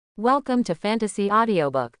Welcome to Fantasy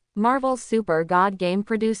Audiobook, Marvel's Super God Game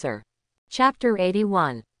Producer. Chapter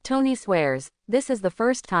 81. Tony swears, this is the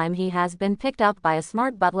first time he has been picked up by a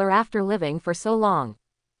smart butler after living for so long.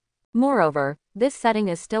 Moreover, this setting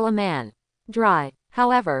is still a man. Dry.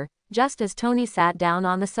 However, just as Tony sat down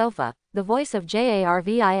on the sofa, the voice of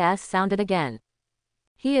Jarvis sounded again.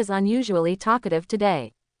 He is unusually talkative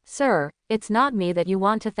today. Sir, it's not me that you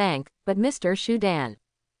want to thank, but Mr. Shudan.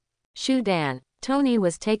 Shudan. Tony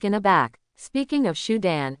was taken aback. Speaking of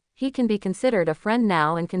Shudan, he can be considered a friend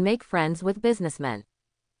now and can make friends with businessmen.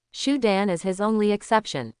 Shudan is his only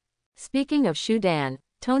exception. Speaking of Shudan,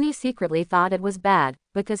 Tony secretly thought it was bad,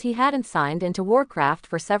 because he hadn't signed into Warcraft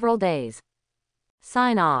for several days.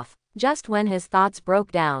 Sign off. Just when his thoughts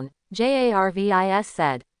broke down, Jarvis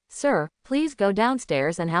said, Sir, please go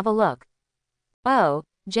downstairs and have a look. Oh,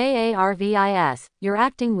 Jarvis, you're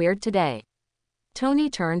acting weird today. Tony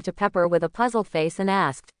turned to Pepper with a puzzled face and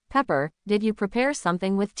asked, Pepper, did you prepare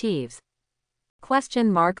something with Teeves? ?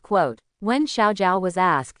 When Xiaojiao was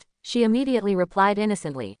asked, she immediately replied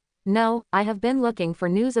innocently, No, I have been looking for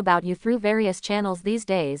news about you through various channels these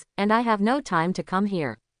days, and I have no time to come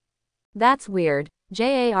here. That's weird,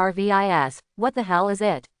 Jarvis, what the hell is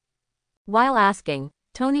it? While asking,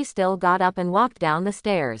 Tony still got up and walked down the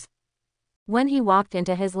stairs. When he walked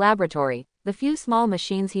into his laboratory, the few small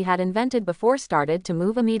machines he had invented before started to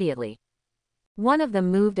move immediately. One of them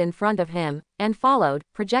moved in front of him, and followed,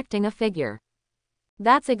 projecting a figure.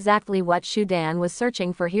 That's exactly what Shudan was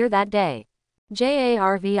searching for here that day.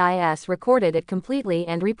 Jarvis recorded it completely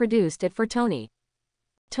and reproduced it for Tony.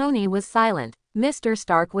 Tony was silent. Mr.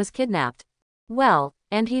 Stark was kidnapped. Well,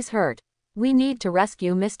 and he's hurt. We need to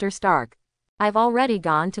rescue Mr. Stark. I've already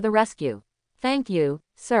gone to the rescue. Thank you,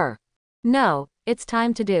 sir. No, it's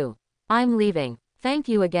time to do. I'm leaving. Thank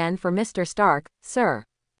you again for Mr. Stark, sir.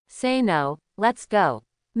 Say no, let's go.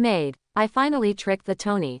 Maid. I finally tricked the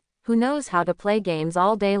Tony, who knows how to play games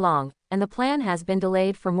all day long, and the plan has been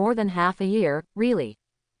delayed for more than half a year, really.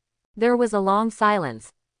 There was a long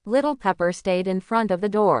silence. Little Pepper stayed in front of the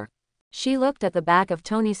door. She looked at the back of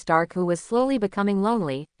Tony Stark, who was slowly becoming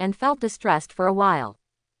lonely, and felt distressed for a while.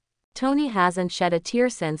 Tony hasn't shed a tear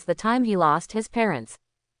since the time he lost his parents.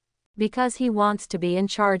 Because he wants to be in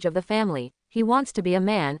charge of the family, he wants to be a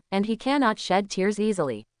man, and he cannot shed tears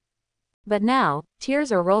easily. But now, tears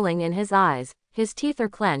are rolling in his eyes, his teeth are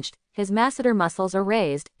clenched, his masseter muscles are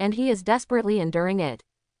raised, and he is desperately enduring it.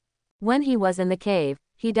 When he was in the cave,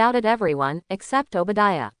 he doubted everyone, except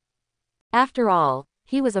Obadiah. After all,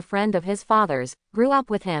 he was a friend of his father's, grew up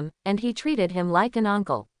with him, and he treated him like an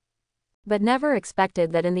uncle. But never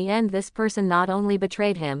expected that in the end this person not only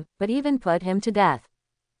betrayed him, but even put him to death.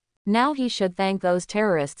 Now he should thank those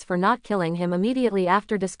terrorists for not killing him immediately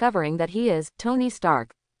after discovering that he is Tony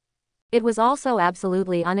Stark. It was also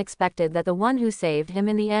absolutely unexpected that the one who saved him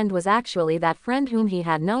in the end was actually that friend whom he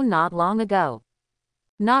had known not long ago.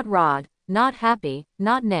 Not Rod, not Happy,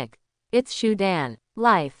 not Nick. It's Shudan.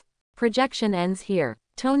 Life. Projection ends here.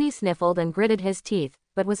 Tony sniffled and gritted his teeth,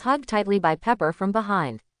 but was hugged tightly by Pepper from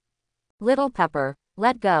behind. Little Pepper,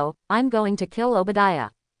 let go, I'm going to kill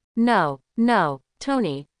Obadiah. No,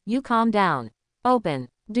 Tony, you calm down. Open.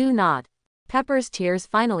 Do not. Pepper's tears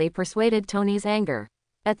finally persuaded Tony's anger.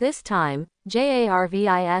 At this time,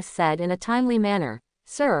 Jarvis said in a timely manner,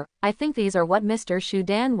 Sir, I think these are what Mr.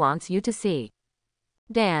 Shudan wants you to see.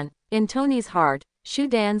 Dan. In Tony's heart,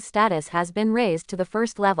 Shudan's status has been raised to the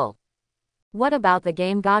first level. What about the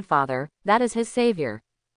game Godfather? That is his savior.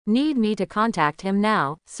 Need me to contact him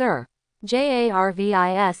now, sir?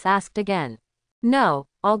 Jarvis asked again. No,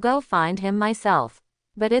 I'll go find him myself.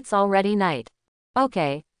 But it's already night.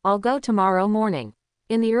 Okay, I'll go tomorrow morning.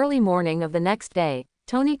 In the early morning of the next day,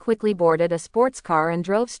 Tony quickly boarded a sports car and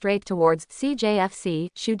drove straight towards CJFC,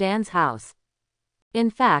 Shudan's house. In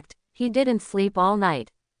fact, he didn't sleep all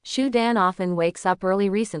night. Shudan often wakes up early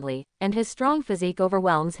recently, and his strong physique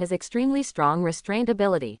overwhelms his extremely strong restraint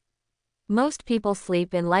ability. Most people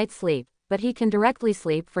sleep in light sleep, but he can directly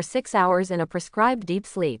sleep for 6 hours in a prescribed deep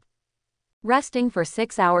sleep. Resting for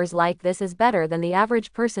 6 hours like this is better than the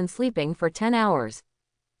average person sleeping for 10 hours.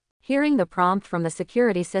 Hearing the prompt from the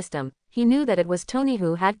security system, he knew that it was Tony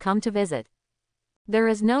who had come to visit. There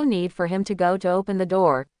is no need for him to go to open the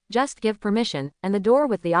door, just give permission, and the door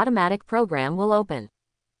with the automatic program will open.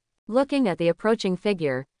 Looking at the approaching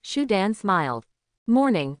figure, Shudan smiled.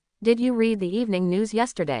 Morning, did you read the evening news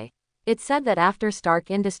yesterday? It said that after Stark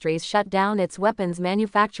Industries shut down its weapons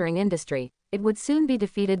manufacturing industry, it would soon be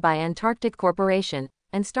defeated by Antarctic Corporation,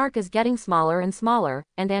 and Stark is getting smaller and smaller,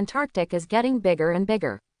 and Antarctic is getting bigger and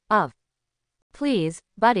bigger. Please,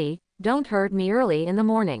 buddy, don't hurt me early in the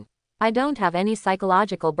morning. I don't have any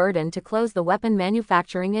psychological burden to close the weapon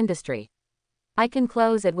manufacturing industry. I can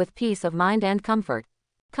close it with peace of mind and comfort.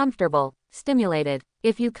 Comfortable, stimulated.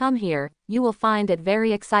 If you come here, you will find it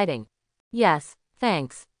very exciting. Yes,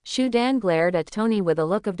 thanks. Shu Dan glared at Tony with a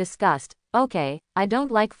look of disgust. Okay, I don't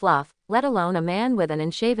like fluff, let alone a man with an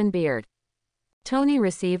unshaven beard. Tony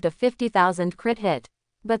received a 50,000 crit hit.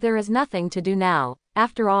 But there is nothing to do now.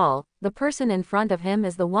 After all, the person in front of him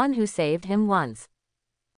is the one who saved him once.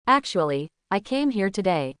 Actually, I came here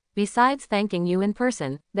today. Besides thanking you in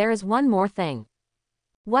person, there is one more thing.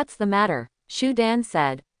 What's the matter? Shu Dan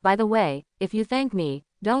said. By the way, if you thank me,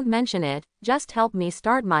 don't mention it, just help me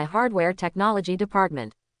start my hardware technology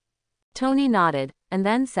department. Tony nodded, and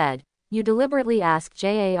then said, you deliberately asked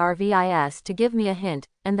Jarvis to give me a hint,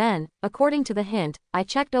 and then, according to the hint, I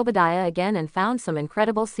checked Obadiah again and found some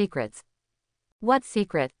incredible secrets. What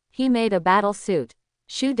secret? He made a battle suit.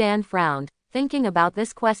 Shu Dan frowned, thinking about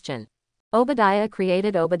this question. Obadiah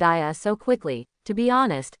created Obadiah so quickly, to be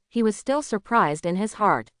honest, he was still surprised in his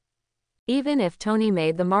heart. Even if Tony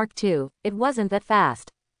made the Mark II, it wasn't that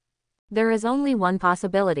fast. There is only one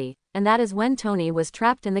possibility, and that is when Tony was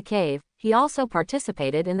trapped in the cave, he also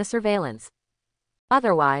participated in the surveillance.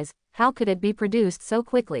 Otherwise, how could it be produced so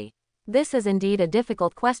quickly? This is indeed a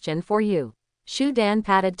difficult question for you. Shu Dan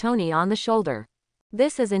patted Tony on the shoulder.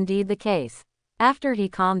 This is indeed the case. After he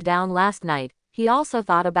calmed down last night, he also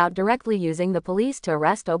thought about directly using the police to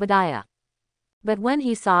arrest Obadiah. But when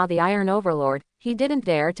he saw the Iron Overlord, he didn't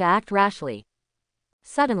dare to act rashly.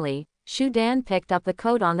 Suddenly, Shu Dan picked up the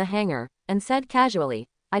coat on the hanger, and said casually,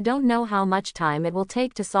 I don't know how much time it will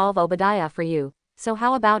take to solve Obadiah for you, so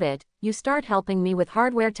how about it, you start helping me with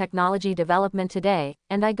hardware technology development today,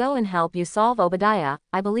 and I go and help you solve Obadiah.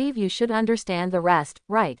 I believe you should understand the rest,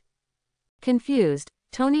 right? Confused,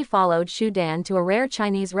 Tony followed Shu Dan to a rare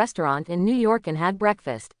Chinese restaurant in New York and had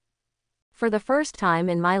breakfast. For the first time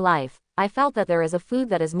in my life, I felt that there is a food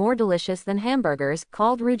that is more delicious than hamburgers,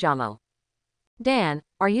 called Rujamo. Dan,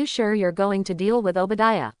 are you sure you're going to deal with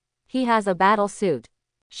Obadiah? He has a battle suit.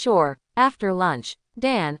 Sure, after lunch.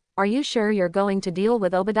 Dan, are you sure you're going to deal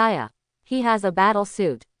with Obadiah? He has a battle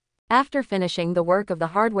suit. After finishing the work of the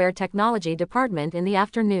hardware technology department in the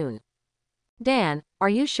afternoon. Dan, are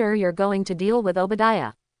you sure you're going to deal with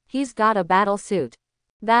Obadiah? He's got a battle suit.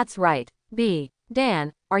 That's right. B.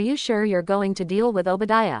 Dan, are you sure you're going to deal with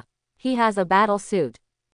Obadiah? He has a battle suit.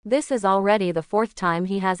 This is already the fourth time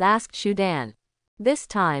he has asked Shu Dan. This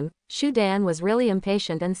time, Shu Dan was really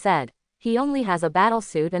impatient and said, he only has a battle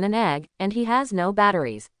suit and an egg, and he has no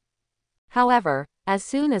batteries. However, as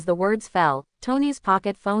soon as the words fell, Tony's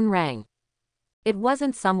pocket phone rang. It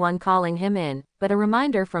wasn't someone calling him in, but a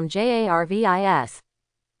reminder from Jarvis.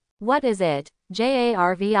 What is it,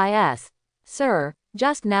 Jarvis? Sir,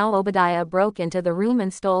 just now Obadiah broke into the room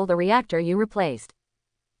and stole the reactor you replaced.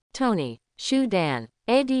 Tony, Shu Dan,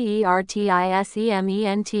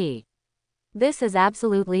 Adertisement. This is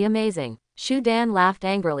absolutely amazing. Shu Dan laughed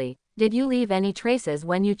angrily. Did you leave any traces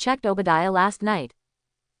when you checked Obadiah last night?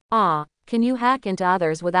 Can you hack into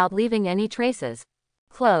others without leaving any traces?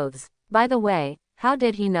 Clothes. By the way, how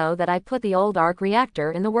did he know that I put the old arc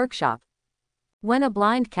reactor in the workshop? When a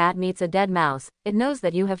blind cat meets a dead mouse, it knows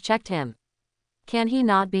that you have checked him. Can he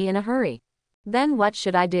not be in a hurry? Then what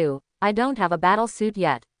should I do? I don't have a battle suit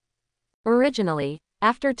yet. Originally,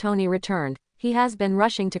 after Tony returned, he has been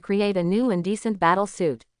rushing to create a new and decent battle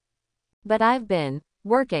suit. But I've been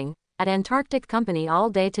working at Antarctic Company all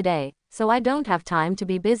day today, so I don't have time to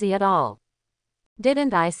be busy at all.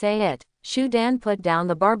 Didn't I say it? Shu Dan put down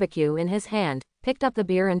the barbecue in his hand, picked up the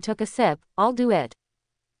beer and took a sip. I'll do it.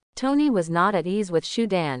 Tony was not at ease with Shu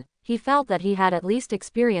Dan. He felt that he had at least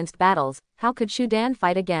experienced battles. How could Shu Dan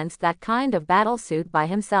fight against that kind of battle suit by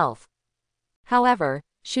himself? However,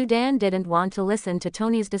 Shu Dan didn't want to listen to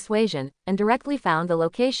Tony's dissuasion, and directly found the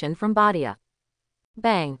location from Badia.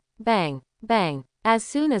 Bang, bang, bang. As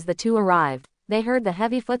soon as the two arrived, they heard the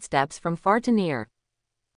heavy footsteps from far to near.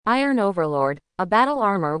 Iron Overlord, a battle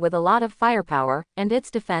armor with a lot of firepower, and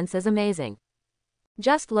its defense is amazing.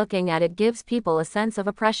 Just looking at it gives people a sense of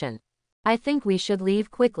oppression. I think we should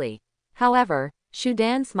leave quickly. However, Shu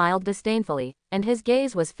Dan smiled disdainfully, and his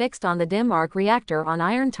gaze was fixed on the dim arc reactor on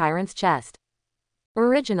Iron Tyrant's chest.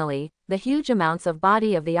 Originally, the huge amounts of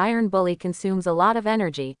body of the Iron Bully consumes a lot of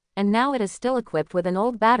energy, and now it is still equipped with an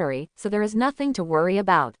old battery, so there is nothing to worry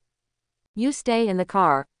about. You stay in the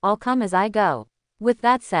car, I'll come as I go. With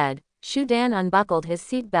that said, Shu Dan unbuckled his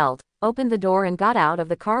seat belt, opened the door and got out of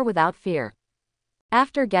the car without fear.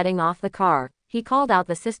 After getting off the car, he called out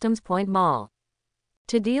the Systems Point Mall.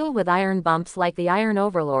 To deal with iron bumps like the Iron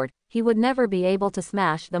Overlord, he would never be able to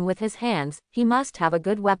smash them with his hands, he must have a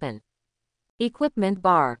good weapon. Equipment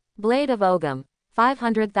bar. Blade of Ogum.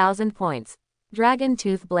 500,000 points. Dragon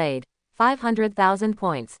Tooth Blade. 500,000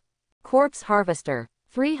 points. Corpse Harvester.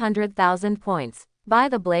 300,000 points. Buy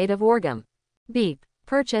the Blade of Orgum. Beep.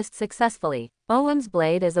 Purchased successfully. Ogum's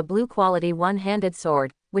blade is a blue quality one-handed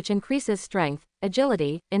sword, which increases strength,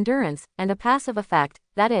 agility, endurance, and a passive effect,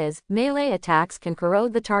 that is, melee attacks can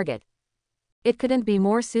corrode the target. It couldn't be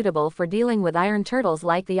more suitable for dealing with iron turtles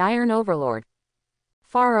like the Iron Overlord.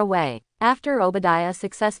 Far away. After Obadiah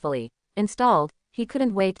successfully installed, he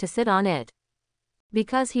couldn't wait to sit on it.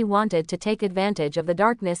 Because he wanted to take advantage of the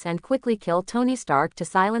darkness and quickly kill Tony Stark to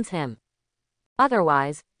silence him.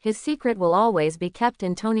 Otherwise, his secret will always be kept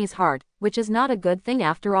in Tony's heart, which is not a good thing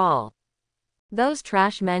after all. Those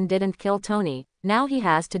trash men didn't kill Tony, now he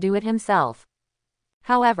has to do it himself.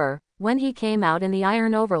 However, when he came out in the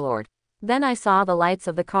Iron Overlord, then I saw the lights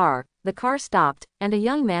of the car stopped, and a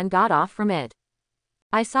young man got off from it.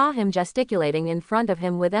 I saw him gesticulating in front of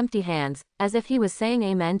him with empty hands, as if he was saying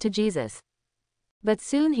amen to Jesus. But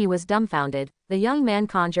soon he was dumbfounded. The young man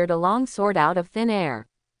conjured a long sword out of thin air.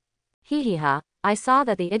 Hee-hee-ha, I saw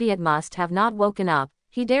that the idiot must have not woken up.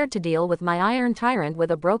 He dared to deal with my iron tyrant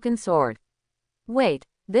with a broken sword. Wait,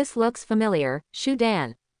 this looks familiar,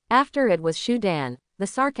 Shudan. After it was Shudan, the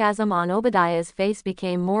sarcasm on Obadiah's face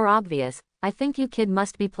became more obvious. I think you kid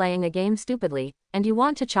must be playing a game stupidly, and you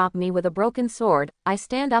want to chop me with a broken sword. I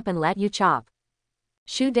stand up and let you chop.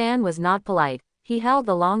 Shudan was not polite. He held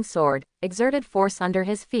the long sword, exerted force under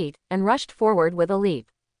his feet, and rushed forward with a leap.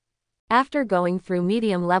 After going through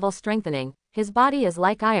medium-level strengthening, his body is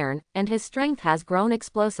like iron, and his strength has grown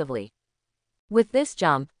explosively. With this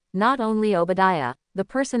jump, not only Obadiah, the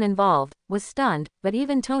person involved, was stunned, but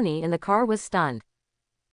even Tony in the car was stunned.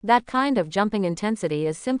 That kind of jumping intensity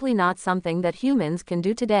is simply not something that humans can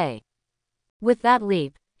do today. With that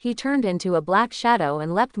leap, he turned into a black shadow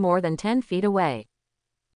and leapt more than 10 feet away.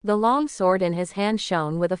 The long sword in his hand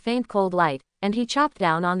shone with a faint cold light, and he chopped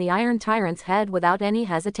down on the Iron Tyrant's head without any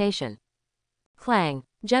hesitation. Clang.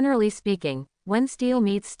 Generally speaking, when steel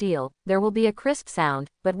meets steel, there will be a crisp sound,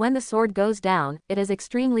 but when the sword goes down, it is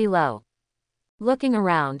extremely low. Looking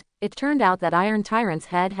around, it turned out that Iron Tyrant's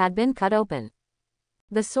head had been cut open.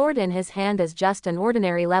 The sword in his hand is just an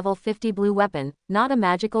ordinary level 50 blue weapon, not a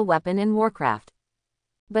magical weapon in Warcraft.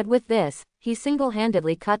 But with this, he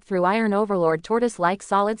single-handedly cut through Iron Overlord tortoise-like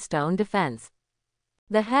solid stone defense.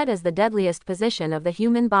 The head is the deadliest position of the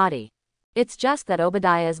human body. It's just that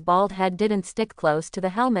Obadiah's bald head didn't stick close to the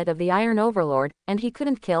helmet of the Iron Overlord, and he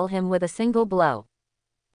couldn't kill him with a single blow.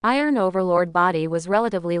 Iron Overlord body was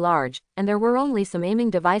relatively large, and there were only some aiming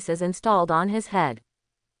devices installed on his head.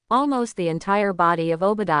 Almost the entire body of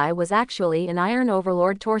Obadiah was actually an Iron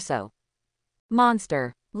Overlord torso.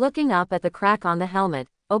 Monster. Looking up at the crack on the helmet,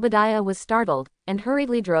 Obadiah was startled, and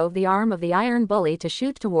hurriedly drove the arm of the Iron Bully to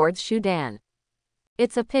shoot towards Shudan.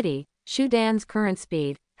 It's a pity, Shudan's current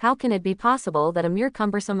speed, how can it be possible that a mere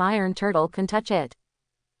cumbersome iron turtle can touch it?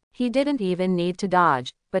 He didn't even need to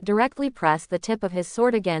dodge, but directly pressed the tip of his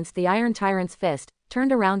sword against the Iron Tyrant's fist,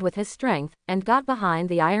 turned around with his strength, and got behind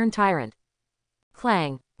the Iron Tyrant.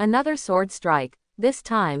 Clang. Another sword strike. This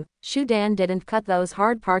time, Shudan didn't cut those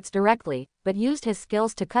hard parts directly, but used his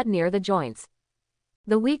skills to cut near the joints.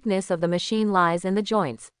 The weakness of the machine lies in the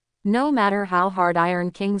joints. No matter how hard Iron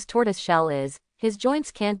King's tortoise shell is, his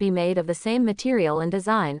joints can't be made of the same material and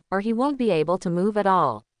design, or he won't be able to move at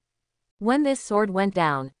all. When this sword went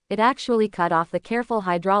down, it actually cut off the careful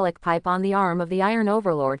hydraulic pipe on the arm of the Iron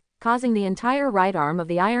Overlord, causing the entire right arm of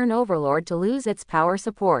the Iron Overlord to lose its power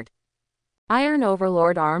support. Iron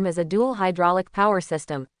Overlord arm is a dual hydraulic power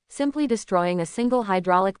system. Simply destroying a single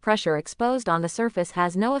hydraulic pressure exposed on the surface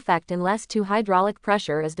has no effect unless two hydraulic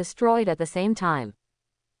pressure is destroyed at the same time.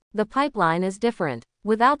 The pipeline is different.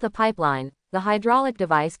 Without the pipeline, the hydraulic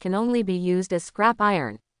device can only be used as scrap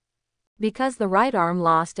iron. Because the right arm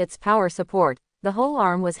lost its power support, the whole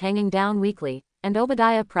arm was hanging down weakly, and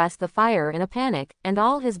Obadiah pressed the fire in a panic, and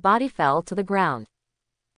all his body fell to the ground.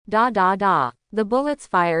 Da. The bullets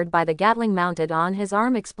fired by the Gatling mounted on his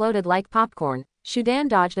arm exploded like popcorn. Shudan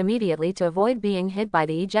dodged immediately to avoid being hit by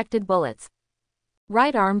the ejected bullets.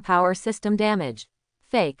 Right arm power system damaged.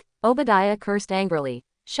 Fake. Obadiah cursed angrily,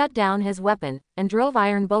 shut down his weapon, and drove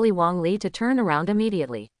Iron Bully Wong Li to turn around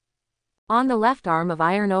immediately. On the left arm of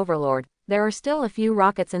Iron Overlord, there are still a few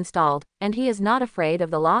rockets installed, and he is not afraid of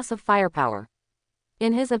the loss of firepower.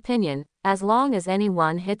 In his opinion, as long as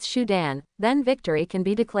anyone hits Shudan, then victory can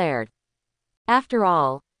be declared. After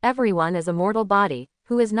all, everyone is a mortal body,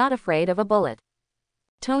 who is not afraid of a bullet.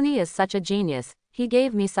 Tony is such a genius, he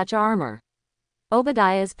gave me such armor.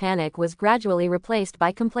 Obadiah's panic was gradually replaced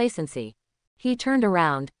by complacency. He turned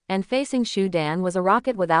around, and facing Shu Dan was a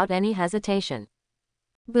rocket without any hesitation.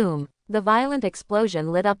 Boom! The violent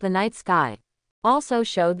explosion lit up the night sky. Also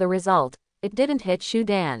showed the result. It didn't hit Shu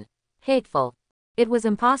Dan. Hateful. It was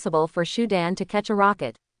impossible for Shu Dan to catch a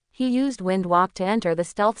rocket. He used wind walk to enter the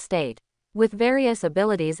stealth state. With various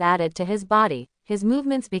abilities added to his body, his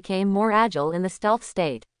movements became more agile in the stealth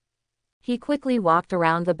state. He quickly walked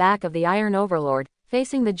around the back of the Iron Overlord,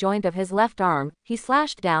 facing the joint of his left arm. He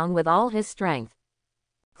slashed down with all his strength.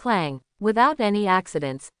 Clang! Without any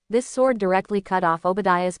accidents, this sword directly cut off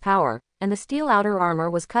Obadiah's power, and the steel outer armor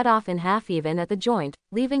was cut off in half even at the joint,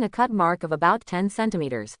 leaving a cut mark of about 10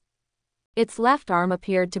 centimeters. Its left arm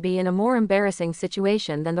appeared to be in a more embarrassing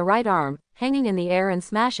situation than the right arm, hanging in the air and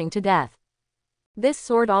smashing to death. This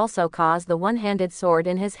sword also caused the one-handed sword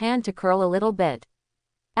in his hand to curl a little bit.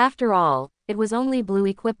 After all, it was only blue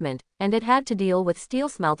equipment, and it had to deal with steel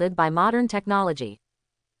smelted by modern technology.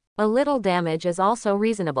 A little damage is also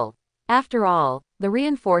reasonable. After all, the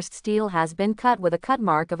reinforced steel has been cut with a cut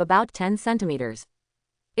mark of about 10 centimeters.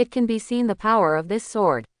 It can be seen the power of this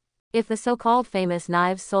sword. If the so-called famous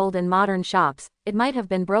knives sold in modern shops, it might have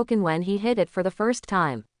been broken when he hit it for the first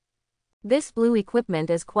time. This blue equipment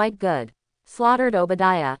is quite good. Slaughtered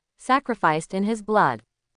Obadiah, sacrificed in his blood.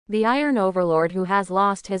 The Iron Overlord who has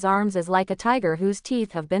lost his arms is like a tiger whose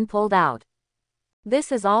teeth have been pulled out.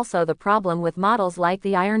 This is also the problem with models like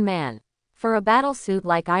the Iron Man. For a battle suit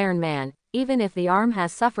like Iron Man, even if the arm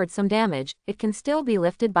has suffered some damage, it can still be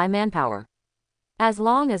lifted by manpower. As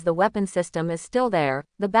long as the weapon system is still there,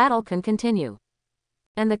 the battle can continue.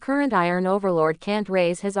 And the current Iron Overlord can't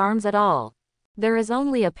raise his arms at all. There is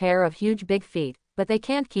only a pair of huge big feet, but they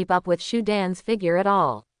can't keep up with Shu Dan's figure at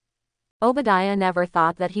all. Obadiah never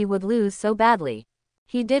thought that he would lose so badly.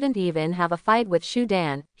 He didn't even have a fight with Shu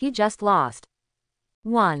Dan, he just lost.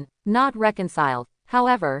 1. Not reconciled.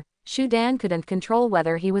 However, Shu Dan couldn't control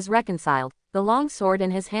whether he was reconciled. The long sword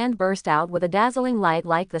in his hand burst out with a dazzling light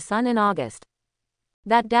like the sun in August.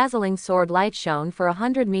 That dazzling sword light shone for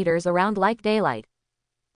 100 meters around like daylight.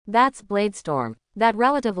 That's Bladestorm. That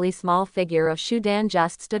relatively small figure of Shu Dan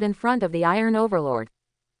just stood in front of the Iron Overlord.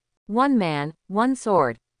 One man, one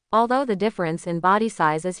sword. Although the difference in body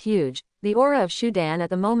size is huge, the aura of Shu Dan at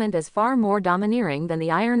the moment is far more domineering than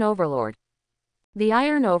the Iron Overlord. The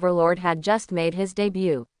Iron Overlord had just made his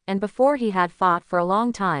debut, and before he had fought for a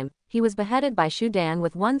long time, he was beheaded by Shu Dan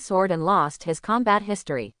with one sword and lost his combat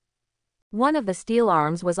history. One of the steel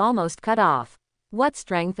arms was almost cut off. What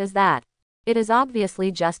strength is that? It is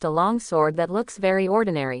obviously just a long sword that looks very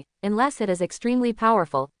ordinary. Unless it is extremely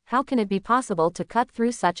powerful, how can it be possible to cut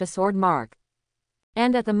through such a sword mark?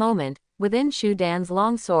 And at the moment, within Shu Dan's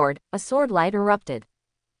long sword, a sword light erupted.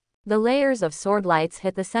 The layers of sword lights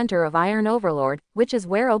hit the center of Iron Overlord, which is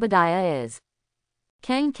where Obadiah is.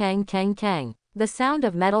 Kang kang kang kang. The sound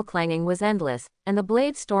of metal clanging was endless, and the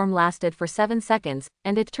blade storm lasted for 7 seconds,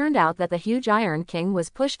 and it turned out that the huge Iron King was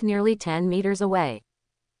pushed nearly 10 meters away.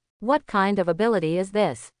 What kind of ability is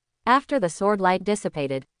this? After the sword light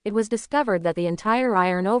dissipated, it was discovered that the entire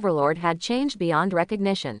Iron Overlord had changed beyond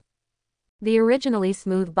recognition. The originally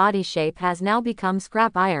smooth body shape has now become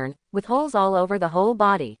scrap iron, with holes all over the whole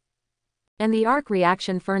body. And the arc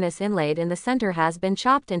reaction furnace inlaid in the center has been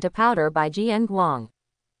chopped into powder by Jian Guang.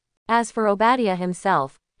 As for Obadiah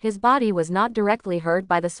himself, his body was not directly hurt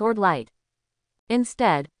by the sword light.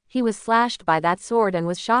 Instead, he was slashed by that sword and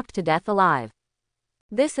was shocked to death alive.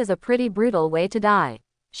 This is a pretty brutal way to die.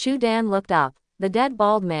 Shu Dan looked up. The dead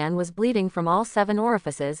bald man was bleeding from all 7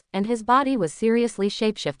 orifices, and his body was seriously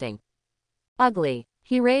shapeshifting. Ugly.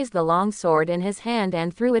 He raised the long sword in his hand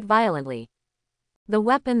and threw it violently. The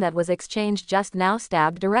weapon that was exchanged just now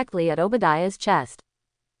stabbed directly at Obadiah's chest.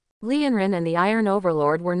 Lianren and the Iron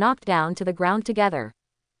Overlord were knocked down to the ground together.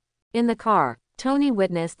 In the car, Tony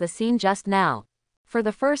witnessed the scene just now. For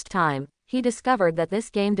the first time, he discovered that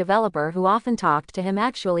this game developer who often talked to him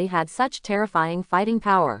actually had such terrifying fighting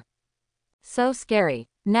power. So scary.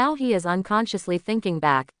 Now he is unconsciously thinking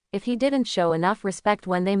back. If he didn't show enough respect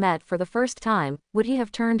when they met for the first time, would he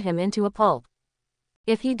have turned him into a pulp?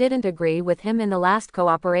 If he didn't agree with him in the last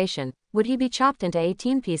cooperation, would he be chopped into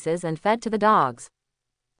 18 pieces and fed to the dogs?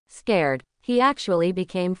 Scared, he actually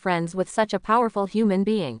became friends with such a powerful human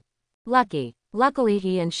being. Luckily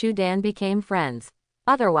he and Shu Dan became friends.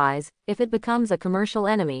 Otherwise, if it becomes a commercial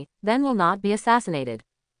enemy, then will not be assassinated.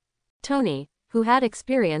 Tony, who had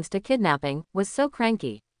experienced a kidnapping, was so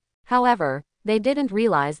cranky. However, they didn't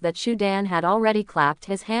realize that Shu Dan had already clapped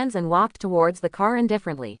his hands and walked towards the car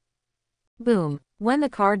indifferently. Boom. When the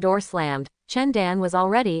car door slammed, Chen Dan was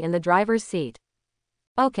already in the driver's seat.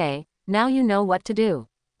 Okay, now you know what to do.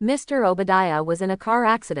 Mr. Obadiah was in a car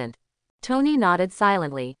accident. Tony nodded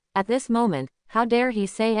silently. At this moment, how dare he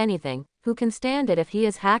say anything? Who can stand it if he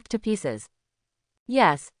is hacked to pieces?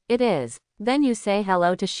 Yes, it is. Then you say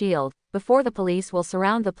hello to S.H.I.E.L.D. before the police will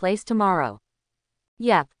surround the place tomorrow.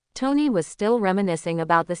 Yep, Tony was still reminiscing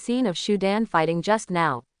about the scene of Shudan fighting just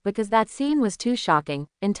now, because that scene was too shocking.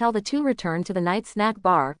 Until the two returned to the night snack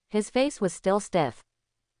bar, his face was still stiff.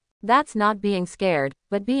 That's not being scared,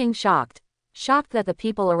 but being shocked. Shocked that the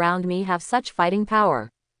people around me have such fighting power.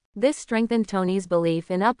 This strengthened Tony's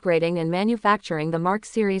belief in upgrading and manufacturing the Mark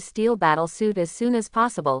Series steel battle suit as soon as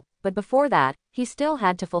possible, but before that, he still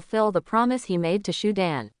had to fulfill the promise he made to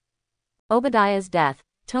Shudan. Obadiah's death.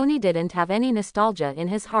 Tony didn't have any nostalgia in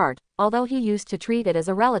his heart, although he used to treat it as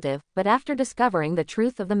a relative, but after discovering the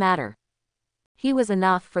truth of the matter, he was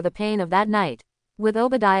enough for the pain of that night. With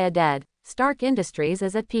Obadiah dead, Stark Industries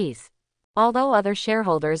is at peace. Although other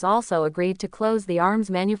shareholders also agreed to close the arms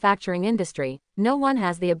manufacturing industry, no one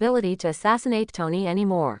has the ability to assassinate Tony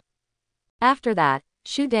anymore. After that,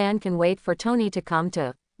 Shudan can wait for Tony to come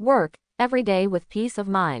to work every day with peace of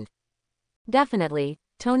mind. Definitely,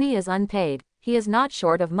 Tony is unpaid. He is not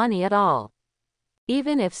short of money at all.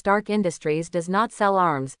 Even if Stark Industries does not sell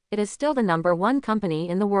arms, it is still the #1 company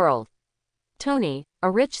in the world. Tony,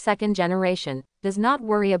 a rich second generation, does not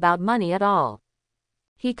worry about money at all.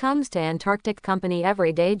 He comes to Antarctic Company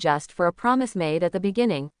every day just for a promise made at the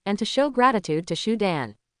beginning, and to show gratitude to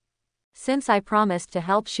Shudan. Since I promised to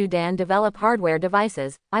help Shudan develop hardware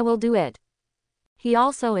devices, I will do it. He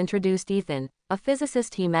also introduced Ethan, a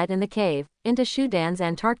physicist he met in the cave, into Shudan's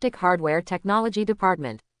Antarctic hardware technology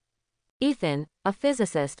department. Ethan, a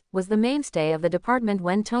physicist, was the mainstay of the department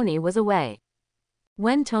when Tony was away.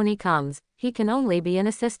 When Tony comes, he can only be an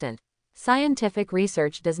assistant. Scientific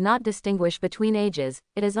research does not distinguish between ages,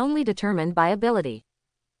 it is only determined by ability.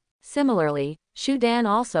 Similarly, Shudan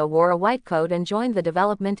also wore a white coat and joined the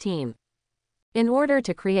development team. In order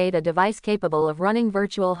to create a device capable of running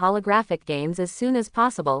virtual holographic games as soon as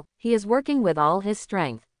possible, he is working with all his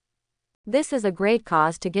strength. This is a great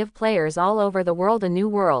cause to give players all over the world a new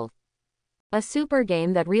world. A super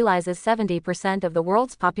game that realizes 70% of the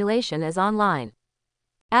world's population is online.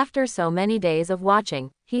 After so many days of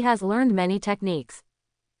watching, he has learned many techniques.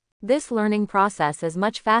 This learning process is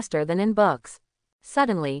much faster than in books.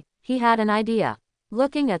 Suddenly, he had an idea.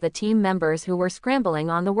 Looking at the team members who were scrambling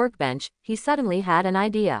on the workbench, he suddenly had an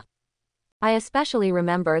idea. I especially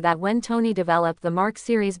remember that when Tony developed the Mark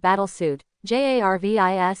Series battle suit,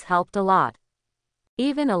 JARVIS helped a lot.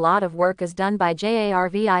 Even a lot of work is done by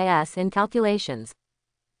JARVIS in calculations.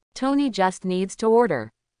 Tony just needs to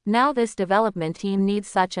order. Now this development team needs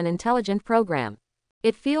such an intelligent program.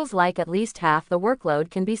 It feels like at least half the workload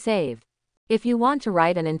can be saved. If you want to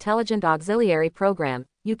write an intelligent auxiliary program,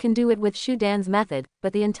 you can do it with Shudan's method,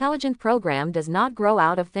 but the intelligent program does not grow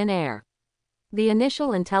out of thin air. The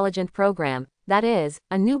initial intelligent program, that is,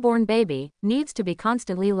 a newborn baby, needs to be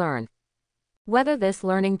constantly learned. Whether this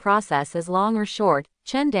learning process is long or short,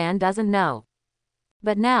 Shudan doesn't know.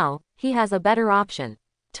 But now, he has a better option.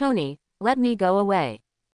 Tony, let me go away.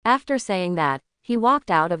 After saying that, he walked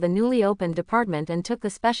out of the newly opened department and took the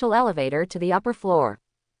special elevator to the upper floor.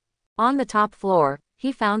 On the top floor,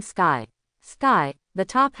 he found Sky. Sky, the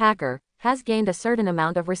top hacker, has gained a certain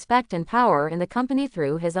amount of respect and power in the company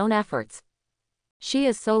through his own efforts. She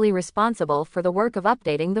is solely responsible for the work of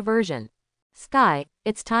updating the version. Sky,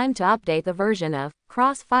 it's time to update the version of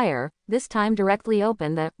Crossfire, this time directly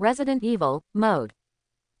open the Resident Evil mode.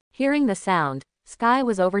 Hearing the sound, Sky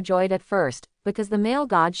was overjoyed at first, because the male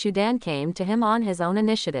god Shudan came to him on his own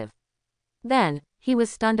initiative. Then, he was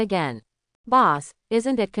stunned again. Boss,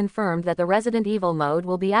 isn't it confirmed that the Resident Evil mode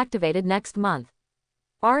will be activated next month?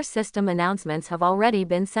 Our system announcements have already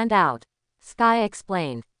been sent out. Sky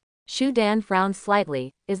explained. Shudan frowned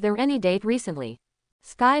slightly. Is there any date recently?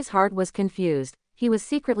 Sky's heart was confused. He was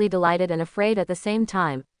secretly delighted and afraid at the same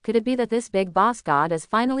time. Could it be that this big boss god is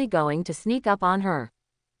finally going to sneak up on her?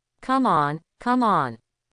 Come on, come on.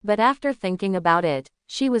 But after thinking about it,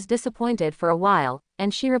 she was disappointed for a while,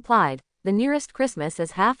 and she replied, the nearest Christmas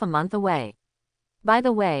is half a month away. By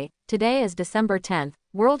the way, today is December 10th,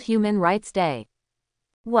 World Human Rights Day.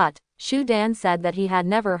 What? Shudan said that he had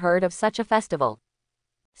never heard of such a festival.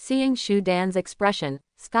 Seeing Shudan's expression,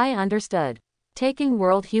 Sky understood. Taking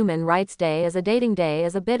World Human Rights Day as a dating day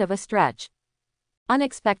is a bit of a stretch.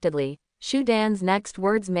 Unexpectedly, Shudan's next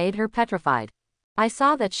words made her petrified. I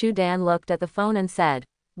saw that Shudan looked at the phone and said,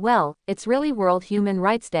 well, it's really World Human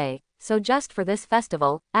Rights Day, so just for this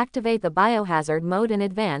festival, activate the biohazard mode in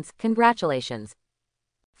advance, congratulations.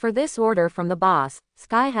 For this order from the boss,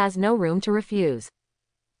 Sky has no room to refuse.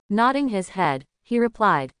 Nodding his head, he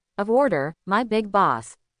replied, of order, my big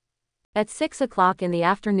boss. At 6 o'clock in the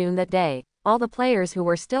afternoon that day, all the players who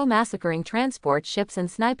were still massacring transport ships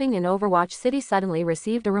and sniping in Overwatch City suddenly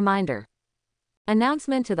received a reminder.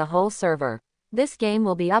 Announcement to the whole server. This game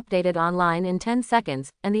will be updated online in 10 seconds,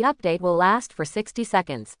 and the update will last for 60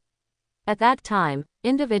 seconds. At that time,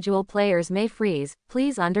 individual players may freeze,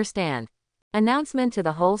 please understand. Announcement to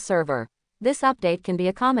the whole server. This update can be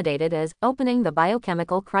accommodated as opening the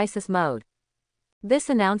biochemical crisis mode. This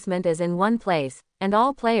announcement is in one place, and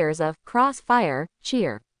all players of Crossfire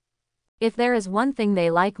cheer. If there is one thing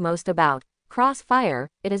they like most about Crossfire,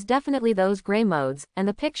 it is definitely those gray modes, and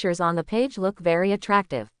the pictures on the page look very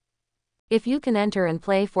attractive. If you can enter and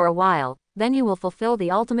play for a while, then you will fulfill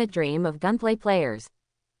the ultimate dream of gunplay players.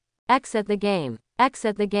 Exit the game.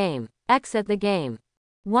 Exit the game. Exit the game.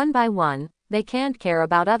 One by one, they can't care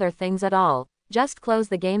about other things at all, just close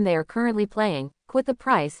the game they are currently playing, quit the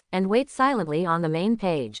price, and wait silently on the main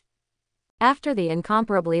page. After the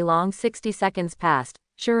incomparably long 60 seconds passed,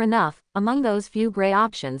 sure enough, among those few gray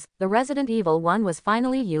options, the Resident Evil one was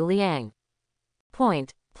finally Yu Liang.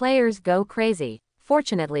 Point. Players go crazy.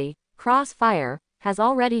 Fortunately, Crossfire has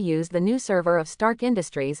already used the new server of Stark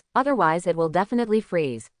Industries, otherwise it will definitely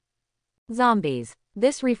freeze. Zombies.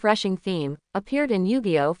 This refreshing theme appeared in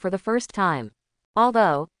Yu-Gi-Oh! For the first time.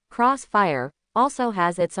 Although Crossfire also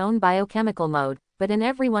has its own biochemical mode, but in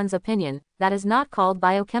everyone's opinion, that is not called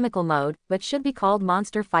biochemical mode, but should be called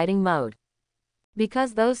monster fighting mode.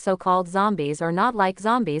 Because those so-called zombies are not like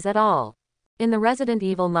zombies at all. In the Resident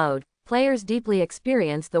Evil mode, players deeply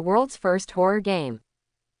experience the world's first horror game.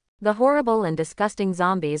 The horrible and disgusting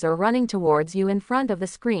zombies are running towards you in front of the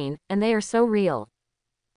screen, and they are so real.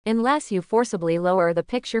 Unless you forcibly lower the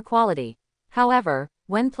picture quality. However,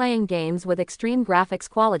 when playing games with extreme graphics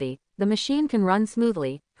quality, the machine can run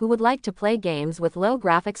smoothly. Who would like to play games with low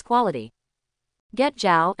graphics quality? Get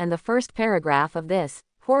Zhao and the first paragraph of this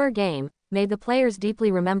horror game made the players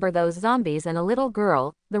deeply remember those zombies and a little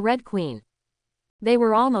girl, the Red Queen. They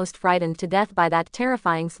were almost frightened to death by that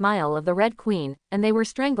terrifying smile of the Red Queen, and they were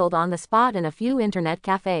strangled on the spot in a few internet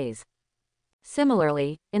cafes.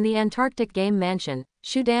 Similarly, in the Antarctic game Mansion,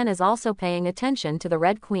 Shudan is also paying attention to the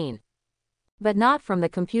Red Queen. But not from the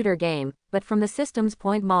computer game, but from the system's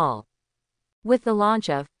point mall. With the launch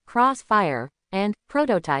of Crossfire and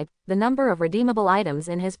Prototype, the number of redeemable items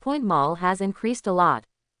in his point mall has increased a lot.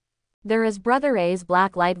 There is Brother A's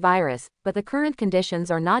Blacklight virus, but the current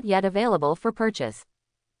conditions are not yet available for purchase.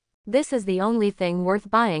 This is the only thing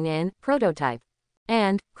worth buying in Prototype.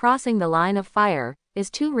 And crossing the line of fire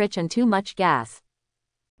is too rich and too much gas.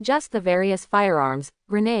 Just the various firearms,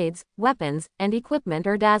 grenades, weapons, and equipment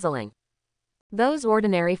are dazzling. Those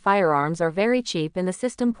ordinary firearms are very cheap in the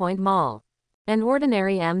System Point Mall. An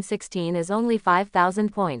ordinary M16 is only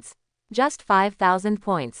 5,000 points. Just 5,000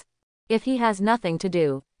 points. If he has nothing to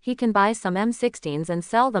do, he can buy some M16s and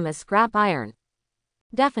sell them as scrap iron.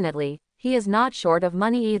 Definitely, he is not short of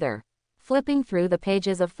money either. Flipping through the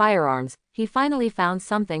pages of firearms, he finally found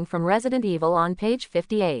something from Resident Evil on page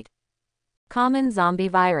 58. Common Zombie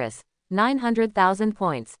Virus, 900,000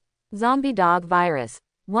 points. Zombie Dog Virus,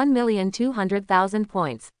 1,200,000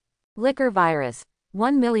 points. Liquor Virus,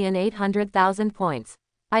 1,800,000 points.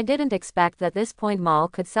 I didn't expect that this point mall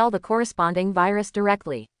could sell the corresponding virus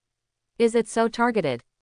directly. Is it so targeted?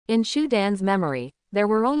 In Shudan's memory, there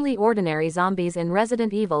were only ordinary zombies in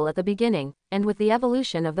Resident Evil at the beginning, and with the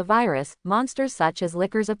evolution of the virus, monsters such as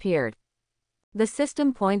lickers appeared. The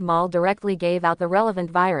System Point Mall directly gave out the relevant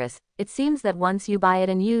virus. It seems that once you buy it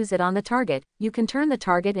and use it on the target, you can turn the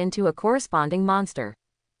target into a corresponding monster.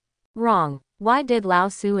 Wrong. Why did Lao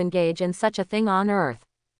Su engage in such a thing on Earth?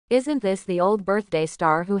 Isn't this the old birthday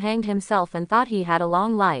star who hanged himself and thought he had a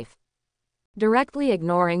long life? Directly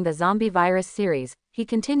ignoring the zombie virus series, he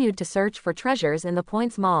continued to search for treasures in the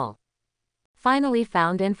Points Mall. Finally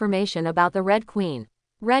found information about the Red Queen.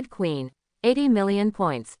 Red Queen, 80 million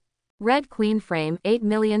points. Red Queen frame, 8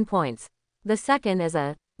 million points. The second is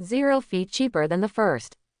 0 feet cheaper than the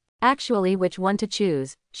first. Actually, which one to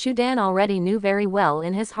choose, Shudan already knew very well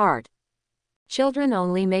in his heart. Children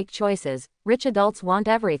only make choices, rich adults want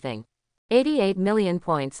everything. 88 million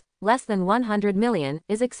points, less than 100 million,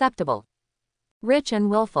 is acceptable. Rich and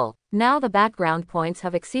willful. Now the background points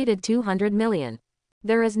have exceeded 200 million.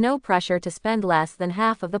 There is no pressure to spend less than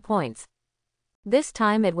half of the points. This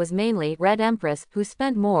time it was mainly Red Empress who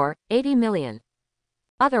spent more, 80 million.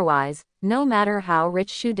 Otherwise, no matter how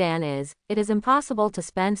rich Shudan is, it is impossible to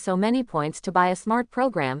spend so many points to buy a smart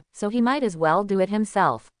program, so he might as well do it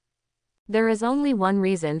himself. There is only one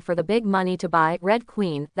reason for the big money to buy Red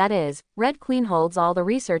Queen, that is, Red Queen holds all the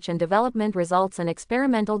research and development results and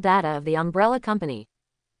experimental data of the Umbrella Company.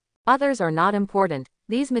 Others are not important,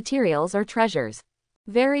 These materials are treasures.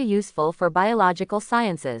 Very useful for biological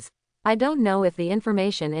sciences. I don't know if the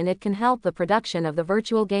information in it can help the production of the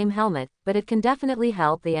virtual game helmet, but it can definitely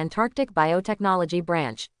help the Antarctic biotechnology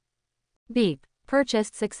branch. Beep.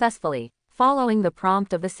 Purchased successfully. Following the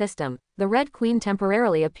prompt of the system, the Red Queen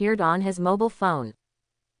temporarily appeared on his mobile phone.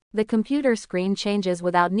 The computer screen changes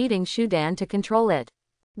without needing Shudan to control it.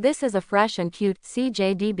 This is a fresh and cute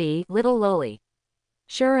CJDB little loli.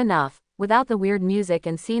 Sure enough, without the weird music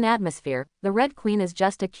and scene atmosphere, the Red Queen is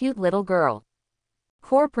just a cute little girl.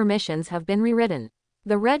 Core permissions have been rewritten.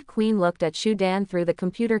 The Red Queen looked at Shudan through the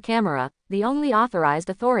computer camera, the only authorized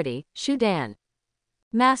authority, Shudan.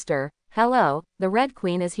 Master, hello, the Red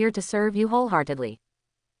Queen is here to serve you wholeheartedly.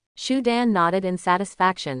 Shudan nodded in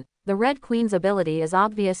satisfaction. The Red Queen's ability is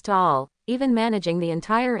obvious to all, even managing the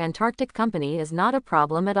entire Antarctic company is not a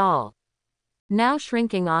problem at all. Now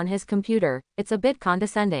shrinking on his computer, it's a bit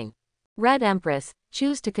condescending. Red Empress,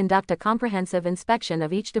 choose to conduct a comprehensive inspection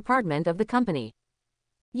of each department of the company.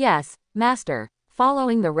 Yes, Master.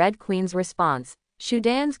 Following the Red Queen's response,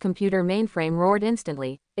 Shudan's computer mainframe roared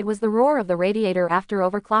instantly. It was the roar of the radiator after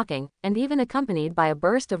overclocking, and even accompanied by a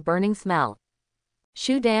burst of burning smell.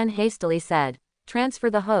 Shudan hastily said, "Transfer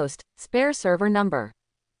the host, spare server number."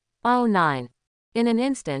 09. In an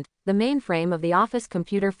instant, the mainframe of the office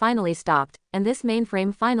computer finally stopped, and this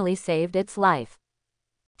mainframe finally saved its life.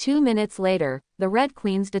 2 minutes later, the Red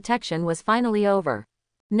Queen's detection was finally over.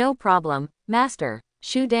 No problem, Master.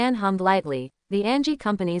 Shudan hummed lightly. The Angie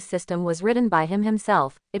Company's system was written by him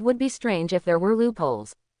himself. It would be strange if there were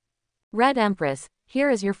loopholes. Red Empress, here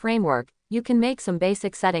is your framework. You can make some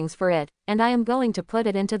basic settings for it, and I am going to put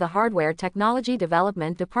it into the Hardware Technology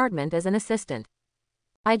Development Department as an assistant.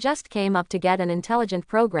 I just came up to get an intelligent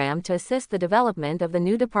program to assist the development of the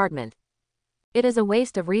new department. It is a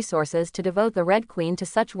waste of resources to devote the Red Queen to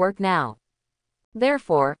such work now.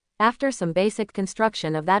 Therefore, after some basic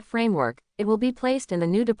construction of that framework, it will be placed in the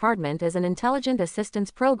new department as an intelligent assistance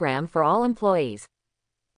program for all employees.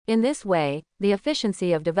 In this way, the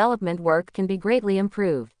efficiency of development work can be greatly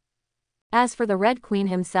improved. As for the Red Queen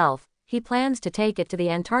himself, he plans to take it to the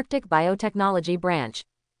Antarctic biotechnology branch.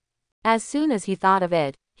 As soon as he thought of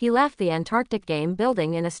it, he left the Antarctic game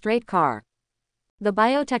building in a straight car. The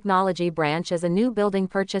biotechnology branch is a new building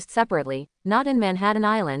purchased separately, not in Manhattan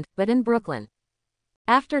Island, but in Brooklyn.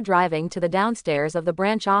 After driving to the downstairs of the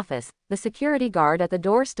branch office, the security guard at the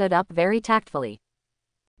door stood up very tactfully.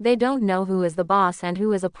 They don't know who is the boss and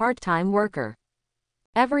who is a part-time worker.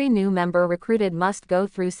 Every new member recruited must go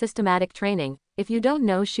through systematic training. If you don't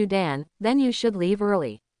know Shudan, then you should leave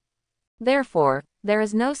early. Therefore, there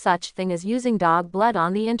is no such thing as using dog blood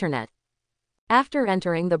on the internet. After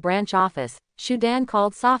entering the branch office, Shudan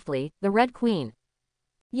called softly, "The Red Queen."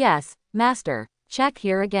 "Yes, Master. Check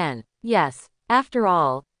here again." "Yes." After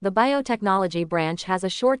all, the biotechnology branch has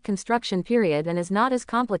a short construction period and is not as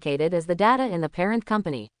complicated as the data in the parent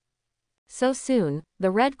company. So soon,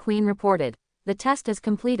 the Red Queen reported, "The test is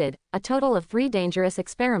completed, a total of 3 dangerous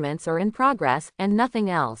experiments are in progress, and nothing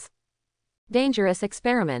else." Dangerous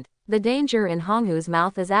experiment. The danger in Honghu's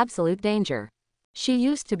mouth is absolute danger. She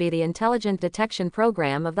used to be the intelligent detection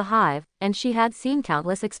program of the Hive, and she had seen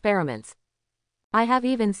countless experiments. I have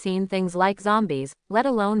even seen things like zombies, let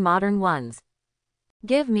alone modern ones.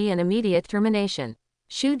 "Give me an immediate termination,"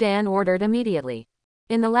 Shudan ordered immediately.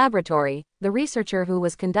 In the laboratory, the researcher who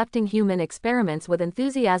was conducting human experiments with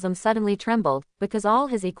enthusiasm suddenly trembled, because all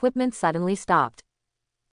his equipment suddenly stopped.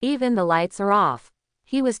 Even the lights are off.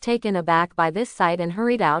 He was taken aback by this sight and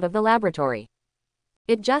hurried out of the laboratory.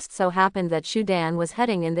 It just so happened that Shudan was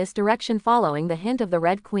heading in this direction following the hint of the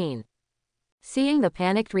Red Queen. Seeing the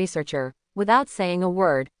panicked researcher, without saying a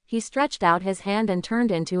word, he stretched out his hand and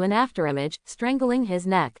turned into an afterimage, strangling his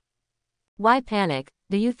neck. "Why panic?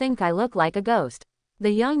 Do you think I look like a ghost?"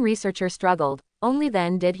 The young researcher struggled. Only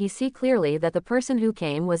then did he see clearly that the person who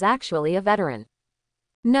came was actually a veteran.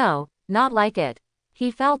 "No, not like it." He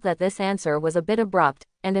felt that this answer was a bit abrupt,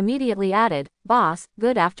 and immediately added, "Boss,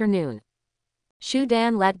 good afternoon."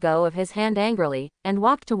 Shudan let go of his hand angrily, and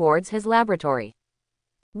walked towards his laboratory.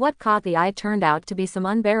 What caught the eye turned out to be some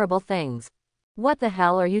unbearable things. "What the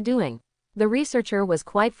hell are you doing?" The researcher was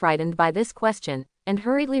quite frightened by this question, and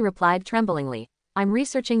hurriedly replied tremblingly, "I'm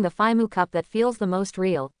researching the Fimu cup that feels the most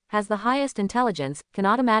real, has the highest intelligence, can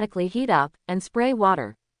automatically heat up, and spray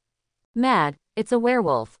water." Mad, it's a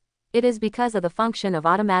werewolf. It is because of the function of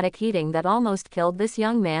automatic heating that almost killed this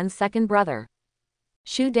young man's second brother.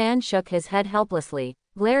 Shudan shook his head helplessly,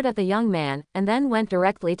 glared at the young man, and then went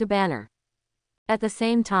directly to Banner. At the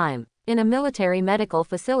same time, in a military medical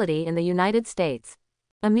facility in the United States,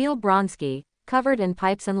 Emil Bronsky, covered in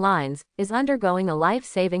pipes and lines, is undergoing a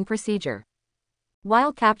life-saving procedure.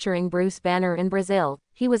 While capturing Bruce Banner in Brazil,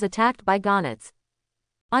 he was attacked by gonnets.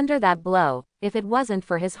 Under that blow, if it wasn't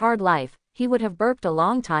for his hard life, he would have burped a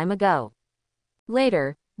long time ago.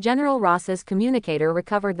 Later, General Ross's communicator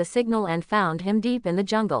recovered the signal and found him deep in the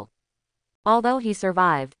jungle. Although he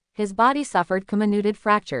survived, his body suffered comminuted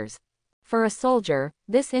fractures. For a soldier,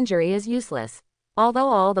 this injury is useless. Although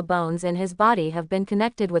all the bones in his body have been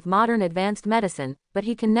connected with modern advanced medicine, but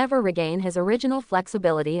he can never regain his original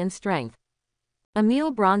flexibility and strength.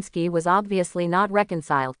 Emil Bronsky was obviously not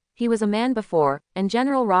reconciled. He was a man before, and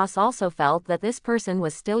General Ross also felt that this person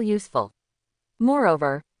was still useful.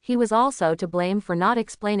 Moreover, he was also to blame for not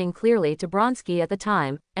explaining clearly to Bronsky at the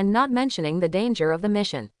time, and not mentioning the danger of the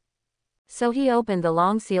mission. So he opened the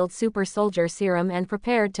long-sealed super soldier serum and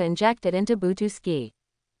prepared to inject it into Butuski.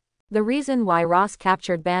 The reason why Ross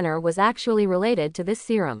captured Banner was actually related to this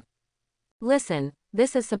serum. Listen,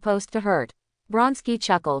 this is supposed to hurt. Bronsky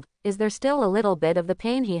chuckled. Is there still a little bit of the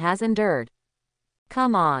pain he has endured?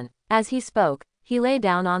 Come on. As he spoke, he lay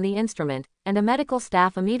down on the instrument, and a medical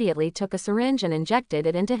staff immediately took a syringe and injected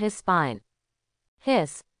it into his spine.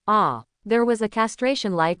 Hiss. Ah. There was a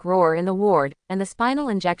castration-like roar in the ward, and the spinal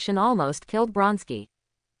injection almost killed Bronsky.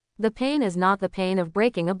 The pain is not the pain of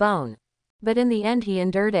breaking a bone. But in the end he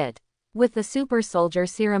endured it. With the super soldier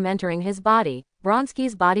serum entering his body,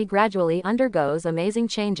 Bronsky's body gradually undergoes amazing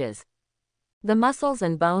changes. The muscles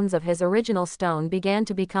and bones of his original stone began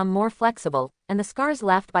to become more flexible, and the scars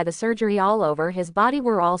left by the surgery all over his body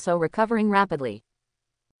were also recovering rapidly.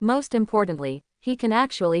 Most importantly, he can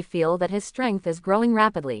actually feel that his strength is growing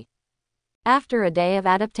rapidly. After a day of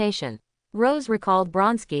adaptation, Rose recalled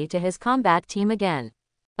Bronsky to his combat team again.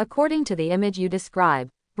 According to the image you describe,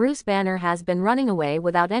 Bruce Banner has been running away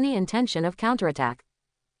without any intention of counterattack.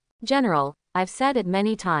 General, I've said it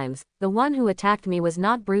many times, the one who attacked me was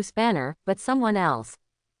not Bruce Banner, but someone else.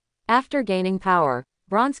 After gaining power,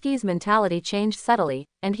 Bronsky's mentality changed subtly,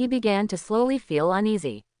 and he began to slowly feel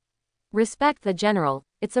uneasy. Respect the general,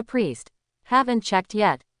 it's a priest. Haven't checked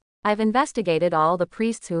yet. I've investigated all the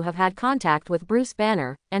priests who have had contact with Bruce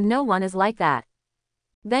Banner, and no one is like that.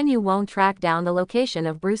 Then you won't track down the location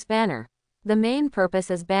of Bruce Banner. The main purpose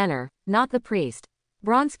is Banner, not the priest.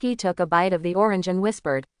 Bronsky took a bite of the orange and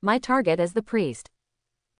whispered, my target is the priest.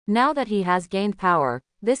 Now that he has gained power,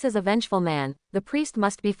 this is a vengeful man, the priest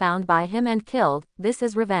must be found by him and killed, this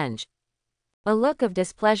is revenge. A look of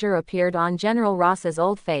displeasure appeared on General Ross's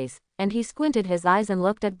old face, and he squinted his eyes and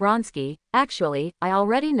looked at Bronsky. Actually, I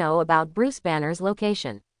already know about Bruce Banner's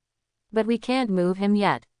location. But we can't move him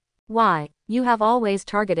yet. Why? You have always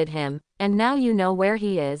targeted him, and now you know where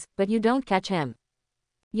he is, but you don't catch him.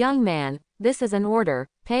 Young man, this is an order,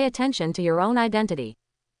 pay attention to your own identity.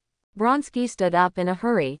 Bronsky stood up in a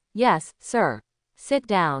hurry. Yes, sir. Sit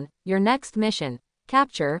down, your next mission.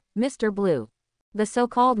 Capture, Mr. Blue. The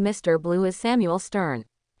so-called Mr. Blue is Samuel Stern.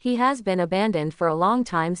 He has been abandoned for a long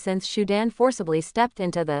time since Shudan forcibly stepped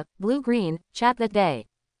into the blue-green chat that day.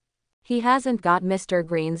 He hasn't got Mr.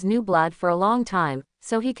 Green's new blood for a long time,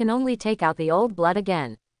 so he can only take out the old blood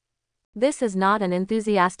again. This is not an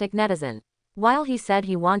enthusiastic netizen. While he said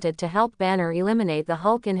he wanted to help Banner eliminate the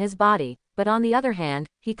Hulk in his body, but on the other hand,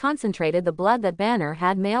 he concentrated the blood that Banner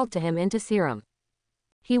had mailed to him into serum.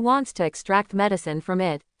 He wants to extract medicine from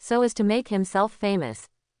it, so as to make himself famous.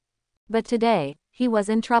 But today, he was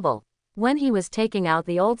in trouble. When he was taking out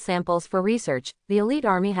the old samples for research, the elite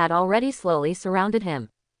army had already slowly surrounded him.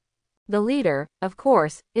 The leader, of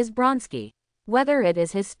course, is Bronsky. Whether it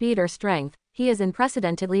is his speed or strength, he is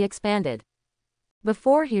unprecedentedly expanded.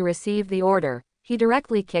 Before he received the order, he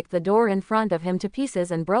directly kicked the door in front of him to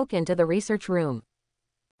pieces and broke into the research room.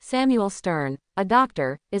 Samuel Stern, a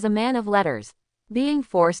doctor, is a man of letters. Being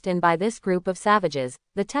forced in by this group of savages,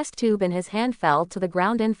 the test tube in his hand fell to the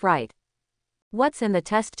ground in fright. What's in the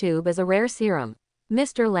test tube is a rare serum.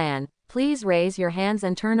 Mr. Lan, please raise your hands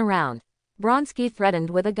and turn around. Bronsky threatened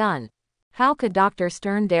with a gun. How could Dr.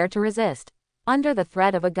 Stern dare to resist? Under the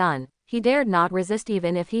threat of a gun, he dared not resist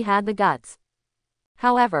even if he had the guts.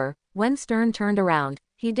 However, when Stern turned around,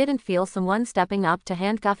 he didn't feel someone stepping up to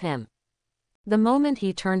handcuff him. The moment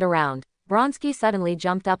he turned around, Bronsky suddenly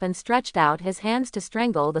jumped up and stretched out his hands to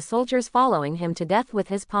strangle the soldiers following him to death with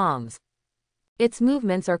his palms. Its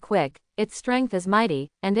movements are quick, its strength is mighty,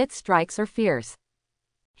 and its strikes are fierce.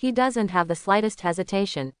 He doesn't have the slightest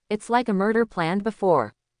hesitation, it's like a murder planned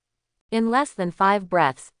before. In less than 5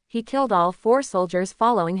 breaths, he killed all 4 soldiers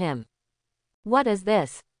following him. What is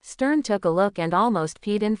this? Stern took a look and almost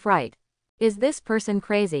peed in fright. Is this person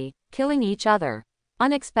crazy, killing each other?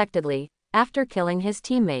 Unexpectedly, after killing his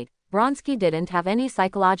teammate, Bronsky didn't have any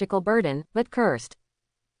psychological burden, but cursed.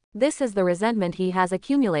 This is the resentment he has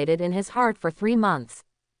accumulated in his heart for 3 months.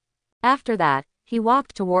 After that, he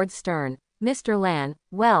walked towards Stern. Mr. Lan,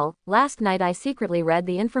 well, last night I secretly read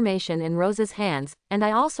the information in Rose's hands, and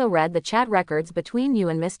I also read the chat records between you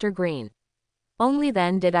and Mr. Green. Only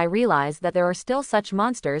then did I realize that there are still such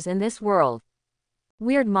monsters in this world.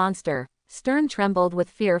 Weird monster. Stern trembled with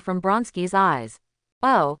fear from Bronsky's eyes.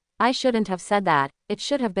 Oh, I shouldn't have said that, it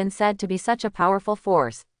should have been said to be such a powerful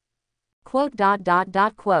force. Quote.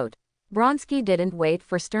 Bronsky didn't wait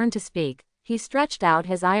for Stern to speak, he stretched out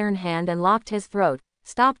his iron hand and locked his throat.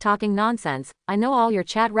 Stop talking nonsense, I know all your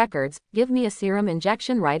chat records, give me a serum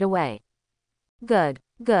injection right away. Good.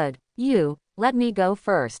 You, let me go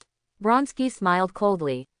first. Bronsky smiled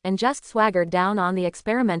coldly, and just swaggered down on the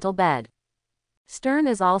experimental bed. Stern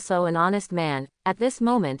is also an honest man. At this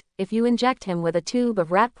moment, if you inject him with a tube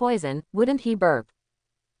of rat poison, wouldn't he burp?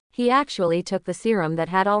 He actually took the serum that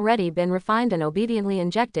had already been refined and obediently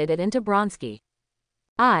injected it into Bronsky.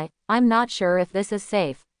 I'm not sure if this is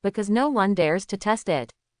safe, because no one dares to test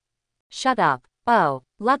it. Shut up. Oh,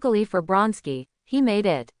 luckily for Bronsky, he made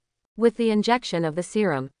it. With the injection of the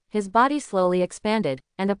serum, his body slowly expanded,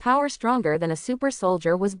 and a power stronger than a super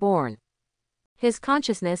soldier was born. His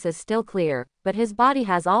consciousness is still clear, but his body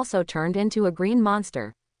has also turned into a green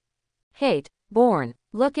monster. Hate, born.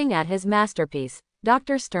 Looking at his masterpiece,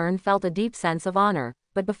 Dr. Stern felt a deep sense of honor,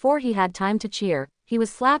 but before he had time to cheer, he was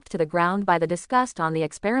slapped to the ground by the disgust on the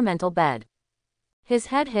experimental bed. His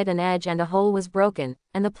head hit an edge and a hole was broken,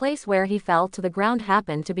 and the place where he fell to the ground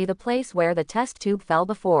happened to be the place where the test tube fell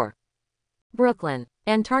before. Brooklyn,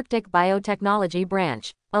 Antarctic Biotechnology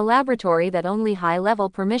Branch, a laboratory that only high-level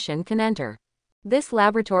permission can enter. This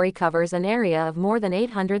laboratory covers an area of more than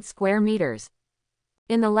 800 square meters.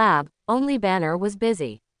 In the lab, only Banner was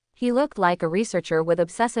busy. He looked like a researcher with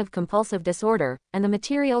obsessive-compulsive disorder, and the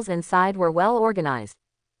materials inside were well organized.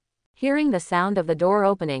 Hearing the sound of the door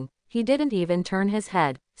opening, he didn't even turn his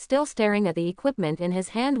head, still staring at the equipment in his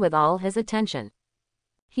hand with all his attention.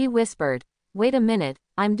 He whispered, "Wait a minute,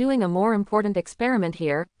 I'm doing a more important experiment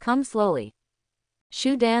here, come slowly."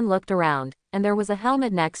 Shu Dan looked around, and there was a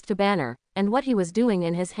helmet next to Banner, and what he was doing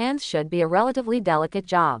in his hands should be a relatively delicate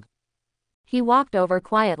job. He walked over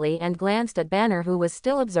quietly and glanced at Banner, who was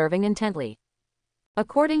still observing intently.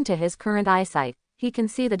 According to his current eyesight, he can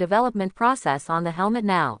see the development process on the helmet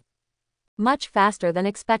now. Much faster than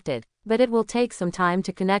expected, but it will take some time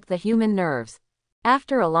to connect the human nerves.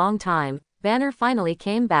 After a long time, Banner finally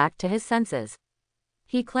came back to his senses.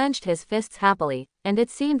 He clenched his fists happily, and it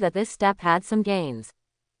seemed that this step had some gains.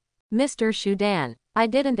 "Mr. Shu Dan, I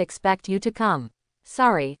didn't expect you to come.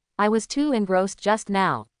 Sorry, I was too engrossed just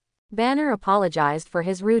now." Banner apologized for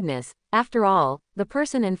his rudeness. After all, the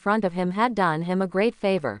person in front of him had done him a great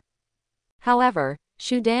favor. However,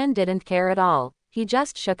 Shu Dan didn't care at all. He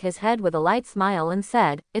just shook his head with a light smile and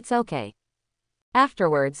said, "It's okay."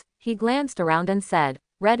 Afterwards, he glanced around and said,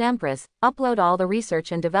 "Red Empress, upload all the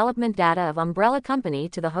research and development data of Umbrella Company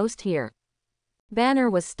to the host here." Banner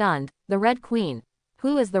was stunned. The Red Queen.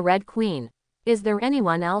 Who is the Red Queen? Is there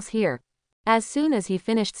anyone else here? As soon as he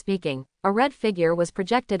finished speaking, a red figure was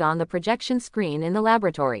projected on the projection screen in the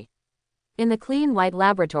laboratory. In the clean white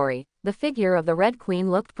laboratory, the figure of the Red Queen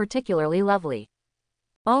looked particularly lovely.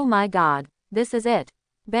 "Oh my God, this is it."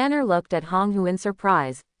 Banner looked at Honghu in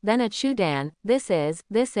surprise, then at Shu Dan. This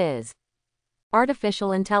is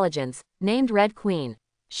artificial intelligence, named Red Queen.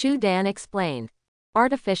 Shu Dan explained.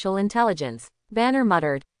 Artificial intelligence. Banner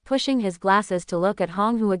muttered, pushing his glasses to look at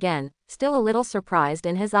Honghu again, still a little surprised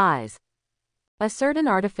in his eyes. A certain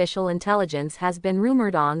artificial intelligence has been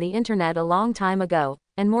rumored on the internet a long time ago,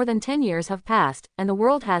 and more than 10 years have passed, and the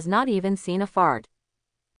world has not even seen a fart.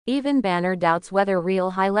 Even Banner doubts whether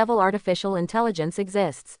real high-level artificial intelligence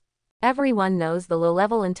exists. Everyone knows the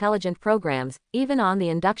low-level intelligent programs, even on the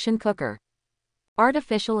induction cooker.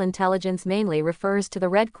 Artificial intelligence mainly refers to the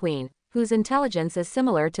Red Queen, whose intelligence is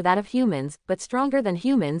similar to that of humans, but stronger than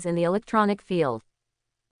humans in the electronic field.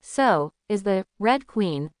 So, is the Red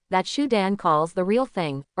Queen that Shu Dan calls the real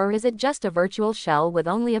thing, or is it just a virtual shell with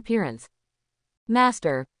only appearance?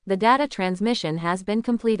 "Master, the data transmission has been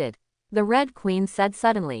completed," the Red Queen said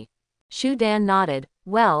suddenly. Shu Dan nodded.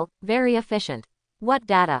 "Well, very efficient." "What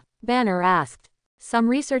data?" Banner asked. "Some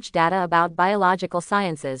research data about biological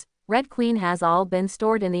sciences. Red Queen has all been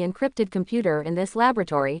stored in the encrypted computer in this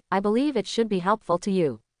laboratory. I believe it should be helpful to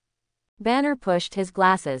you." Banner pushed his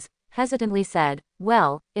glasses, hesitantly said,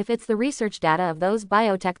 "Well, if it's the research data of those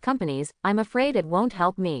biotech companies, I'm afraid it won't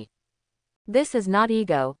help me." This is not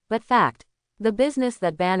ego, but fact. The business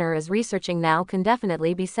that Banner is researching now can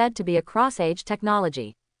definitely be said to be a cross-age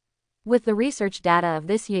technology. With the research data of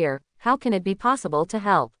this year, how can it be possible to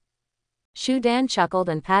help? Shu Dan chuckled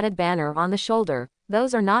and patted Banner on the shoulder.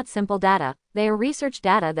 Those are not simple data, they are research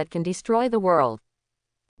data that can destroy the world.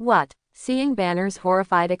 What? Seeing Banner's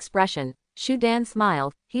horrified expression, Shu Dan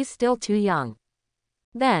smiled. He's still too young.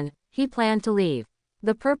 Then, he planned to leave.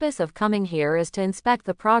 The purpose of coming here is to inspect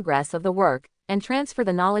the progress of the work, and transfer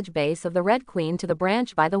the knowledge base of the Red Queen to the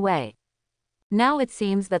branch by the way. Now it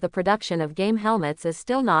seems that the production of game helmets is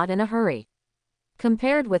still not in a hurry.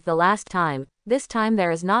 Compared with the last time, this time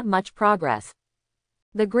there is not much progress.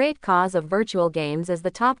 The great cause of virtual games is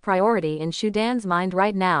the top priority in Shu Dan's mind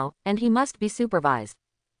right now, and he must be supervised.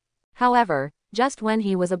 However, just when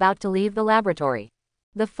he was about to leave the laboratory,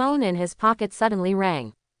 the phone in his pocket suddenly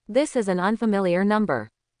rang. This is an unfamiliar number.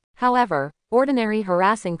 However, ordinary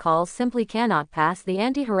harassing calls simply cannot pass the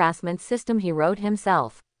anti-harassment system he wrote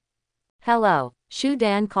himself. Hello, Shu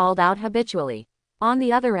Dan called out habitually. On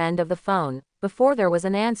the other end of the phone, before there was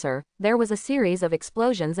an answer, there was a series of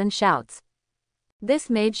explosions and shouts.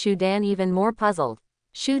 This made Shu Dan even more puzzled.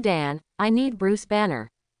 Shu Dan, I need Bruce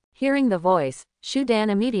Banner. Hearing the voice, Shu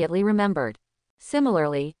Dan immediately remembered.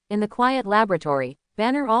 Similarly, in the quiet laboratory,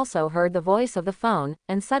 Banner also heard the voice of the phone,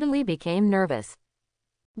 and suddenly became nervous.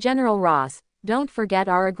 General Ross, don't forget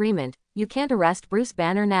our agreement, you can't arrest Bruce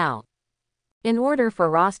Banner now. In order for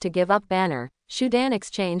Ross to give up Banner, Shu Dan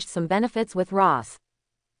exchanged some benefits with Ross.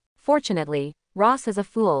 Fortunately, Ross is a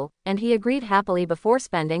fool, and he agreed happily before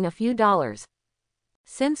spending a few dollars.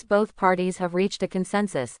 Since both parties have reached a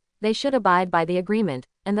consensus, they should abide by the agreement,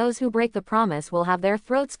 and those who break the promise will have their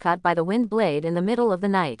throats cut by the wind blade in the middle of the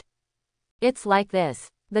night. It's like this.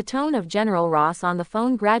 The tone of General Ross on the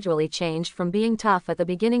phone gradually changed from being tough at the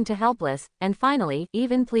beginning to helpless, and finally,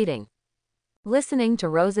 even pleading. Listening to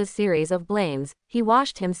Rose's series of blames, he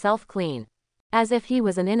washed himself clean. As if he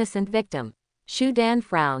was an innocent victim. Shu Dan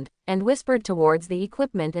frowned, and whispered towards the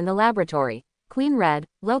equipment in the laboratory. Queen Red,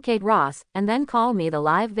 locate Ross, and then call me the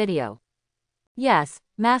live video. Yes,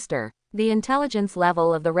 Master. The intelligence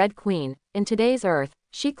level of the Red Queen, in today's Earth,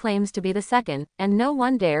 she claims to be the second, and no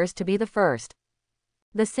one dares to be the first.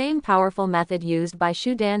 The same powerful method used by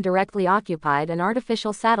Shu Dan directly occupied an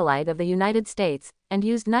artificial satellite of the United States, and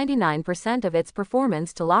used 99% of its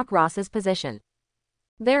performance to lock Ross's position.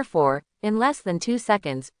 Therefore, in less than 2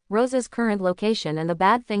 seconds, Rose's current location and the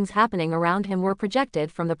bad things happening around him were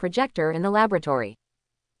projected from the projector in the laboratory.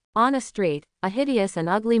 On a street, a hideous and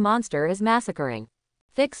ugly monster is massacring.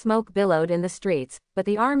 Thick smoke billowed in the streets, but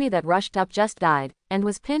the army that rushed up just died, and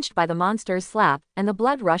was pinched by the monster's slap, and the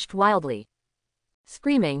blood rushed wildly.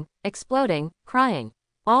 Screaming, exploding, crying.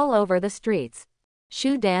 All over the streets.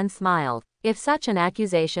 Shu Dan smiled. If such an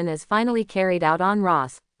accusation is finally carried out on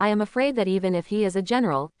Ross, I am afraid that even if he is a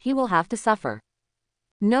general, he will have to suffer.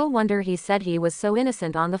 No wonder he said he was so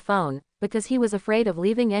innocent on the phone, because he was afraid of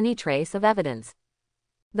leaving any trace of evidence.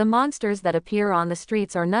 The monsters that appear on the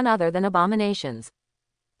streets are none other than abominations.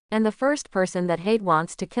 And the first person that hate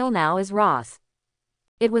wants to kill now is Ross.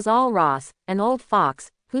 It was all Ross, an old fox,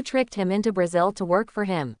 who tricked him into Brazil to work for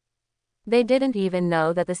him. They didn't even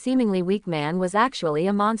know that the seemingly weak man was actually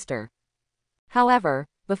a monster. However,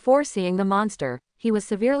 before seeing the monster, he was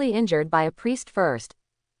severely injured by a priest first.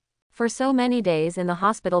 For so many days in the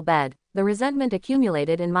hospital bed, the resentment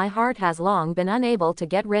accumulated in my heart has long been unable to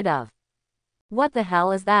get rid of. What the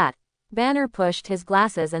hell is that? Banner pushed his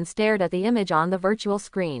glasses and stared at the image on the virtual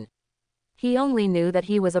screen. He only knew that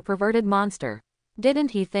he was a perverted monster.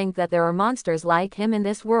 Didn't he think that there are monsters like him in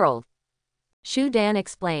this world? Shu Dan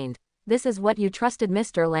explained. This is what you trusted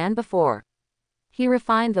Mr. Lan before. He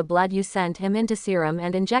refined the blood you sent him into serum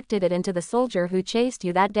and injected it into the soldier who chased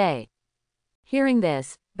you that day. Hearing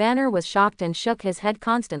this, Banner was shocked and shook his head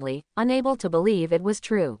constantly, unable to believe it was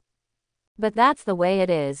true. But that's the way it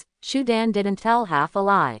is, Shu Dan didn't tell half a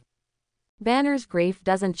lie. Banner's grief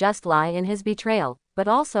doesn't just lie in his betrayal, but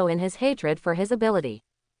also in his hatred for his ability.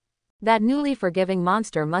 That newly forgiving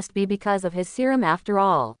monster must be because of his serum after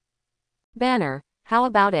all. Banner, how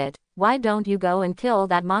about it, why don't you go and kill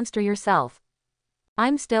that monster yourself?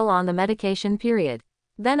 I'm still on the medication period.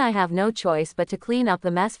 Then I have no choice but to clean up the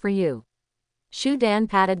mess for you. Shu Dan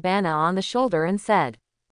patted Banner on the shoulder and said.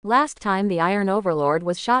 Last time the Iron Overlord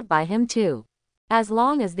was shot by him too. As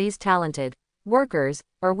long as these talented workers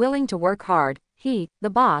are willing to work hard, he, the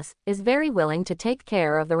boss, is very willing to take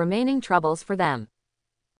care of the remaining troubles for them.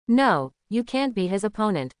 No, you can't be his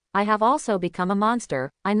opponent. I have also become a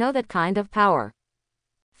monster, I know that kind of power.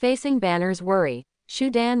 Facing Banner's worry, Shu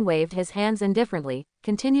Dan waved his hands indifferently.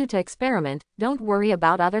 Continue to experiment, don't worry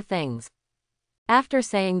about other things. After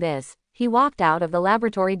saying this, he walked out of the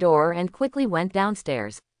laboratory door and quickly went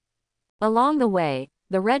downstairs. Along the way,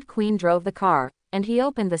 The Red Queen drove the car, and he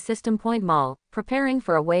opened the System Point Mall, preparing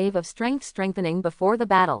for a wave of strength strengthening before the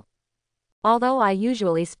battle. Although I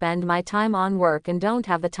usually spend my time on work and don't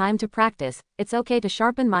have the time to practice, it's okay to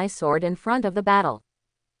sharpen my sword in front of the battle.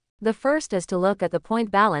 The first is to look at the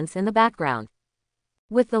point balance in the background.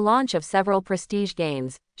 With the launch of several prestige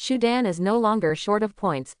games, Shudan is no longer short of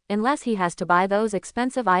points, unless he has to buy those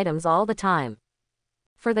expensive items all the time.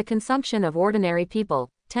 For the consumption of ordinary people,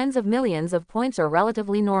 tens of millions of points are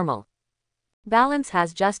relatively normal. Balance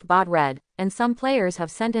has just bought red, and some players have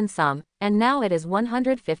sent in some, and now it is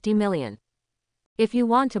 150 million. If you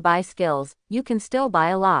want to buy skills, you can still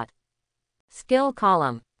buy a lot. Skill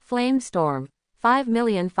column. Flame Storm.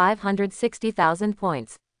 5,560,000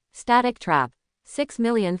 points. Static Trap.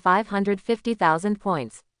 6,550,000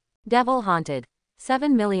 points. Devil Haunted.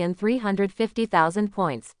 7,350,000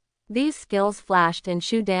 points. These skills flashed in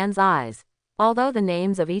Shudan's eyes. Although the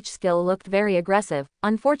names of each skill looked very aggressive,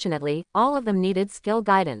 unfortunately, all of them needed skill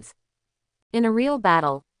guidance. In a real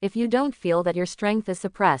battle, if you don't feel that your strength is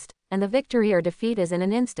suppressed, and the victory or defeat is in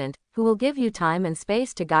an instant, who will give you time and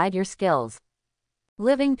space to guide your skills?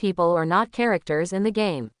 Living people are not characters in the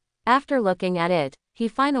game. After looking at it, he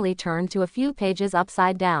finally turned to a few pages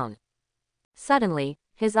upside down. Suddenly,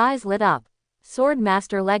 his eyes lit up. Sword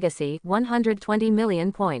Master Legacy, 120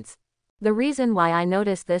 million points. The reason why I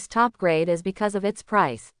noticed this top grade is because of its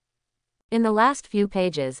price. In the last few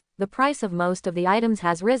pages, the price of most of the items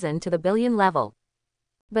has risen to the billion level.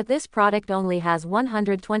 But this product only has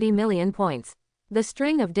 120 million points. The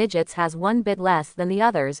string of digits has one bit less than the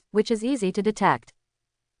others, which is easy to detect.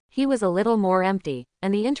 He was a little more empty,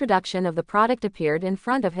 and the introduction of the product appeared in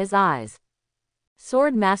front of his eyes.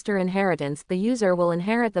 Sword Master Inheritance. The user will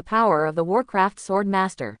inherit the power of the Warcraft Sword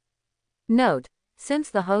Master. Note: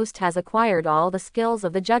 since the host has acquired all the skills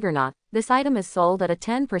of the Juggernaut, this item is sold at a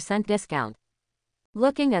 10% discount.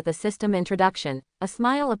 Looking at the system introduction, a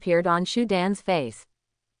smile appeared on Shudan's face.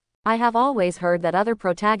 I have always heard that other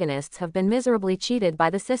protagonists have been miserably cheated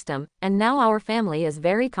by the system, and now our family is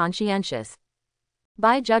very conscientious.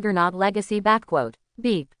 Buy Juggernaut Legacy.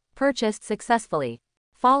 Beep. Purchased successfully.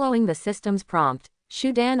 Following the system's prompt,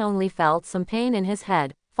 Shudan only felt some pain in his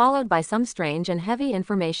head, followed by some strange and heavy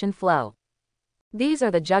information flow. These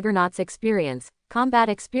are the Juggernaut's experience, combat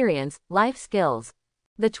experience, life skills.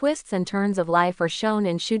 The twists and turns of life are shown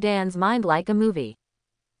in Shudan's mind like a movie.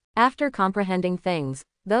 After comprehending things,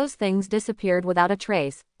 those things disappeared without a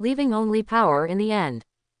trace, leaving only power in the end.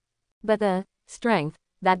 But the strength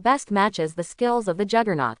that best matches the skills of the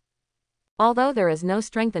Juggernaut. Although there is no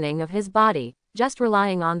strengthening of his body, just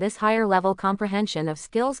relying on this higher level comprehension of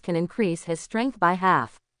skills can increase his strength by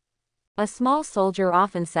half. A small soldier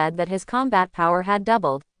often said that his combat power had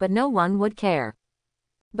doubled, but no one would care.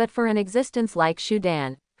 But for an existence like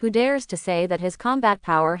Shudan, who dares to say that his combat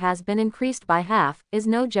power has been increased by half, is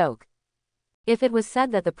no joke. If it was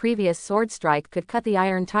said that the previous sword strike could cut the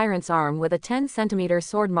Iron Tyrant's arm with a 10-centimeter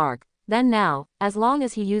sword mark, then now, as long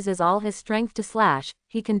as he uses all his strength to slash,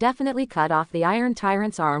 he can definitely cut off the Iron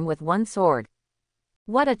Tyrant's arm with one sword.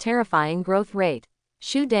 What a terrifying growth rate!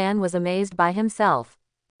 Shudan was amazed by himself.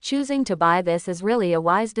 Choosing to buy this is really a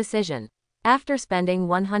wise decision. After spending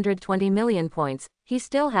 120 million points, he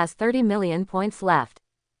still has 30 million points left.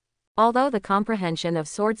 Although the comprehension of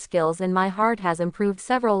sword skills in my heart has improved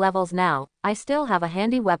several levels now, I still have a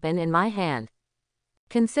handy weapon in my hand.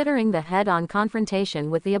 Considering the head-on confrontation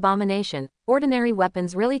with the abomination, ordinary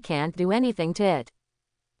weapons really can't do anything to it.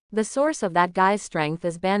 The source of that guy's strength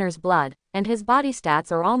is Banner's blood, and his body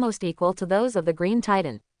stats are almost equal to those of the Green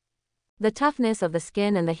Titan. The toughness of the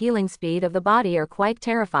skin and the healing speed of the body are quite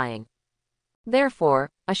terrifying.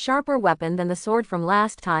 Therefore, a sharper weapon than the sword from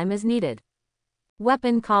last time is needed.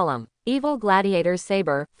 Weapon column. Evil Gladiator's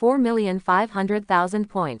Saber, 4,500,000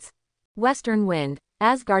 points. Western Wind,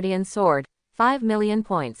 Asgardian Sword, 5 million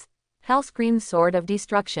points. Hellscream's Sword of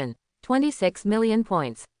Destruction, 26 million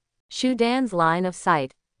points. Shudan's line of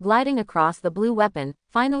sight, gliding across the blue weapon,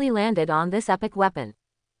 finally landed on this epic weapon.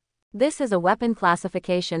 This is a weapon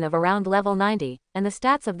classification of around level 90, and the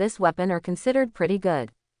stats of this weapon are considered pretty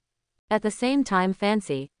good. At the same time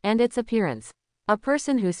fancy, and its appearance. A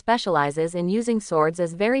person who specializes in using swords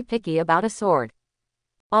is very picky about a sword.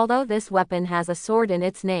 Although this weapon has a sword in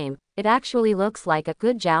its name, it actually looks like a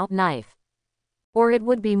good jiao knife. Or it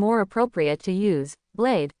would be more appropriate to use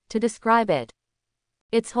blade to describe it.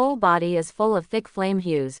 Its whole body is full of thick flame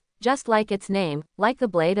hues, just like its name, like the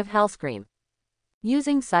blade of Hellscream.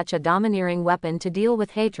 Using such a domineering weapon to deal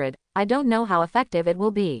with hatred, I don't know how effective it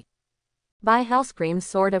will be. Buy Hellscream's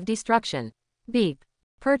Sword of Destruction. Beep.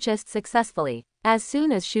 Purchased successfully. As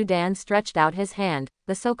soon as Shudan stretched out his hand,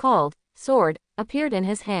 the so-called sword appeared in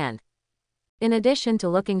his hand. In addition to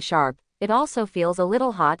looking sharp, it also feels a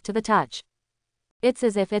little hot to the touch. It's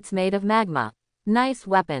as if it's made of magma. Nice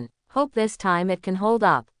weapon. Hope this time it can hold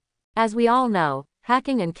up. As we all know,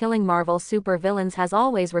 hacking and killing Marvel supervillains has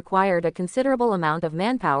always required a considerable amount of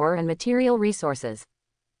manpower and material resources.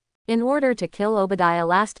 In order to kill Obadiah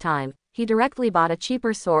last time, he directly bought a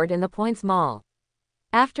cheaper sword in the Points Mall.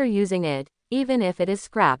 After using it, even if it is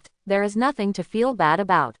scrapped, there is nothing to feel bad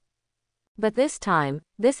about. But this time,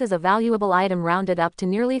 this is a valuable item rounded up to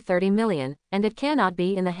nearly 30 million, and it cannot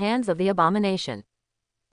be in the hands of the abomination.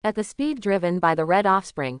 At the speed driven by the Red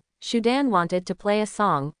Offspring, Shudan wanted to play a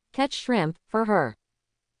song, Catch Shrimp, for her.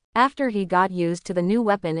 After he got used to the new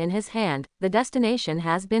weapon in his hand, the destination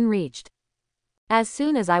has been reached. As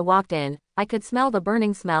soon as I walked in, I could smell the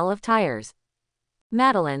burning smell of tires.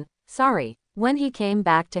 Madeline, sorry. When he came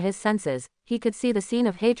back to his senses, he could see the scene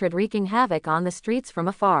of hatred wreaking havoc on the streets from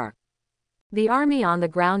afar. The army on the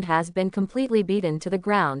ground has been completely beaten to the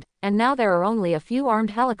ground, and now there are only a few armed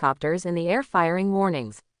helicopters in the air firing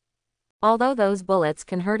warnings. Although those bullets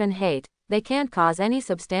can hurt and hate, they can't cause any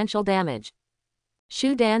substantial damage.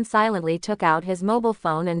 Shudan silently took out his mobile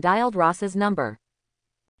phone and dialed Ross's number.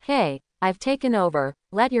 Hey, I've taken over,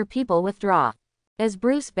 let your people withdraw. Is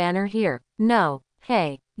Bruce Banner here? No.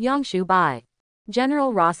 Hey, Yongshu bye.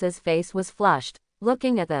 General Ross's face was flushed,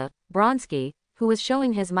 looking at the Bronsky, who was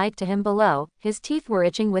showing his mic to him below. His teeth were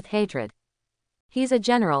itching with hatred. He's a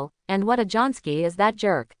general, and what a Johnsky is that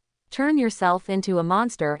jerk. Turn yourself into a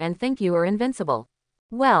monster and think you are invincible.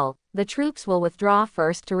 Well, the troops will withdraw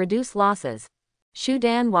first to reduce losses.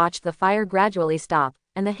 Shudan watched the fire gradually stop,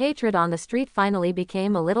 and the hatred on the street finally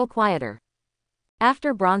became a little quieter.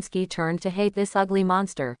 After Bronsky turned to hate this ugly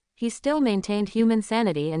monster, he still maintained human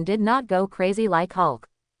sanity and did not go crazy like Hulk.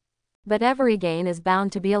 But every gain is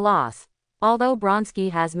bound to be a loss. Although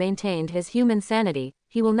Bronsky has maintained his human sanity,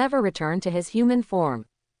 he will never return to his human form.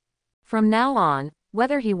 From now on,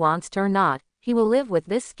 whether he wants to or not, he will live with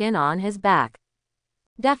this skin on his back.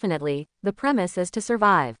 Definitely, the premise is to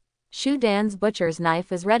survive. Shudan's butcher's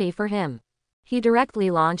knife is ready for him. He directly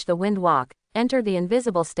launched the wind walk, entered the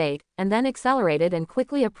invisible state, and then accelerated and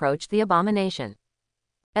quickly approached the abomination.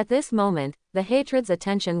 At this moment, the hatred's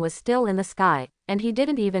attention was still in the sky, and he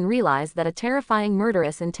didn't even realize that a terrifying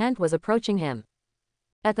murderous intent was approaching him.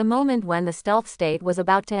 At the moment when the stealth state was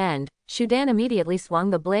about to end, Shudan immediately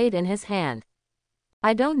swung the blade in his hand.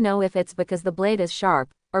 I don't know if it's because the blade is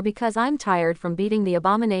sharp, or because I'm tired from beating the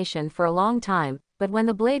abomination for a long time, but when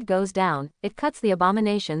the blade goes down, it cuts the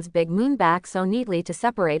abomination's big moon back so neatly to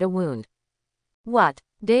separate a wound. What?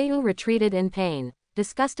 Daewoo retreated in pain,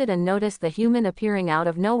 disgusted, and noticed the human appearing out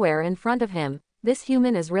of nowhere in front of him. This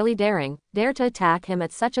human is really daring, dare to attack him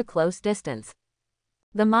at such a close distance.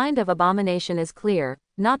 The mind of Abomination is clear,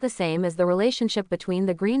 not the same as the relationship between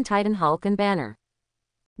the Green Titan Hulk and Banner.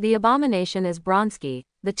 The Abomination is Bronsky,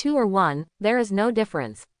 the two are one, there is no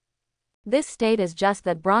difference. This state is just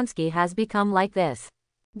that Bronsky has become like this.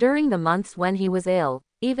 During the months when he was ill,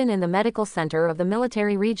 even in the medical center of the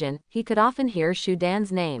military region, he could often hear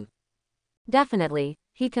Shudan's name. Definitely,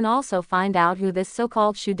 he can also find out who this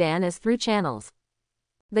so-called Shudan is through channels.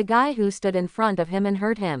 The guy who stood in front of him and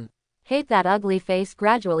hurt him. Hate that ugly face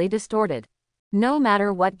gradually distorted. No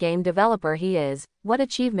matter what game developer he is, what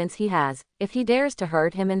achievements he has, if he dares to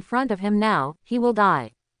hurt him in front of him now, he will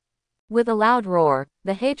die. With a loud roar,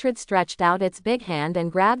 the hatred stretched out its big hand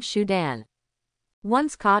and grabbed Shudan.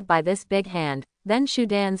 Once caught by this big hand, then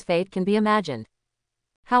Shudan's fate can be imagined.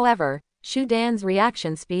 However, Shudan's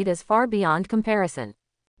reaction speed is far beyond comparison.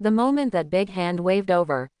 The moment that big hand waved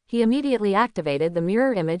over, he immediately activated the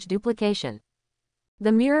mirror image duplication.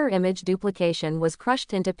 The mirror image duplication was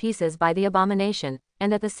crushed into pieces by the abomination,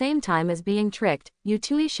 and at the same time as being tricked,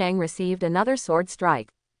 Yutui Shang received another sword strike.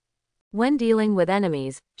 When dealing with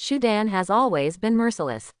enemies, Shudan has always been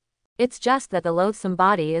merciless. It's just that the loathsome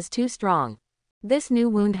body is too strong. This new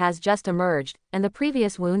wound has just emerged, and the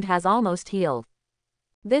previous wound has almost healed.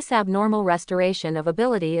 This abnormal restoration of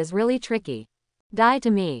ability is really tricky. Die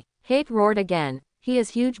to me. Hate roared again. He is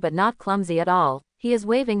huge but not clumsy at all. He is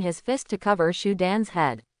waving his fist to cover Shudan's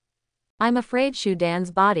head. I'm afraid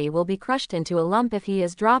Shudan's body will be crushed into a lump if he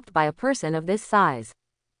is dropped by a person of this size.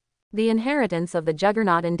 The inheritance of the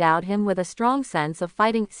Juggernaut endowed him with a strong sense of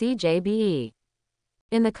fighting. CJBE.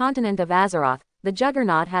 In the continent of Azeroth, the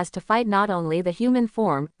Juggernaut has to fight not only the human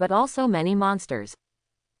form, but also many monsters.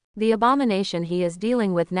 The abomination he is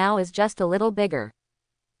dealing with now is just a little bigger.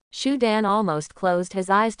 Shudan almost closed his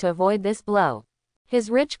eyes to avoid this blow. His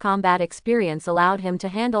rich combat experience allowed him to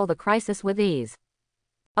handle the crisis with ease.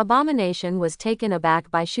 Abomination was taken aback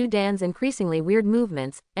by Shu Dan's increasingly weird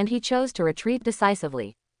movements, and he chose to retreat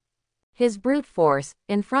decisively. His brute force,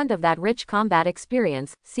 in front of that rich combat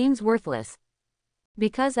experience, seems worthless.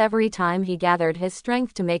 Because every time he gathered his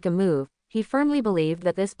strength to make a move, he firmly believed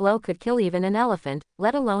that this blow could kill even an elephant,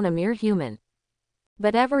 let alone a mere human.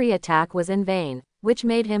 But every attack was in vain, which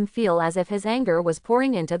made him feel as if his anger was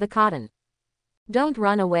pouring into the cotton. "Don't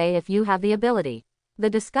run away if you have the ability," the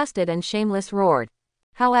disgusted and shameless roared.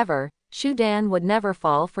 However, Shu Dan would never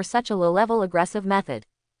fall for such a low-level aggressive method.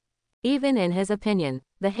 Even in his opinion,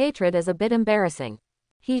 the hatred is a bit embarrassing.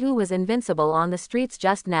 He who was invincible on the streets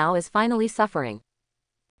just now is finally suffering.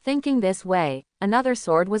 Thinking this way, another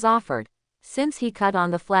sword was offered. Since he cut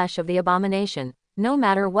on the flesh of the abomination, no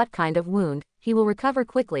matter what kind of wound, he will recover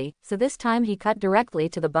quickly, so this time he cut directly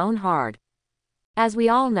to the bone hard. As we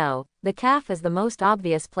all know, the calf is the most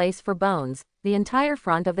obvious place for bones. The entire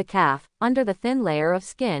front of the calf, under the thin layer of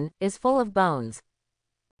skin, is full of bones.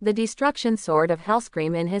 The destruction sword of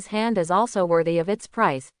Hellscream in his hand is also worthy of its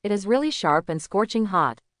price. It is really sharp and scorching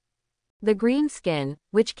hot. The green skin,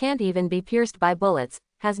 which can't even be pierced by bullets,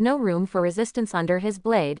 has no room for resistance under his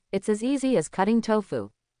blade. It's as easy as cutting tofu.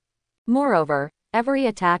 Moreover, every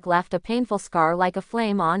attack left a painful scar like a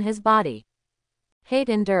flame on his body. Hate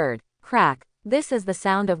endured. Crack. This is the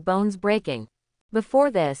sound of bones breaking.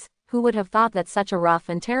 Before this, who would have thought that such a rough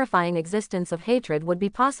and terrifying existence of hatred would be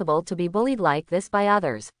possible to be bullied like this by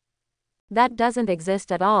others? That doesn't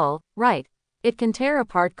exist at all, right? It can tear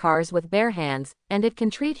apart cars with bare hands, and it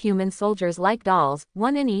can treat human soldiers like dolls,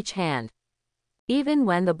 one in each hand. Even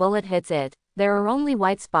when the bullet hits it, there are only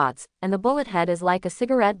white spots, and the bullet head is like a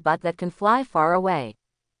cigarette butt that can fly far away.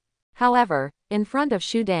 However, in front of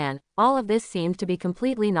Shu Dan, all of this seemed to be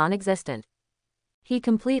completely non-existent. He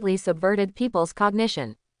completely subverted people's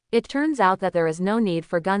cognition. It turns out that there is no need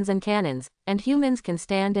for guns and cannons, and humans can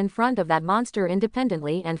stand in front of that monster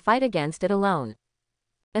independently and fight against it alone.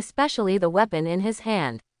 Especially the weapon in his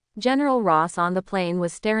hand. General Ross on the plane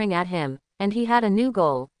was staring at him, and he had a new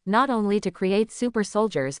goal, not only to create super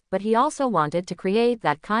soldiers, but he also wanted to create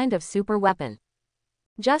that kind of super weapon.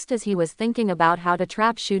 Just as he was thinking about how to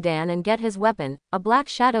trap Shu Dan and get his weapon, a black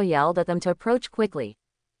shadow yelled at them to approach quickly.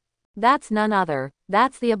 That's none other,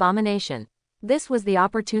 that's the abomination. This was the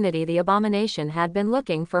opportunity the abomination had been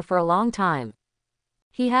looking for a long time.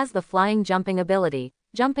 He has the flying jumping ability.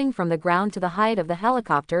 Jumping from the ground to the height of the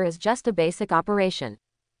helicopter is just a basic operation.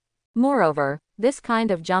 Moreover, this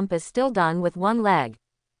kind of jump is still done with one leg.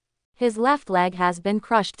 His left leg has been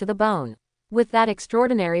crushed to the bone. With that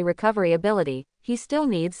extraordinary recovery ability, he still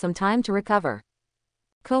needs some time to recover.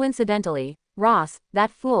 Coincidentally, Ross,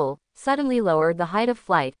 that fool, suddenly lowered the height of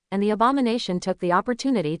flight, and the abomination took the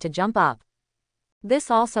opportunity to jump up.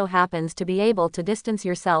 This also happens to be able to distance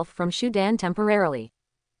yourself from Shu Dan temporarily.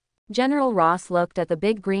 General Ross looked at the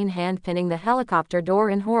big green hand pinning the helicopter door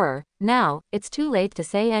in horror. Now, it's too late to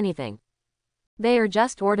say anything. They are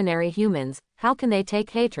just ordinary humans, how can they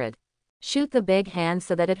take hatred? Shoot the big hand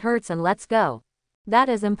so that it hurts and let's go. That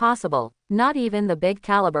is impossible. Not even the big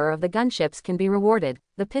caliber of the gunships can be rewarded.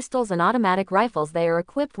 The pistols and automatic rifles they are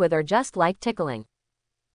equipped with are just like tickling.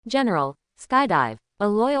 General, skydive. A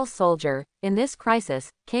loyal soldier, in this crisis,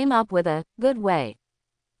 came up with a good way.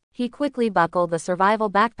 He quickly buckled the survival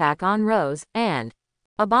backpack on Rose, and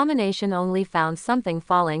Abomination only found something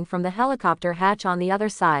falling from the helicopter hatch on the other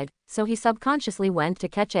side, so he subconsciously went to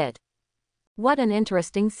catch it. What an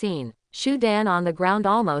interesting scene. Shu Dan on the ground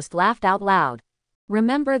almost laughed out loud.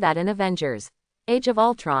 Remember that in Avengers: Age of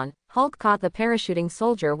Ultron, Hulk caught the parachuting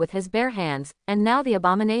soldier with his bare hands, and now the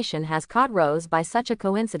Abomination has caught Rose by such a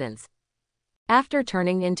coincidence. After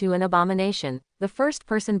turning into an abomination, the first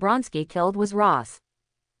person Bronski killed was Ross.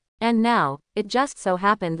 And now, it just so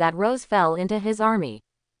happened that Rose fell into his army.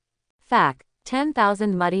 Fact.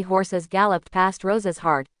 10,000 muddy horses galloped past Rose's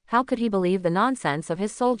heart. How could he believe the nonsense of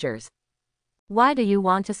his soldiers? Why do you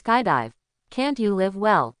want to skydive? Can't you live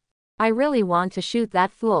well? I really want to shoot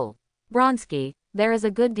that fool. Bronski, there is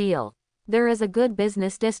a good deal. There is a good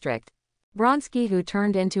business district. Bronski, who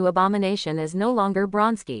turned into Abomination, is no longer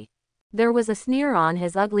Bronski. There was a sneer on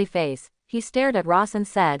his ugly face. He stared at Ross and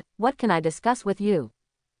said, "What can I discuss with you?"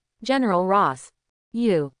 General Ross.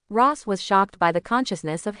 You. Ross was shocked by the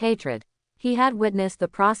consciousness of hatred. He had witnessed the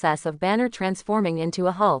process of Banner transforming into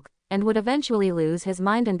a Hulk, and would eventually lose his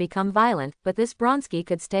mind and become violent, but this Bronski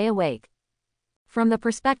could stay awake. From the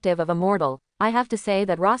perspective of a mortal, I have to say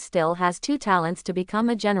that Ross still has two talents to become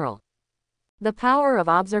a general. The power of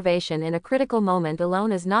observation in a critical moment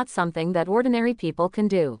alone is not something that ordinary people can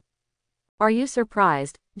do. Are you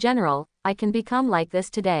surprised, General? I can become like this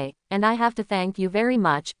today, and I have to thank you very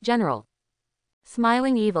much, General.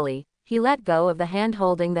 Smiling evilly, he let go of the hand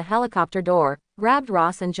holding the helicopter door, grabbed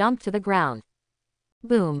Ross and jumped to the ground.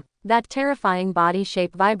 Boom! That terrifying body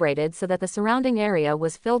shape vibrated so that the surrounding area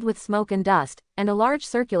was filled with smoke and dust, and a large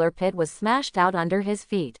circular pit was smashed out under his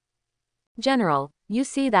feet. General, you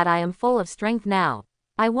see that I am full of strength now.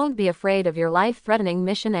 I won't be afraid of your life-threatening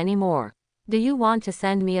mission anymore. Do you want to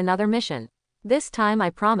send me another mission? This time I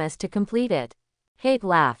promise to complete it. Hate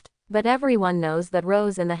laughed. But everyone knows that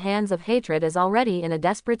Rose in the hands of hatred is already in a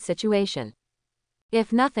desperate situation.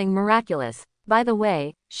 If nothing miraculous. By the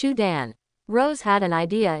way, Shu Dan. Rose had an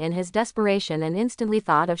idea in his desperation and instantly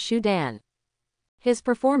thought of Shu Dan. His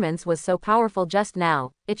performance was so powerful just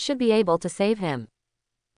now, it should be able to save him.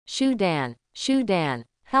 Shu Dan,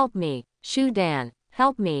 help me, Shu Dan,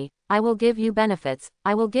 help me, I will give you benefits,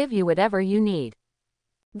 I will give you whatever you need.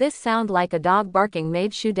 This sound like a dog barking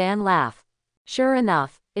made Shu Dan laugh. Sure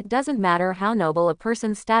enough, it doesn't matter how noble a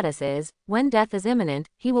person's status is, when death is imminent,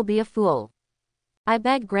 he will be a fool. I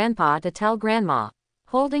beg Grandpa to tell Grandma.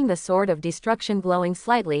 Holding the sword of destruction glowing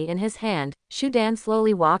slightly in his hand, Shu Dan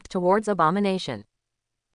slowly walked towards Abomination.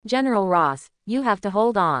 General Ross, you have to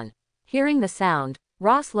hold on. Hearing the sound,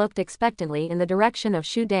 Ross looked expectantly in the direction of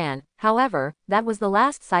Shu Dan, however, that was the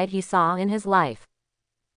last sight he saw in his life.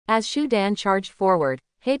 As Shu Dan charged forward,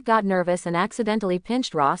 Hate got nervous and accidentally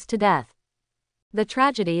pinched Ross to death. The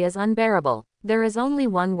tragedy is unbearable. There is only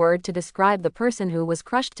one word to describe the person who was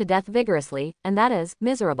crushed to death vigorously, and that is,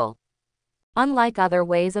 miserable. Unlike other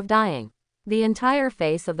ways of dying, the entire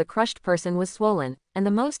face of the crushed person was swollen, and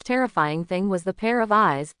the most terrifying thing was the pair of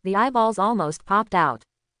eyes, the eyeballs almost popped out.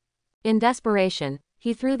 In desperation,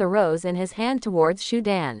 he threw the rose in his hand towards Shu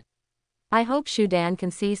Dan. I hope Shu Dan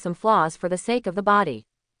can see some flaws for the sake of the body.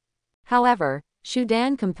 However, Shu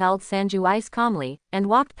Dan compelled Sanju Ice calmly, and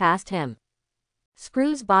walked past him.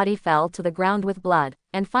 Screw's body fell to the ground with blood,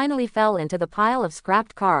 and finally fell into the pile of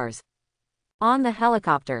scrapped cars. On the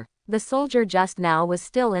helicopter, the soldier just now was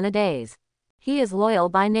still in a daze. He is loyal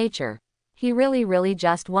by nature. He really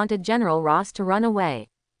just wanted General Ross to run away.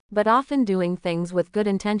 But often doing things with good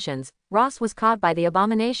intentions, Ross was caught by the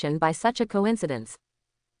Abomination by such a coincidence.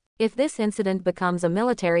 If this incident becomes a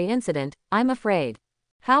military incident, I'm afraid.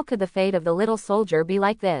 How could the fate of the little soldier be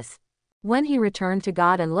like this? When he returned to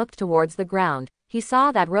God and looked towards the ground, he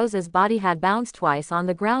saw that Rose's body had bounced twice on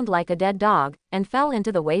the ground like a dead dog, and fell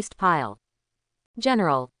into the waste pile.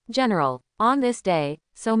 General, on this day,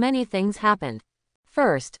 so many things happened.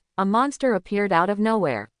 First, a monster appeared out of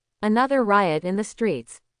nowhere. Another riot in the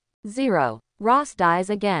streets. 0. Ross dies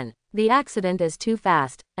again. The accident is too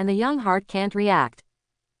fast, and the young heart can't react.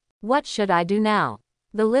 What should I do now?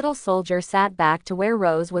 The little soldier sat back to where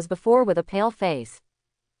Rose was before with a pale face.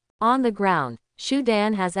 On the ground, Shu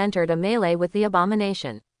Dan has entered a melee with the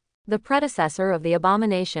Abomination. The predecessor of the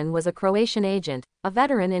Abomination was a Croatian agent, a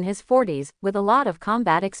veteran in his 40s, with a lot of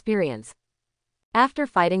combat experience. After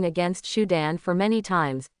fighting against Shu Dan for many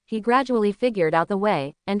times, he gradually figured out the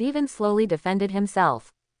way, and even slowly defended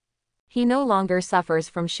himself. He no longer suffers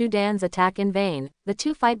from Shu Dan's attack in vain, the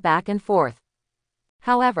two fight back and forth.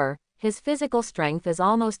 However, his physical strength is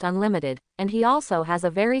almost unlimited, and he also has a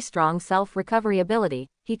very strong self-recovery ability.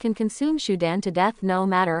 He can consume Shu Dan to death no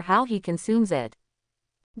matter how he consumes it.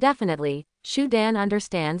 Definitely, Shu Dan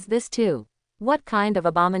understands this too. What kind of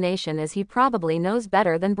abomination is he? Probably knows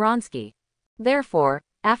better than Bronsky. Therefore,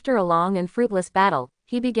 after a long and fruitless battle,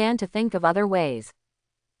 he began to think of other ways.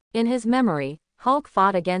 In his memory, Hulk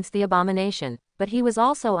fought against the Abomination, but he was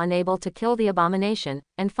also unable to kill the Abomination,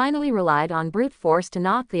 and finally relied on brute force to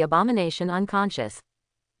knock the Abomination unconscious.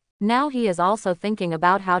 Now he is also thinking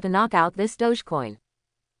about how to knock out this Dogecoin.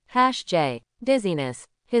 #J. Dizziness.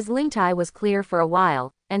 His Lingtai was clear for a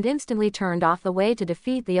while, and instantly turned off the way to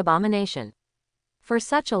defeat the Abomination. For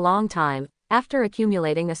such a long time, after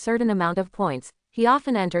accumulating a certain amount of points, he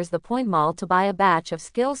often enters the point mall to buy a batch of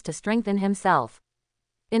skills to strengthen himself.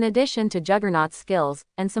 In addition to Juggernaut's skills,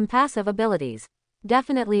 and some passive abilities.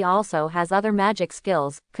 Definitely also has other magic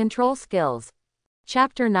skills, control skills.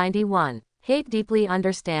 Chapter 91. Hate deeply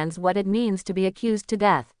understands what it means to be accused to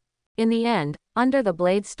death. In the end, under the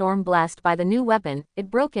blade storm blessed by the new weapon, it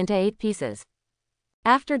broke into 8 pieces.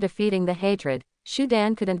 After defeating the hatred, Shu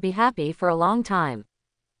Dan couldn't be happy for a long time.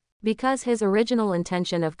 Because his original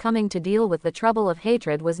intention of coming to deal with the trouble of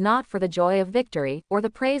hatred was not for the joy of victory, or the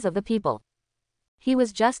praise of the people. He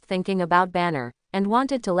was just thinking about Banner, and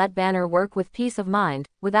wanted to let Banner work with peace of mind,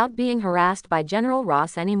 without being harassed by General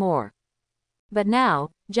Ross anymore. But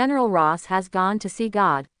now, General Ross has gone to see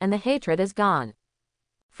God, and the hatred is gone.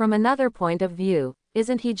 From another point of view,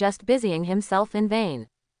 isn't he just busying himself in vain?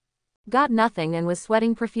 Got nothing and was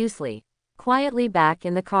sweating profusely. Quietly back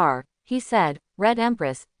in the car, he said, Red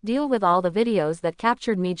Empress, deal with all the videos that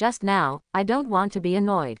captured me just now, I don't want to be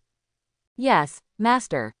annoyed. Yes,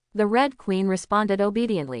 Master, the Red Queen responded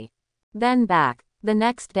obediently. Then back, the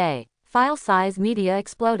next day, file size media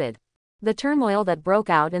exploded. The turmoil that broke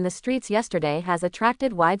out in the streets yesterday has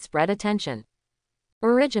attracted widespread attention.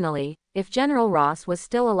 Originally, if General Ross was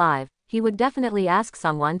still alive, he would definitely ask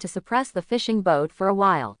someone to suppress the fishing boat for a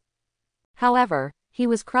while. However, he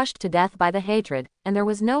was crushed to death by the hatred, and there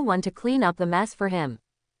was no one to clean up the mess for him.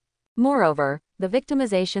 Moreover, the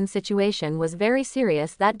victimization situation was very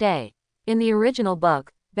serious that day. In the original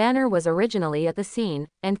book, Banner was originally at the scene,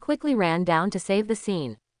 and quickly ran down to save the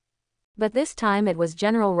scene. But this time it was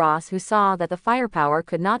General Ross who saw that the firepower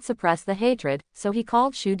could not suppress the hatred, so he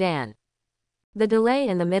called Shu Dan. The delay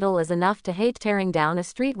in the middle is enough to hate tearing down a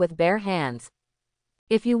street with bare hands.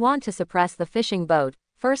 If you want to suppress the fishing boat,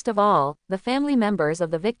 first of all, the family members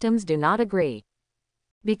of the victims do not agree.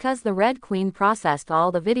 Because the Red Queen processed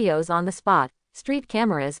all the videos on the spot, street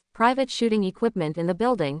cameras, private shooting equipment in the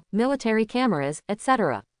building, military cameras,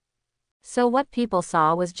 etc. So what people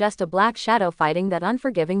saw was just a black shadow fighting that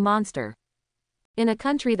unforgiving monster. In a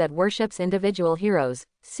country that worships individual heroes,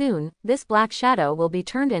 soon, this black shadow will be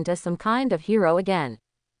turned into some kind of hero again.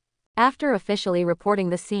 After officially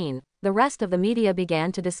reporting the scene, the rest of the media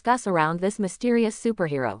began to discuss around this mysterious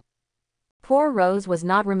superhero. Poor Rose was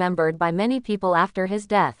not remembered by many people after his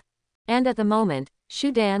death. And at the moment,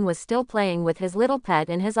 Shu Dan was still playing with his little pet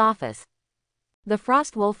in his office. The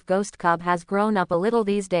Frostwolf ghost cub has grown up a little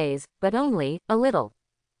these days, but only a little.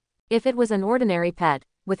 If it was an ordinary pet,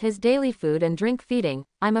 with his daily food and drink feeding,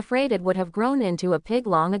 I'm afraid it would have grown into a pig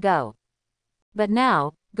long ago. But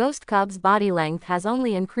now, Ghost Cub's body length has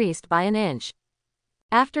only increased by an inch.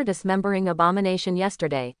 After dismembering Abomination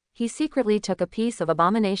yesterday, he secretly took a piece of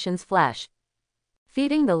Abomination's flesh.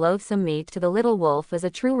 Feeding the loathsome meat to the little wolf is a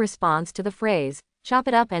true response to the phrase, chop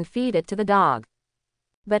it up and feed it to the dog.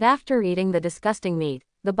 But after eating the disgusting meat,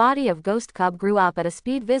 the body of Ghost Cub grew up at a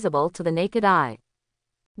speed visible to the naked eye.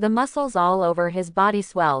 The muscles all over his body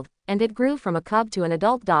swelled, and it grew from a cub to an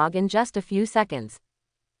adult dog in just a few seconds.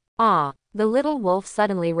 Ah! The little wolf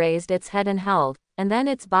suddenly raised its head and howled, and then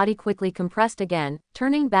its body quickly compressed again,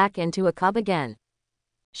 turning back into a cub again.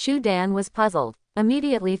 Shu Dan was puzzled.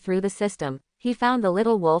 Immediately through the system, he found the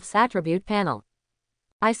little wolf's attribute panel.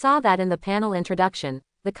 I saw that in the panel introduction,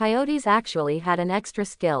 the coyotes actually had an extra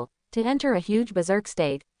skill, to enter a huge berserk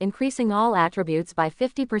state, increasing all attributes by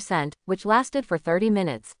 50%, which lasted for 30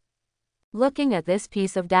 minutes. Looking at this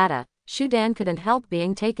piece of data, Shu Dan couldn't help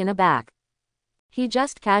being taken aback. He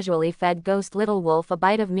just casually fed Ghost Little Wolf a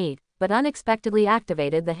bite of meat, but unexpectedly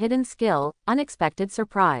activated the hidden skill, Unexpected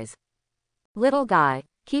Surprise. Little guy,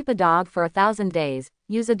 keep a dog for 1,000 days,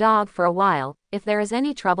 use a dog for a while, if there is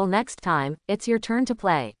any trouble next time, it's your turn to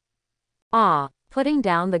play. Ah! Putting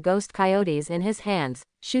down the ghost coyotes in his hands,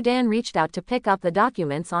 Shu Dan reached out to pick up the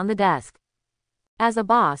documents on the desk. As a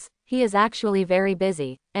boss, he is actually very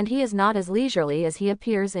busy, and he is not as leisurely as he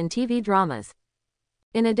appears in TV dramas.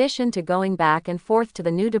 In addition to going back and forth to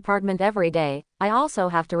the new department every day, I also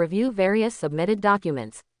have to review various submitted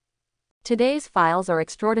documents. Today's files are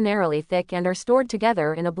extraordinarily thick and are stored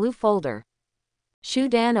together in a blue folder. Shu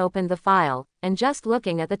Dan opened the file, and just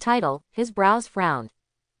looking at the title, his brows frowned.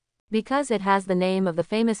 Because it has the name of the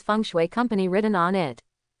famous feng shui company written on it.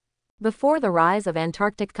 Before the rise of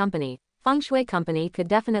Antarctic Company, Feng Shui Company could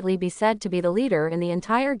definitely be said to be the leader in the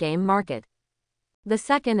entire game market. The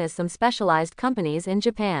second is some specialized companies in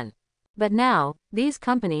Japan. But now, these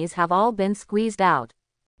companies have all been squeezed out.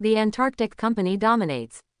 The Antarctic Company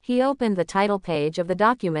dominates. He opened the title page of the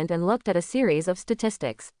document and looked at a series of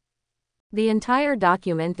statistics. The entire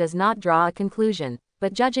document does not draw a conclusion,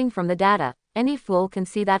 but judging from the data, any fool can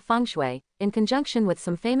see that Feng Shui, in conjunction with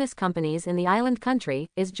some famous companies in the island country,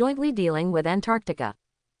 is jointly dealing with Antarctica.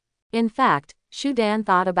 In fact, Shu Dan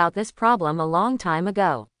thought about this problem a long time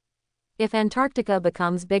ago. If Antarctica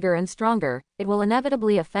becomes bigger and stronger, it will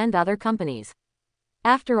inevitably offend other companies.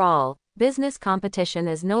 After all, business competition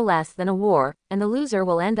is no less than a war, and the loser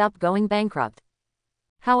will end up going bankrupt.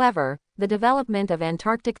 However, the development of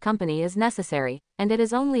Antarctic Company is necessary, and it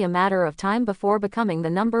is only a matter of time before becoming the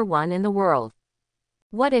 #1 in the world.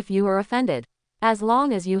 What if you are offended? As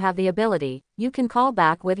long as you have the ability, you can call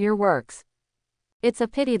back with your works. It's a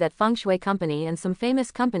pity that Feng Shui Company and some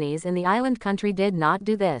famous companies in the island country did not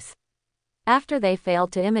do this. After they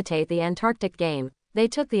failed to imitate the Antarctic game, they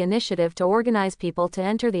took the initiative to organize people to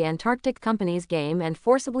enter the Antarctic Company's game and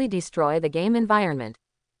forcibly destroy the game environment.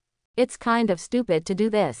 It's kind of stupid to do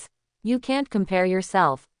this. You can't compare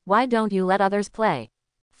yourself, why don't you let others play?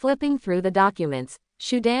 Flipping through the documents,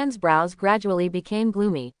 Shudan's brows gradually became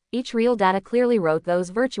gloomy. Each real data clearly wrote those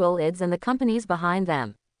virtual ids and the companies behind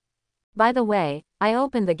them. By the way, I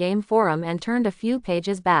opened the game forum and turned a few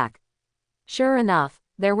pages back. Sure enough,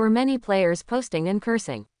 there were many players posting and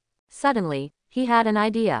cursing. Suddenly, he had an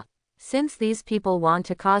idea. Since these people want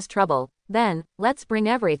to cause trouble, then, let's bring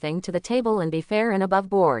everything to the table and be fair and above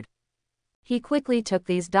board. He quickly took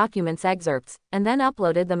these documents excerpts, and then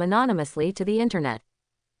uploaded them anonymously to the internet.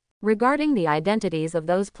 Regarding the identities of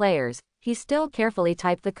those players, he still carefully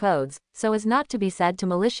typed the codes, so as not to be said to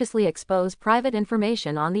maliciously expose private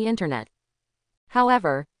information on the internet.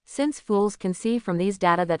 However, since fools can see from these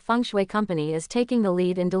data that Feng Shui Company is taking the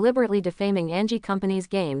lead in deliberately defaming Angie Company's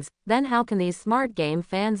games, then how can these smart game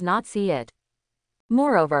fans not see it?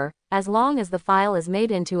 Moreover, as long as the file is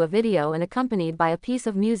made into a video and accompanied by a piece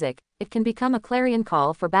of music, it can become a clarion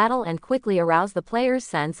call for battle and quickly arouse the players'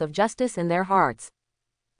 sense of justice in their hearts.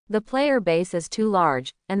 The player base is too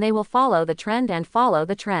large, and they will follow the trend and follow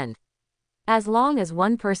the trend. As long as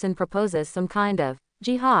one person proposes some kind of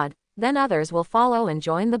jihad, then others will follow and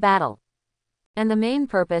join the battle. And the main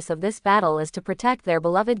purpose of this battle is to protect their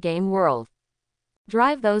beloved game world.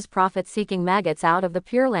 Drive those profit-seeking maggots out of the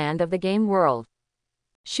pure land of the game world.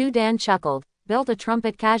 Shudan chuckled, built a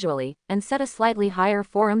trumpet casually, and set a slightly higher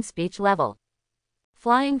forum speech level.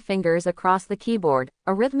 Flying fingers across the keyboard,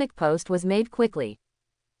 a rhythmic post was made quickly.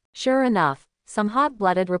 Sure enough, some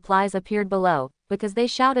hot-blooded replies appeared below, because they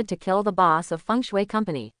shouted to kill the boss of Feng Shui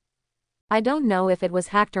Company. I don't know if it was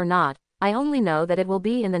hacked or not, I only know that it will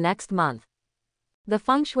be in the next month. The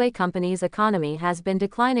Feng Shui Company's economy has been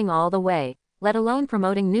declining all the way, let alone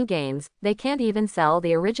promoting new games, they can't even sell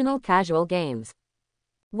the original casual games.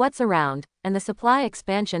 What's around, and the supply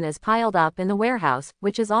expansion is piled up in the warehouse,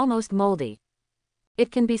 which is almost moldy.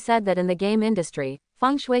 It can be said that in the game industry,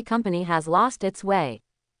 Feng Shui Company has lost its way.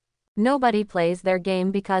 Nobody plays their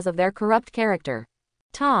game because of their corrupt character.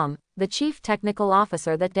 Tom, the chief technical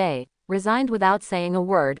officer that day, resigned without saying a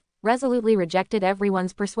word, resolutely rejected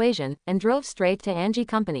everyone's persuasion, and drove straight to Angie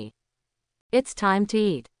Company. It's time to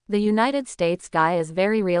eat. The United States guy is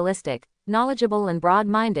very realistic, knowledgeable and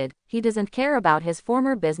broad-minded, he doesn't care about his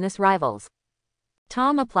former business rivals.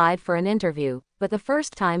 Tom applied for an interview, but the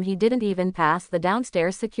first time he didn't even pass the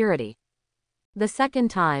downstairs security. The second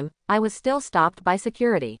time, I was still stopped by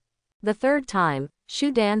security. The third time,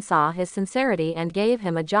 Shudan saw his sincerity and gave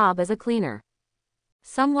him a job as a cleaner.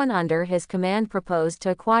 Someone under his command proposed to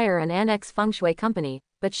acquire an annex Feng Shui Company,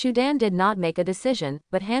 but Shudan did not make a decision,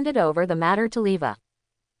 but handed over the matter to Leva.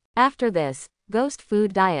 After this, Ghost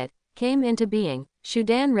Food Diet came into being,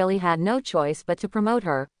 Shudan really had no choice but to promote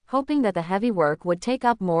her, hoping that the heavy work would take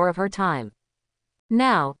up more of her time.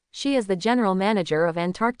 Now, she is the general manager of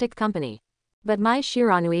Antarctic Company. But Mai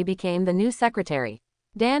Shiranui became the new secretary.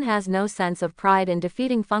 Dan has no sense of pride in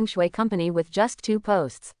defeating Feng Shui Company with just 2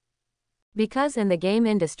 posts. Because in the game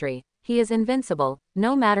industry, he is invincible,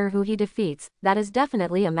 no matter who he defeats, that is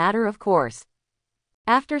definitely a matter of course.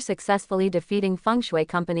 After successfully defeating Feng Shui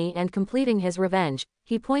Company and completing his revenge,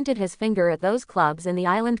 he pointed his finger at those clubs in the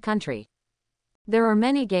island country. There are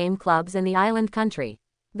many game clubs in the island country.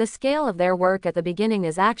 The scale of their work at the beginning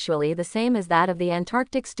is actually the same as that of the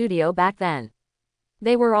Antarctic studio back then.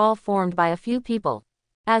 They were all formed by a few people.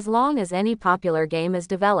 As long as any popular game is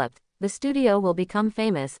developed, the studio will become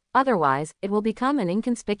famous, otherwise, it will become an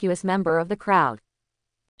inconspicuous member of the crowd.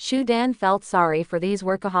 Shudan felt sorry for these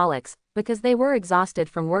workaholics, because they were exhausted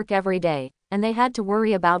from work every day, and they had to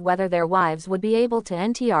worry about whether their wives would be able to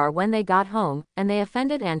NTR when they got home, and they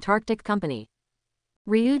offended Antarctic Company.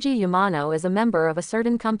 Ryuji Yamano is a member of a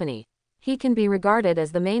certain company. He can be regarded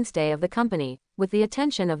as the mainstay of the company. With the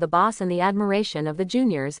attention of the boss and the admiration of the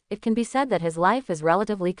juniors, it can be said that his life is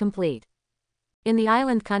relatively complete. In the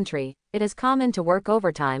island country, it is common to work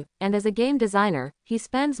overtime, and as a game designer, he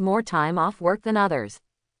spends more time off work than others.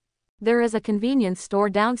 There is a convenience store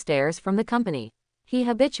downstairs from the company. He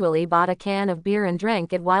habitually bought a can of beer and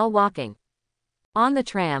drank it while walking. On the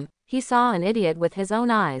tram, he saw an idiot with his own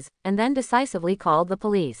eyes, and then decisively called the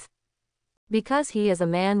police. Because he is a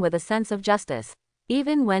man with a sense of justice.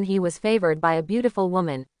 Even when he was favored by a beautiful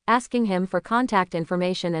woman, asking him for contact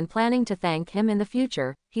information and planning to thank him in the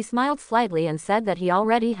future, he smiled slightly and said that he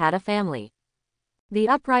already had a family. The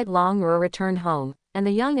upright Long-Ur returned home, and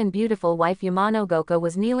the young and beautiful wife Yamano Goka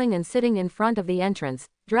was kneeling and sitting in front of the entrance,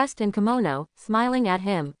 dressed in kimono, smiling at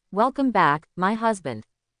him. "Welcome back, my husband."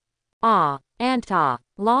 "Ah, Anta."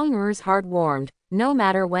 Long-Ur's heart warmed. No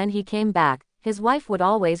matter when he came back, his wife would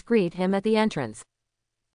always greet him at the entrance.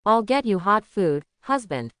 "I'll get you hot food,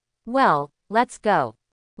 husband." "Well, let's go."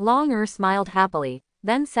 Long-Ur smiled happily,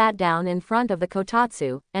 then sat down in front of the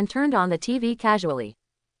kotatsu, and turned on the TV casually.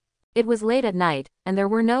 It was late at night, and there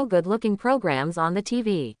were no good-looking programs on the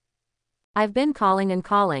TV. I've been calling and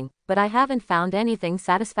calling, but I haven't found anything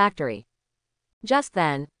satisfactory. Just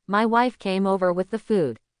then, my wife came over with the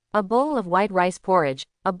food. A bowl of white rice porridge,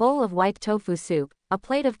 a bowl of white tofu soup, a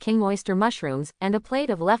plate of king oyster mushrooms, and a plate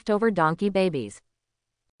of leftover donkey babies.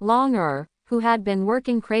 Long who had been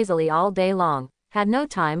working crazily all day long, had no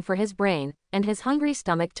time for his brain, and his hungry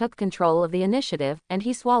stomach took control of the initiative, and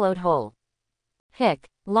he swallowed whole. Hick.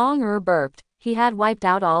 Long burped. He had wiped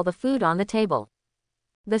out all the food on the table.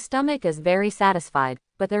 The stomach is very satisfied,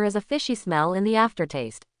 but there is a fishy smell in the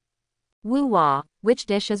aftertaste. Woo-wah, which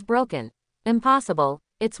dish is broken? Impossible,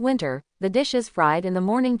 it's winter, the dishes fried in the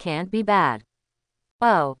morning can't be bad.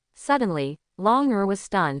 Oh, suddenly, Long was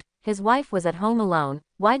stunned, his wife was at home alone,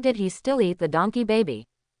 why did he still eat the donkey baby?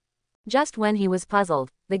 Just when he was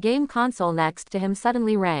puzzled, the game console next to him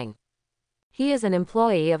suddenly rang. He is an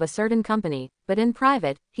employee of a certain company, but in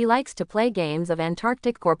private, he likes to play games of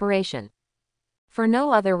Antarctic Corporation. For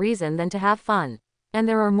no other reason than to have fun. And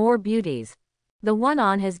there are more beauties. The one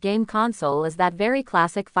on his game console is that very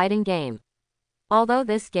classic fighting game. Although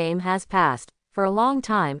this game has passed, for a long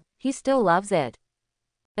time, he still loves it.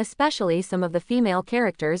 Especially some of the female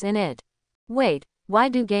characters in it. Wait, why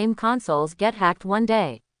do game consoles get hacked one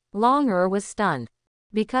day? Long was stunned.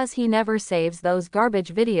 Because he never saves those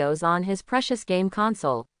garbage videos on his precious game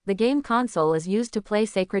console. The game console is used to play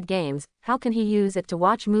sacred games, how can he use it to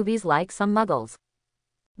watch movies like some muggles?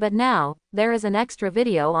 But now, there is an extra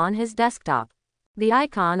video on his desktop. The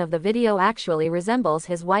icon of the video actually resembles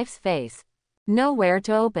his wife's face. Nowhere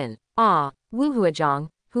to open. Ah, Woohuajong,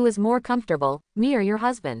 who is more comfortable, me or your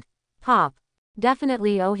husband? Pop.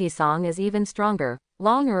 Definitely Ohisong is even stronger,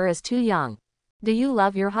 Long is too young. Do you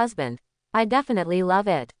love your husband? I definitely love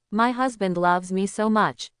it. My husband loves me so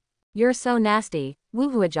much. You're so nasty,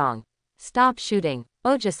 Woohuajong. Stop shooting.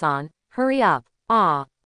 Ojisan, hurry up. Ah.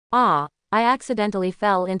 I accidentally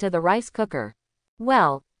fell into the rice cooker.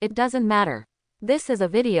 Well, it doesn't matter. This is a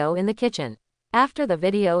video in the kitchen. After the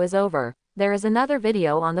video is over, there is another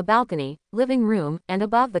video on the balcony, living room, and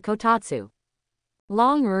above the kotatsu.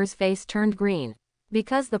 Long face turned green.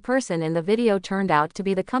 Because the person in the video turned out to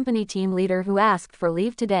be the company team leader who asked for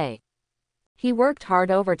leave today. He worked hard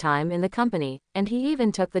overtime in the company, and he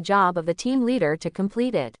even took the job of the team leader to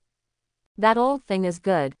complete it. That old thing is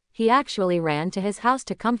good, he actually ran to his house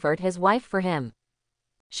to comfort his wife for him.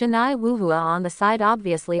 Shanai Wuhua on the side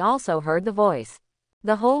obviously also heard the voice.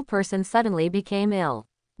 The whole person suddenly became ill.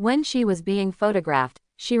 When she was being photographed,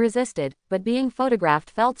 she resisted, but being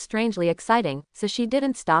photographed felt strangely exciting, so she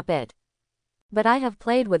didn't stop it. But I have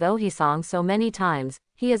played with Ohisong so many times,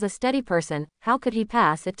 he is a steady person, how could he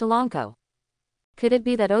pass it to Longko? Could it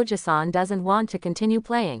be that Ojisan doesn't want to continue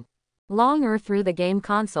playing? Long threw the game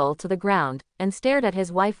console to the ground, and stared at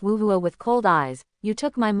his wife Wuhua with cold eyes. You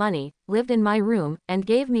took my money, lived in my room, and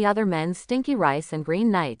gave me other men's stinky rice and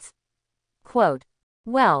green nights. Quote.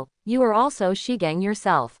 Well, you are also Shigang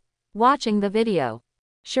yourself. Watching the video.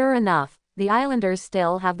 Sure enough, the islanders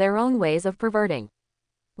still have their own ways of perverting.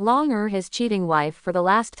 Long his cheating wife for the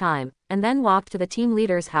last time, and then walked to the team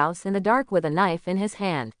leader's house in the dark with a knife in his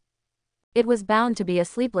hand. It was bound to be a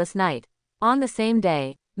sleepless night. On the same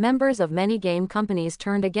day, members of many game companies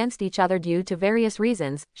turned against each other due to various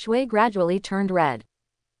reasons. Shui gradually turned red.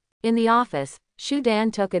 In the office, Shu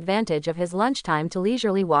Dan took advantage of his lunchtime to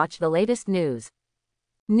leisurely watch the latest news.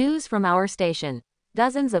 News from our station.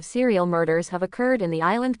 Dozens of serial murders have occurred in the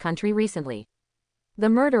island country recently. The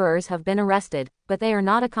murderers have been arrested, but they are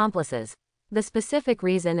not accomplices. The specific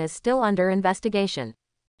reason is still under investigation.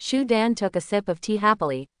 Shu Dan took a sip of tea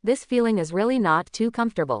happily. This feeling is really not too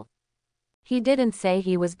comfortable. He didn't say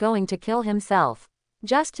he was going to kill himself.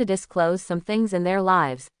 Just to disclose some things in their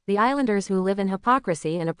lives, the islanders who live in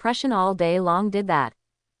hypocrisy and oppression all day long did that.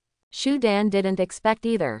 Shu Dan didn't expect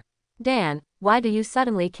either. Dan, why do you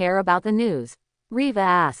suddenly care about the news? Riva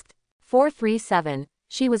asked. 437,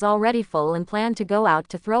 she was already full and planned to go out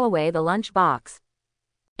to throw away the lunch box.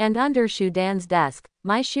 And under Shu Dan's desk,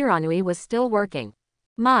 Mai Shiranui was still working.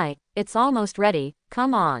 Mai, it's almost ready,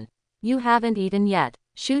 come on. You haven't eaten yet.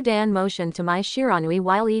 Shu Dan motioned to Mai Shiranui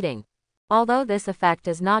while eating. Although this effect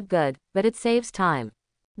is not good, but it saves time.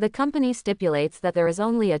 The company stipulates that there is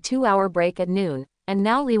only a 2-hour break at noon, and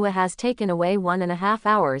now Liwa has taken away 1.5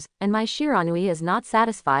 hours, and Mai Shiranui is not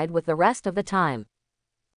satisfied with the rest of the time.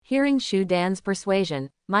 Hearing Shu Dan's persuasion,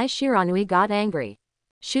 Mai Shiranui got angry.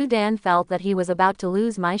 Shu Dan felt that he was about to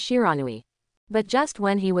lose Mai Shiranui. But just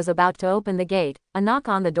when he was about to open the gate, a knock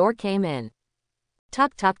on the door came in.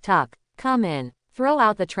 Tuck tuck tuck, come in, throw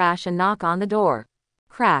out the trash and knock on the door.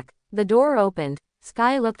 Crack. The door opened.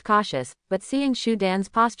 Sky looked cautious, but seeing Shu Dan's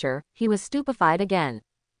posture, he was stupefied again.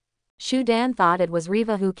 Shu Dan thought it was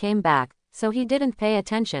Riva who came back, so he didn't pay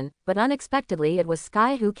attention, but unexpectedly it was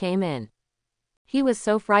Sky who came in. He was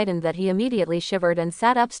so frightened that he immediately shivered and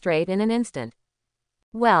sat up straight in an instant.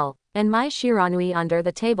 Well, and Mai Shiranui under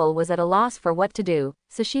the table was at a loss for what to do,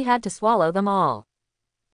 so she had to swallow them all.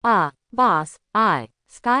 Ah, boss,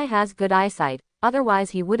 Sky has good eyesight, otherwise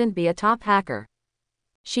he wouldn't be a top hacker.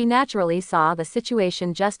 She naturally saw the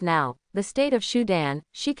situation just now, the state of Shu Dan.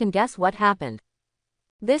 She can guess what happened.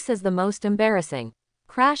 This is the most embarrassing.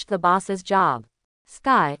 Crashed the boss's job.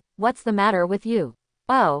 Sky, what's the matter with you?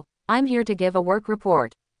 Oh, I'm here to give a work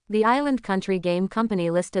report. The Island Country Game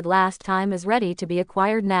Company listed last time is ready to be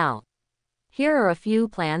acquired now. Here are a few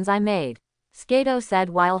plans I made, Skato said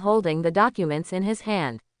while holding the documents in his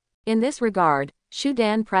hand. In this regard, Shu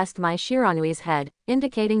Dan pressed Mai Shiranui's head,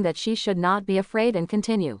 indicating that she should not be afraid and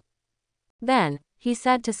continue. Then, he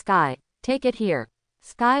said to Sky, take it here.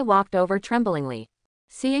 Sky walked over tremblingly.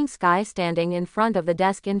 Seeing Sky standing in front of the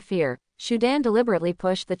desk in fear, Shu Dan deliberately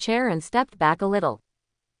pushed the chair and stepped back a little.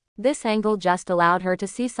 This angle just allowed her to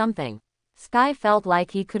see something. Sky felt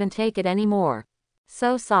like he couldn't take it anymore.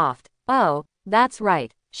 So soft. Oh, that's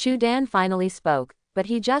right. Shu Dan finally spoke, but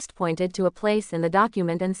he just pointed to a place in the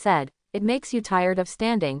document and said, it makes you tired of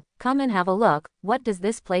standing, come and have a look, what does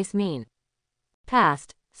this place mean?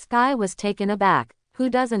 Past. Sky was taken aback. Who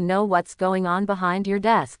doesn't know what's going on behind your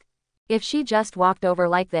desk? If she just walked over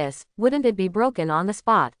like this, wouldn't it be broken on the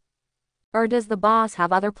spot? Or does the boss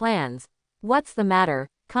have other plans? What's the matter?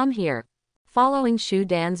 Come here. Following Shu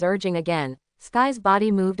Dan's urging again, Sky's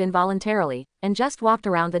body moved involuntarily, and just walked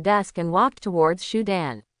around the desk and walked towards Shu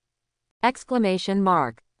Dan. Exclamation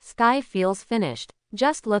mark. Sky feels finished.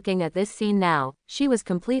 Just looking at this scene now, she was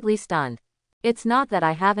completely stunned. It's not that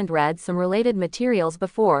I haven't read some related materials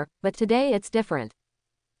before, but today it's different.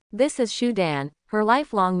 This is Shu Dan, her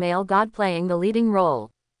lifelong male god playing the leading role.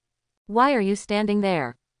 Why are you standing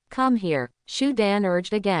there? Come here, Shu Dan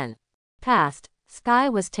urged again. Past. Sky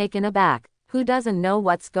was taken aback. Who doesn't know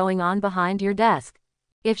what's going on behind your desk?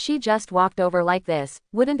 If she just walked over like this,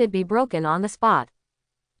 wouldn't it be broken on the spot?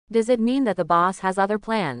 Does it mean that the boss has other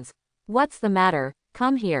plans? What's the matter?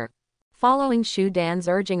 Come here. Following Shu Dan's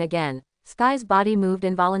urging again, Sky's body moved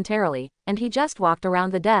involuntarily, and he just walked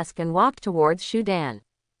around the desk and walked towards Shu Dan.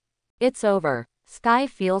 It's over. Sky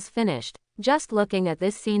feels finished. Just looking at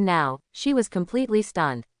this scene now, she was completely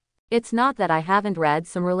stunned. It's not that I haven't read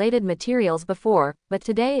some related materials before, but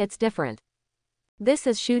today it's different. This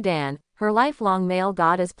is Shu Dan, her lifelong male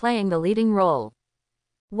god is playing the leading role.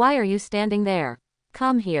 Why are you standing there?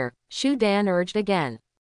 Come here, Shu Dan urged again.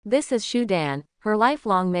 This is Shu Dan, her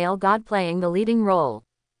lifelong male god playing the leading role.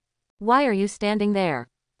 Why are you standing there?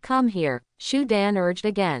 Come here, Shu Dan urged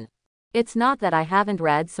again. It's not that I haven't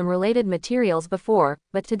read some related materials before,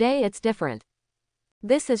 but today it's different.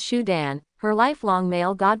 This is Shu Dan, her lifelong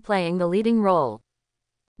male god playing the leading role.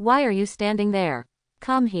 Why are you standing there?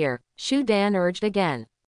 Come here, Shu Dan urged again.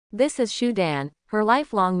 This is Shu Dan, her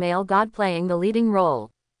lifelong male god playing the leading role.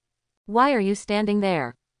 Why are you standing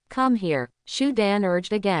there? Come here, Shu Dan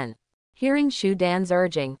urged again. Hearing Shu Dan's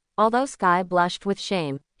urging, although Sky blushed with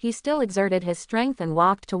shame, he still exerted his strength and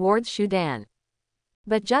walked towards Shu Dan.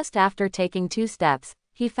 But just after taking 2 steps,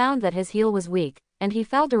 he found that his heel was weak, and he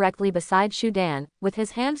fell directly beside Shu Dan, with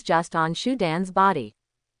his hands just on Shu Dan's body.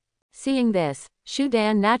 Seeing this, Shu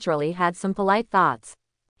Dan naturally had some polite thoughts.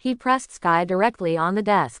 He pressed Sky directly on the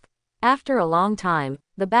desk. After a long time,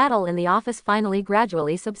 the battle in the office finally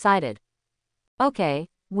gradually subsided. Okay,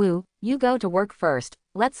 Wu, you go to work first,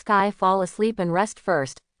 let Sky fall asleep and rest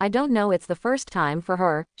first. I don't know, it's the first time for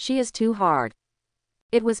her, she is too hard.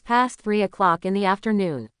 It was past 3 o'clock in the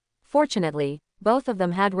afternoon. Fortunately, both of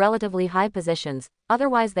them had relatively high positions,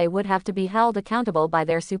 otherwise they would have to be held accountable by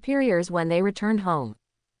their superiors when they returned home.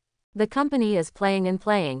 The company is playing and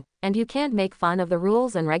playing, and you can't make fun of the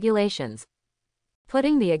rules and regulations.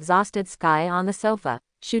 Putting the exhausted Sky on the sofa,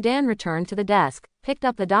 Shu Dan returned to the desk, picked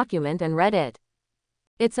up the document and read it.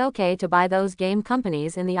 It's okay to buy those game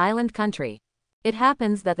companies in the island country. It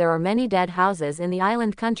happens that there are many dead houses in the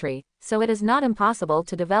island country, so it is not impossible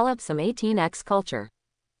to develop some 18x culture.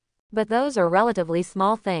 But those are relatively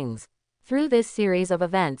small things. Through this series of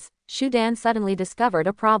events, Shu Dan suddenly discovered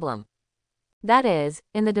a problem. That is,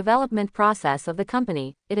 in the development process of the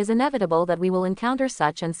company, it is inevitable that we will encounter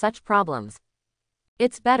such and such problems.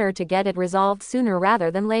 It's better to get it resolved sooner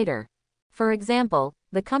rather than later. For example,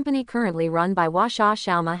 the company currently run by Washa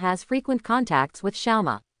Xiaoma has frequent contacts with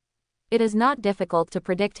Xiaoma. It is not difficult to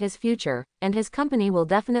predict his future, and his company will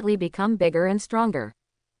definitely become bigger and stronger.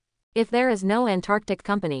 If there is no Antarctic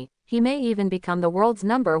company, he may even become the world's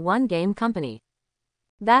 #1 game company.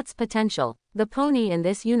 That's potential. The pony in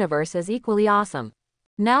this universe is equally awesome.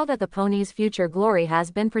 Now that the pony's future glory has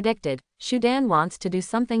been predicted, Shudan wants to do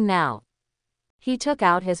something now. He took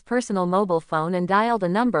out his personal mobile phone and dialed a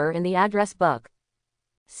number in the address book.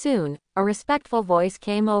 Soon, a respectful voice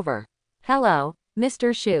came over. "Hello,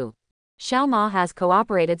 Mr. Shu. Xiaoma has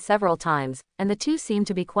cooperated several times, and the two seem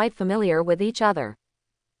to be quite familiar with each other."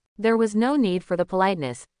 There was no need for the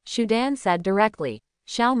politeness, Shudan said directly.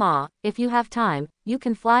 "Xiaoma, if you have time, you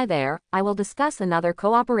can fly there, I will discuss another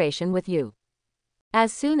cooperation with you."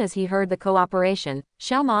 As soon as he heard the cooperation,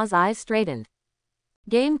 Xiaoma's eyes straightened.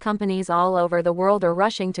 Game companies all over the world are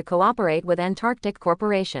rushing to cooperate with Antarctic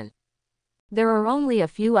Corporation. There are only a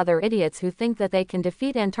few other idiots who think that they can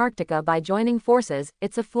defeat Antarctica by joining forces.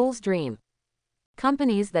 It's a fool's dream.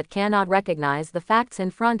 Companies that cannot recognize the facts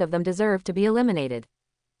in front of them deserve to be eliminated.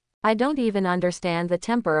 I don't even understand the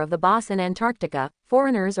temper of the boss in Antarctica.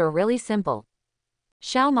 Foreigners are really simple.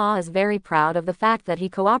 Xiaoma is very proud of the fact that he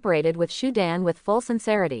cooperated with Shudan with full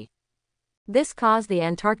sincerity. This caused the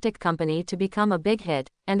Antarctic company to become a big hit,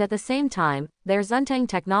 and at the same time, their Zuntang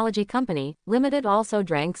Technology Company, Limited also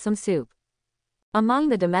drank some soup. Among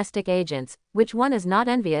the domestic agents, which one is not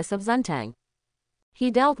envious of Zuntang?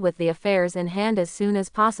 He dealt with the affairs in hand as soon as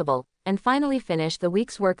possible, and finally finished the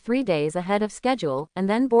week's work 3 days ahead of schedule, and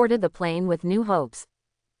then boarded the plane with new hopes.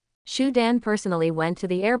 Shudan personally went to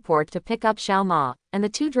the airport to pick up Xiaoma, and the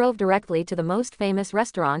two drove directly to the most famous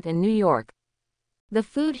restaurant in New York. The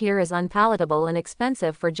food here is unpalatable and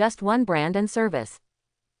expensive for just one brand and service.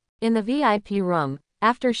 In the VIP room,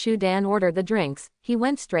 after Shudan ordered the drinks, he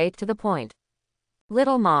went straight to the point.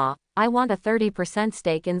 "Little Ma, I want a 30%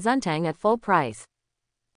 stake in Zuntang at full price."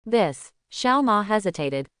 This, Xiaoma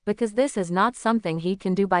hesitated, because this is not something he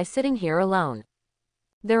can do by sitting here alone.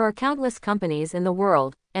 There are countless companies in the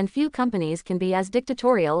world, and few companies can be as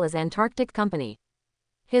dictatorial as Antarctic Company.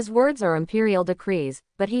 His words are imperial decrees,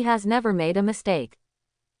 but he has never made a mistake.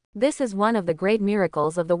 This is one of the great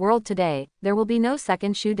miracles of the world today. There will be no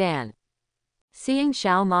second Shudan. Seeing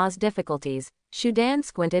Xiaoma's difficulties, Shudan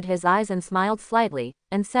squinted his eyes and smiled slightly,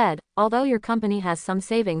 and said, "Although your company has some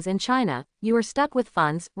savings in China, you are stuck with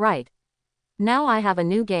funds, right? Now I have a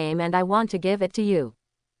new game and I want to give it to you.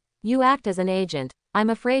 You act as an agent. I'm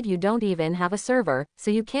afraid you don't even have a server,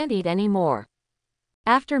 so you can't eat any more."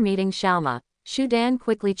 After meeting Xiaoma, Shudan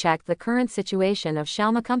quickly checked the current situation of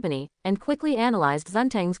Xiaoma Company, and quickly analyzed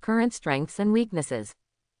Zuntang's current strengths and weaknesses.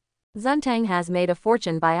 Zuntang has made a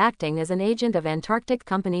fortune by acting as an agent of Antarctic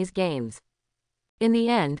Company's games. In the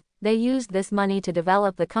end, they used this money to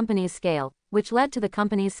develop the company's scale, which led to the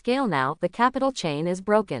company's scale. Now the capital chain is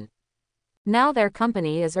broken. Now their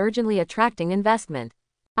company is urgently attracting investment.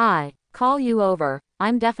 "I call you over,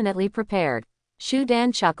 I'm definitely prepared."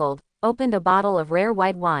 Shudan chuckled, opened a bottle of rare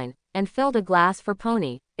white wine, and filled a glass for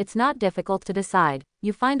Pony. "It's not difficult to decide.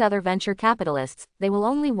 You find other venture capitalists, they will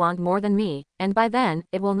only want more than me, and by then,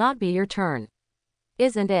 it will not be your turn.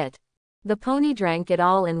 Isn't it?" The Pony drank it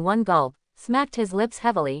all in one gulp, smacked his lips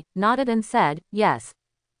heavily, nodded and said, "Yes."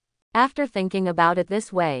 After thinking about it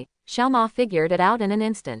this way, Xiaoma figured it out in an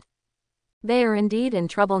instant. They are indeed in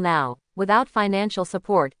trouble now. Without financial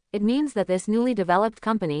support, it means that this newly developed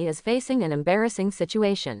company is facing an embarrassing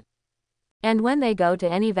situation. And when they go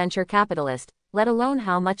to any venture capitalist, let alone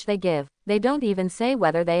how much they give, they don't even say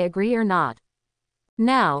whether they agree or not.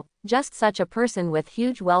 Now, just such a person with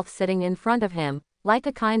huge wealth sitting in front of him, like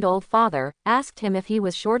a kind old father, asked him if he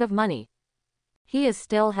was short of money. He is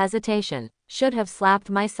still hesitation. Should have slapped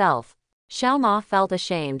myself. Xiaoma felt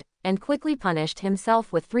ashamed, and quickly punished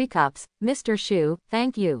himself with 3 cups. "Mr. Shu,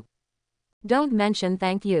 thank you. Don't mention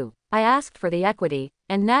thank you. I asked for the equity,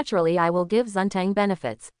 and naturally I will give Zuntang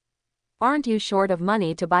benefits. Aren't you short of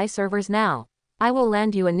money to buy servers now? I will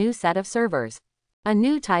lend you a new set of servers." A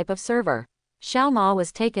new type of server. Xiaoma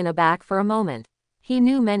was taken aback for a moment. He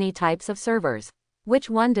knew many types of servers. Which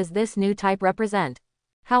one does this new type represent?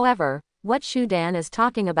 However, what Shudan is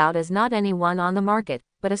talking about is not any one on the market,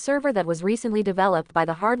 but a server that was recently developed by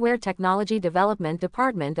the Hardware Technology Development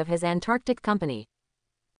Department of his Antarctic company.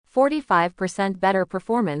 45% better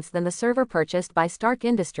performance than the server purchased by Stark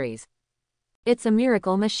Industries. It's a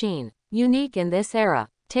miracle machine, unique in this era.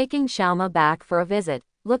 Taking Xiaoma back for a visit,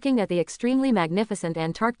 looking at the extremely magnificent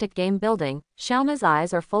Antarctic game building, Xiaoma's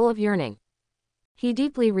eyes are full of yearning. He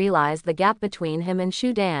deeply realized the gap between him and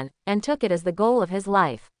Shudan, and took it as the goal of his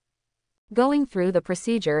life. Going through the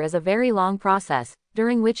procedure is a very long process,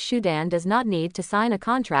 during which Shudan does not need to sign a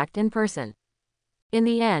contract in person. In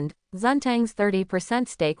the end, Zuntang's 30%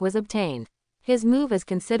 stake was obtained. His move is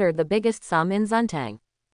considered the biggest sum in Zuntang.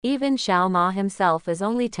 Even Xiao Ma himself is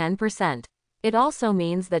only 10%. It also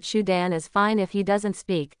means that Shu Dan is fine if he doesn't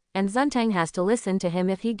speak, and Zuntang has to listen to him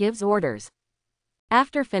if he gives orders.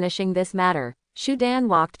 After finishing this matter, Shu Dan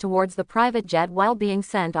walked towards the private jet while being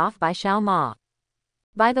sent off by Xiao Ma.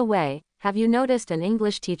 By the way, have you noticed an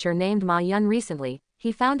English teacher named Ma Yun recently?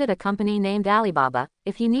 He founded a company named Alibaba.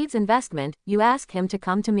 If he needs investment, you ask him to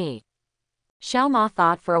come to me. Xiao Ma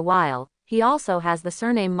thought for a while. He also has the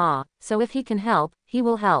surname Ma, so if he can help, he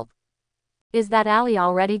will help. Is that Ali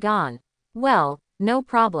already gone? Well, no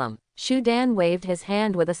problem. Shu Dan waved his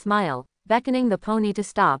hand with a smile, beckoning the pony to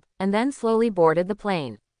stop, and then slowly boarded the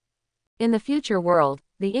plane. In the future world,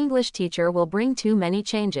 the English teacher will bring too many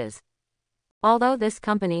changes. Although this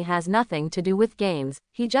company has nothing to do with games,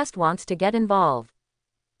 he just wants to get involved.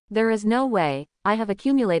 There is no way, I have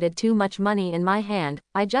accumulated too much money in my hand,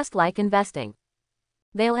 I just like investing.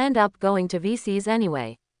 They'll end up going to VCs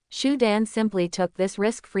anyway. Shu Dan simply took this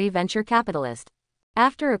risk-free venture capitalist.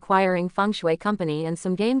 After acquiring Feng Shui Company and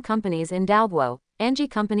some game companies in Daoguo, Anji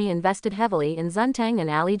Company invested heavily in Zuntang and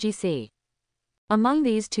AliGC. Among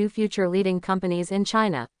these two future leading companies in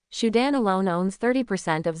China, Shu Dan alone owns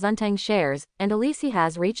 30% of Zuntang shares, and Alisi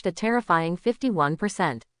has reached a terrifying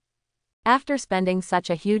 51%. After spending such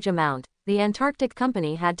a huge amount, the Antarctic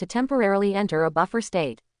company had to temporarily enter a buffer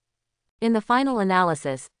state. In the final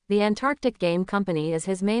analysis, the Antarctic Game Company is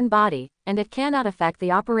his main body, and it cannot affect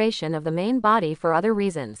the operation of the main body for other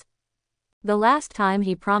reasons. The last time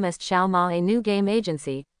he promised Xiao Ma a new game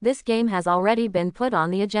agency, this game has already been put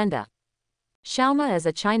on the agenda. Xiao Ma is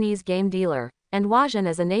a Chinese game dealer, and Huazhen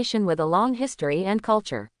is a nation with a long history and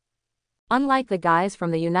culture. Unlike the guys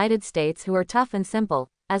from the United States who are tough and simple,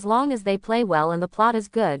 as long as they play well and the plot is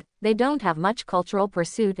good, they don't have much cultural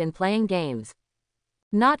pursuit in playing games.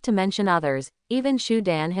 Not to mention others, even Shu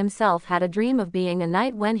Dan himself had a dream of being a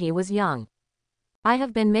knight when he was young. I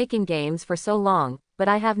have been making games for so long, but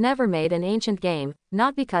I have never made an ancient game,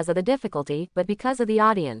 not because of the difficulty, but because of the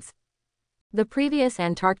audience. The previous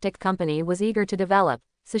Antarctic company was eager to develop,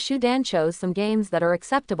 so Shu Dan chose some games that are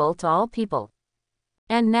acceptable to all people.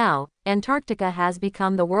 And now, Antarctica has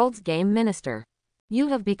become the world's game minister. You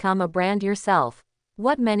have become a brand yourself.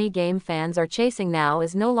 What many game fans are chasing now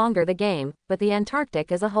is no longer the game, but the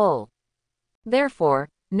Antarctic as a whole. Therefore,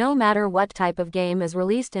 no matter what type of game is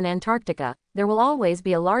released in Antarctica, there will always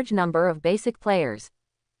be a large number of basic players.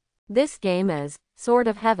 This game is Sword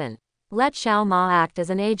of Heaven. Let Xiao Ma act as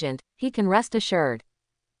an agent, he can rest assured.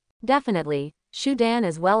 Definitely, Shu Dan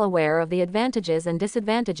is well aware of the advantages and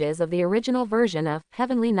disadvantages of the original version of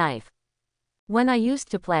Heavenly Knife. When I used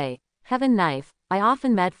to play Heaven Knife, I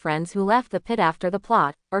often met friends who left the pit after the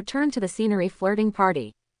plot, or turned to the scenery flirting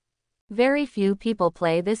party. Very few people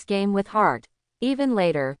play this game with heart. Even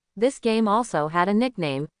later, this game also had a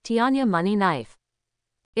nickname, Tianya Money Knife.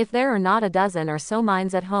 If there are not a dozen or so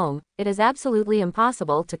minds at home, it is absolutely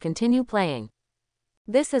impossible to continue playing.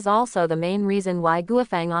 This is also the main reason why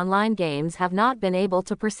Guofeng online games have not been able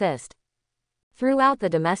to persist. Throughout the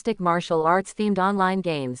domestic martial arts themed online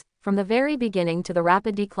games, from the very beginning to the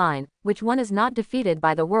rapid decline, which one is not defeated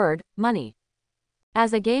by the word money.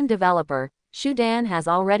 As a game developer, Shu Dan has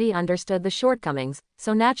already understood the shortcomings,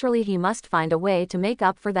 so naturally he must find a way to make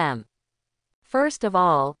up for them. First of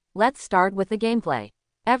all, let's start with the gameplay.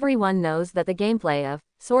 Everyone knows that the gameplay of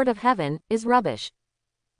Sword of Heaven is rubbish.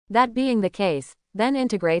 That being the case, then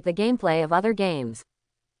integrate the gameplay of other games.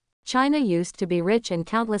 China used to be rich in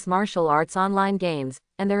countless martial arts online games,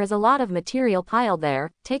 and there is a lot of material piled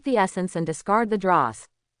there, take the essence and discard the dross.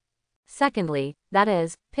 Secondly, that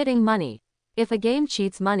is, pitting money. If a game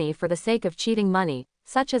cheats money for the sake of cheating money,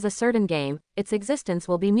 such as a certain game, its existence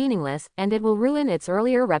will be meaningless, and it will ruin its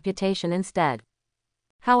earlier reputation instead.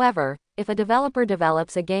 However, if a developer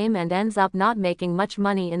develops a game and ends up not making much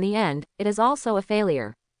money in the end, it is also a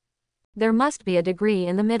failure. There must be a degree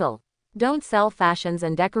in the middle. Don't sell fashions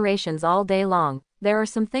and decorations all day long, there are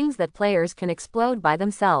some things that players can explode by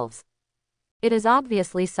themselves. It is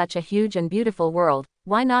obviously such a huge and beautiful world,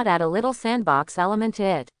 why not add a little sandbox element to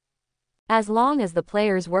it? As long as the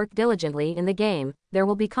players work diligently in the game, there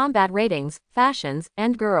will be combat ratings, fashions,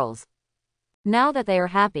 and girls. Now that they are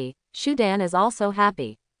happy, Shu Dan is also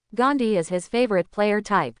happy. Gandhi is his favorite player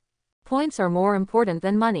type. Points are more important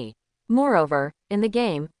than money. Moreover, in the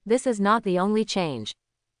game, this is not the only change.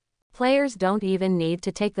 Players don't even need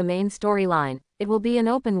to take the main storyline, it will be an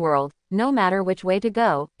open world, no matter which way to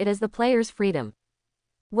go, it is the player's freedom.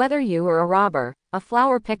 Whether you are a robber, a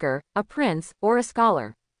flower picker, a prince, or a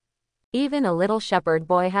scholar. Even a little shepherd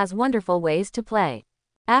boy has wonderful ways to play.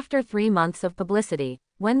 After 3 months of publicity,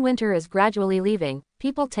 when winter is gradually leaving,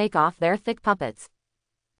 people take off their thick puppets.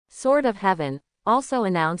 Sword of Heaven, also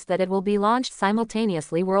announced that it will be launched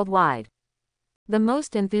simultaneously worldwide. The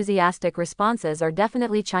most enthusiastic responses are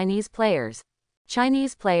definitely Chinese players.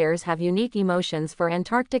 Chinese players have unique emotions for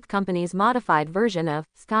Antarctic Company's modified version of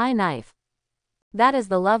Sky Knife. That is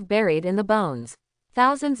the love buried in the bones.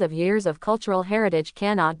 Thousands of years of cultural heritage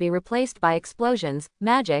cannot be replaced by explosions,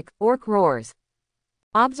 magic, orc roars.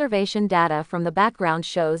 Observation data from the background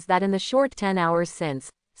shows that in the short 10 hours since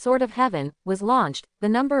Sword of Heaven was launched, the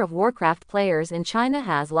number of Warcraft players in China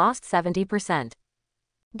has lost 70%.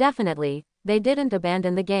 Definitely, they didn't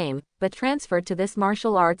abandon the game, but transferred to this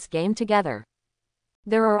martial arts game together.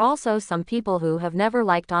 There are also some people who have never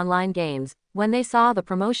liked online games. When they saw the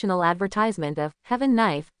promotional advertisement of Heaven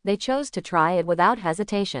Knife, they chose to try it without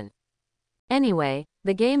hesitation. Anyway,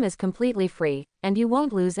 the game is completely free, and you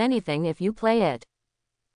won't lose anything if you play it.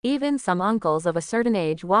 Even some uncles of a certain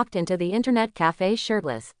age walked into the internet cafe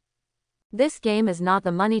shirtless. This game is not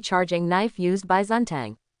the money-charging knife used by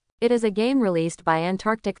Xuntang. It is a game released by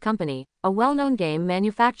Antarctic Company, a well-known game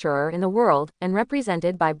manufacturer in the world, and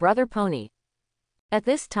represented by Brother Pony. At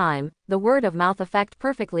this time, the word-of-mouth effect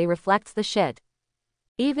perfectly reflects the shit.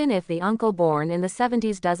 Even if the uncle born in the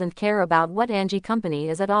 70s doesn't care about what Angie Company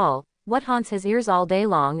is at all, what haunts his ears all day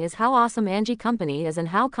long is how awesome Angie Company is and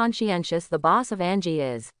how conscientious the boss of Angie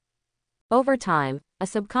is. Over time, a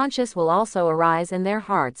subconscious will also arise in their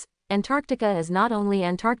hearts. Antarctica is not only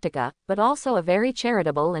Antarctica, but also a very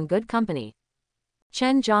charitable and good company.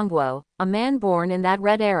 Chen Zhongguo, a man born in that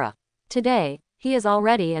red era. Today, he is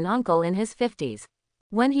already an uncle in his 50s.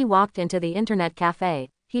 When he walked into the internet cafe,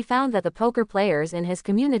 he found that the poker players in his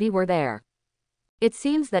community were there. It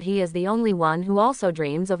seems that he is the only one who also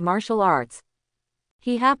dreams of martial arts.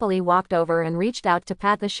 He happily walked over and reached out to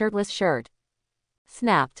pat the shirtless shirt.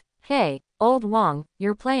 Snapped. Hey, old Wong,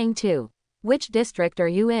 you're playing too. Which district are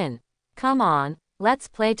you in? Come on, let's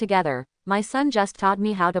play together. My son just taught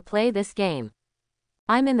me how to play this game.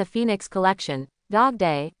 I'm in the Phoenix Collection. Dog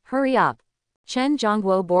day, hurry up. Chen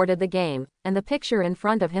Zhongguo boarded the game, and the picture in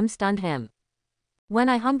front of him stunned him. When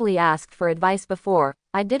I humbly asked for advice before,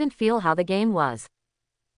 I didn't feel how the game was.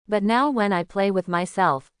 But now when I play with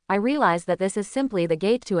myself, I realize that this is simply the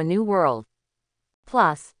gate to a new world.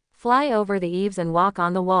 Plus, fly over the eaves and walk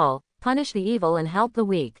on the wall, punish the evil and help the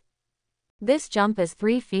weak. This jump is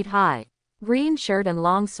 3 feet high. Green shirt and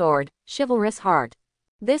long sword, chivalrous heart.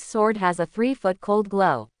 This sword has a 3-foot cold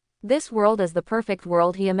glow. This world is the perfect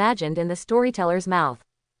world he imagined in the storyteller's mouth.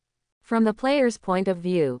 From the player's point of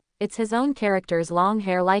view, it's his own character's long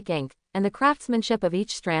hair like ink, and the craftsmanship of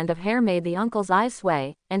each strand of hair made the uncle's eyes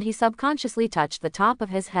sway, and he subconsciously touched the top of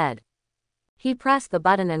his head. He pressed the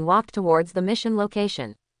button and walked towards the mission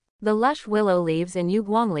location. The lush willow leaves in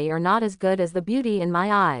Yuguangli are not as good as the beauty in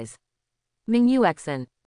my eyes. Mingyuexin.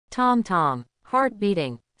 Tom, heart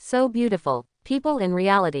beating, so beautiful. People in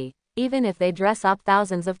reality, even if they dress up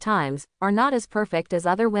thousands of times, are not as perfect as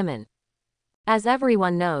other women. As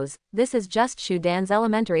everyone knows, this is just Shudan's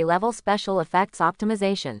elementary level special effects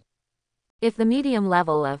optimization. If the medium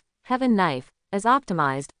level of Heaven Knife is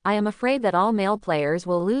optimized, I am afraid that all male players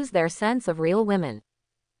will lose their sense of real women.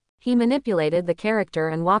 He manipulated the character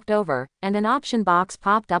and walked over, and an option box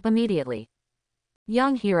popped up immediately.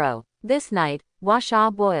 Young hero. This night,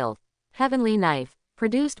 Washa boiled. Heavenly Knife,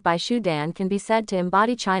 produced by Shudan, can be said to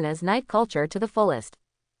embody China's night culture to the fullest.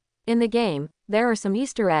 In the game, there are some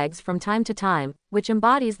Easter eggs from time to time, which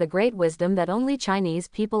embodies the great wisdom that only Chinese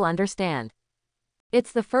people understand.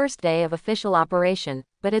 It's the first day of official operation,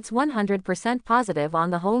 but it's 100% positive on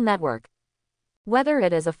the whole network. Whether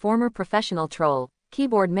it is a former professional troll,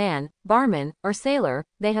 keyboard man, barman, or sailor,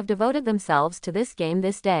 they have devoted themselves to this game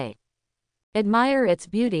this day. Admire its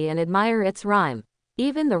beauty and admire its rhyme.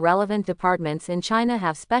 Even the relevant departments in China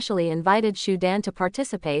have specially invited Shudan to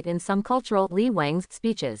participate in some cultural Li Wang's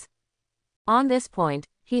speeches. On this point,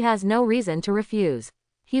 he has no reason to refuse.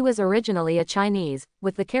 He was originally a Chinese,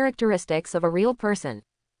 with the characteristics of a real person.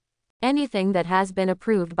 Anything that has been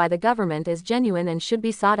approved by the government is genuine and should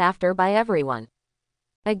be sought after by everyone.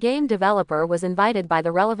 A game developer was invited by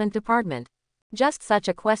the relevant department. Just such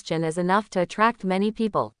a question is enough to attract many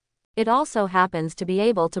people. It also happens to be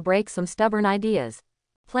able to break some stubborn ideas.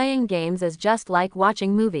 Playing games is just like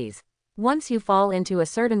watching movies. Once you fall into a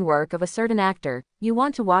certain work of a certain actor, you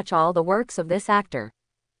want to watch all the works of this actor.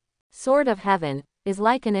 Sword of Heaven is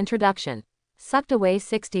like an introduction. Sucked away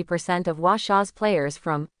 60% of Washa's players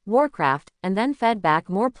from Warcraft, and then fed back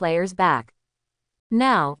more players back.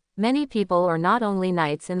 Now, many people are not only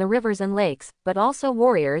knights in the rivers and lakes, but also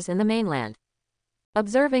warriors in the mainland.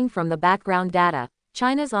 Observing from the background data,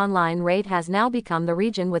 China's online rate has now become the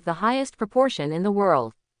region with the highest proportion in the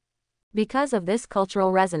world. Because of this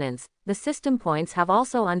cultural resonance, the system points have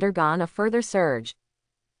also undergone a further surge.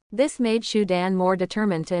 This made Shudan more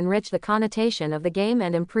determined to enrich the connotation of the game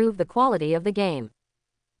and improve the quality of the game.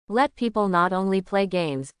 Let people not only play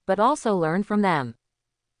games, but also learn from them.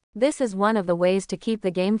 This is one of the ways to keep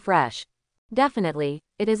the game fresh. Definitely,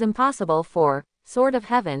 it is impossible for Sword of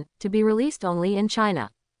Heaven to be released only in China.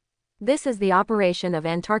 This is the operation of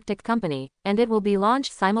Antarctic Company, and it will be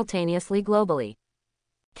launched simultaneously globally.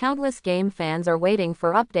 Countless game fans are waiting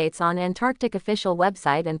for updates on Antarctic official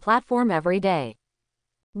website and platform every day.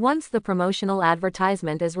 Once the promotional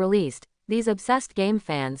advertisement is released, these obsessed game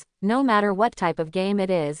fans, no matter what type of game it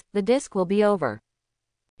is, the disc will be over.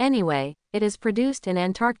 Anyway, it is produced in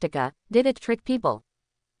Antarctica. Did it trick people?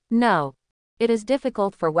 No. It is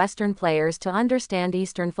difficult for Western players to understand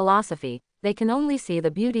Eastern philosophy. They can only see the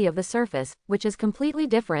beauty of the surface, which is completely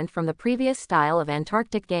different from the previous style of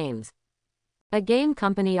Antarctic games. A game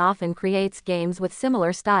company often creates games with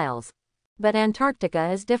similar styles. But Antarctica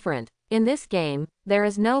is different. In this game, there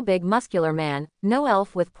is no big muscular man, no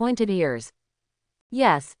elf with pointed ears.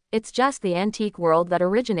 Yes, it's just the antique world that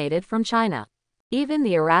originated from China. Even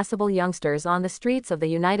the irascible youngsters on the streets of the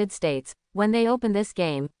United States, when they open this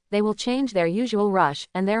game, they will change their usual rush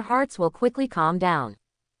and their hearts will quickly calm down.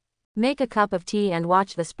 Make a cup of tea and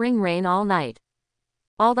watch the spring rain all night.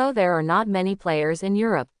 Although there are not many players in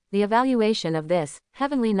Europe, the evaluation of this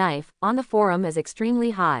Heavenly Knife on the forum is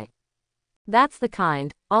extremely high. That's the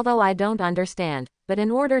kind, although I don't understand, but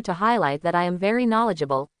in order to highlight that I am very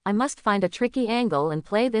knowledgeable, I must find a tricky angle and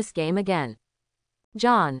play this game again.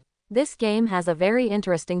 John. This game has a very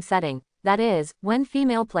interesting setting, that is, when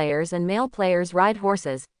female players and male players ride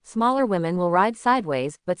horses, smaller women will ride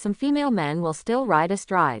sideways, but some female men will still ride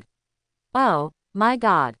astride. Oh, my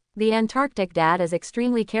God, the Antarctic dad is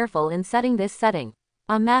extremely careful in setting this setting.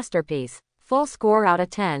 A masterpiece. Full score out of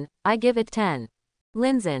 10, I give it 10.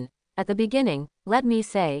 Linzin. At the beginning, let me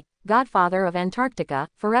say, Godfather of Antarctica,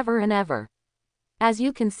 forever and ever. As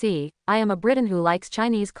you can see, I am a Briton who likes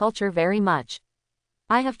Chinese culture very much.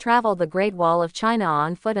 I have traveled the Great Wall of China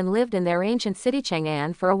on foot and lived in their ancient city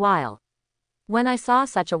Chang'an for a while. When I saw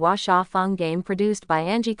such a Washa Feng game produced by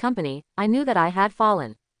Anji Company, I knew that I had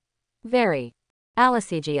fallen. Very.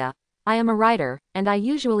 Alicigia. I am a writer, and I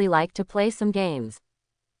usually like to play some games.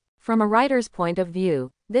 From a writer's point of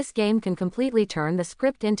view, this game can completely turn the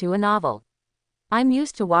script into a novel. I'm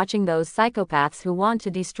used to watching those psychopaths who want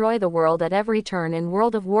to destroy the world at every turn in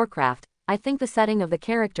World of Warcraft. I think the setting of the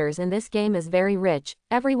characters in this game is very rich,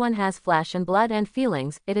 everyone has flesh and blood and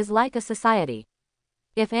feelings, it is like a society.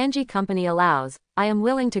 If Anji Company allows, I am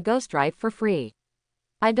willing to ghostwrite for free.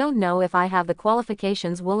 I don't know if I have the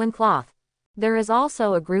qualifications woolen cloth. There is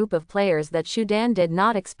also a group of players that Shudan did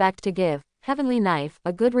not expect to give Heavenly Knife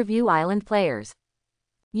a good review. Island players.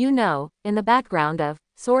 You know, in the background of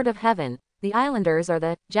Sword of Heaven, the islanders are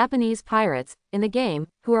the Japanese pirates in the game,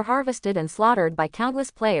 who are harvested and slaughtered by countless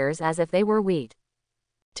players as if they were wheat.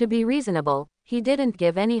 To be reasonable, he didn't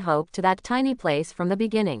give any hope to that tiny place from the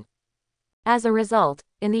beginning. As a result,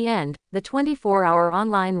 in the end, the 24-hour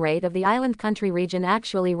online rate of the island country region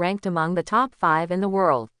actually ranked among the top 5 in the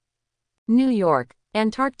world. New York,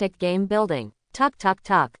 Antarctic game building. Tuck tuck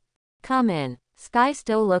tuck. Come in. Sky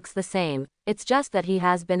still looks the same, it's just that he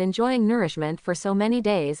has been enjoying nourishment for so many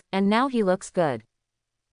days, and now he looks good.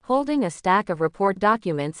 Holding a stack of report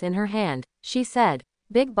documents in her hand, she said,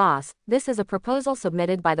 "Big boss, this is a proposal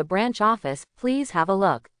submitted by the branch office, please have a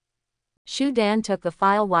look." Shudan took the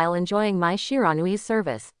file while enjoying Mai Shiranui's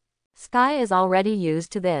service. Sky is already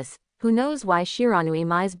used to this. Who knows why Shiranui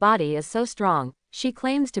Mai's body is so strong? She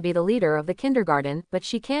claims to be the leader of the kindergarten, but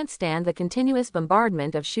she can't stand the continuous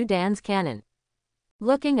bombardment of Shudan's cannon.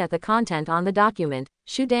 Looking at the content on the document,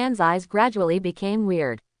 Shudan's eyes gradually became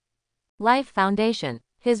weird. Life Foundation.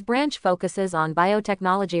 His branch focuses on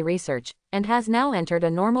biotechnology research, and has now entered a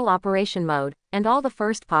normal operation mode, and all the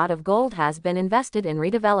first pot of gold has been invested in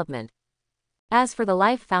redevelopment. As for the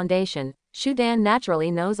Life Foundation, Shudan naturally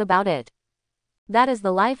knows about it. That is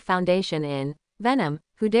the Life Foundation in Venom,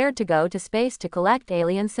 who dared to go to space to collect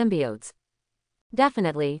alien symbiotes.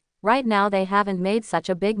 Definitely, right now they haven't made such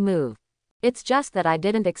a big move. It's just that I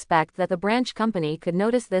didn't expect that the branch company could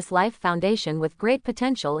notice this Life Foundation with great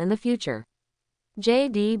potential in the future.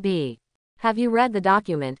 JDB. Have you read the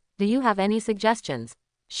document? Do you have any suggestions?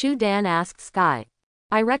 Shudan asked Sky.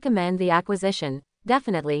 I recommend the acquisition.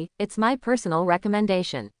 Definitely, it's my personal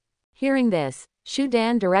recommendation. Hearing this,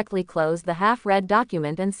 Shudan directly closed the half-read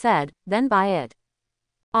document and said, then buy it.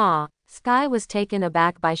 Ah, Sky was taken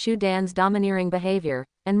aback by Shudan's domineering behavior,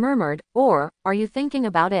 and murmured, or, are you thinking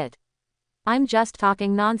about it? I'm just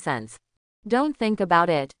talking nonsense. Don't think about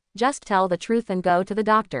it, just tell the truth and go to the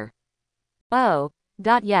doctor. Oh.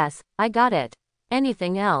 Yes, I got it.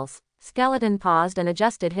 Anything else? Skeleton paused and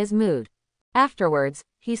adjusted his mood. Afterwards,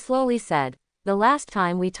 he slowly said, the last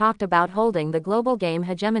time we talked about holding the global game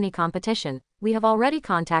hegemony competition, we have already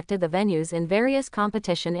contacted the venues in various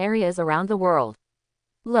competition areas around the world.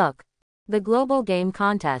 Look. The global game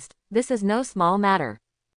contest, this is no small matter.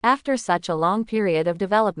 After such a long period of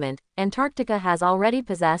development, Antarctica has already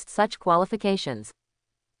possessed such qualifications.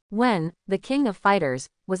 When The King of Fighters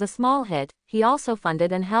was a small hit, he also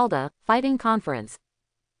funded and held a fighting conference.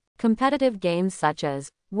 Competitive games such as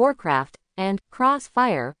Warcraft and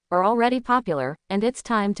Crossfire are already popular, and it's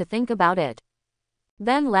time to think about it.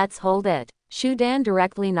 Then let's hold it. Shudan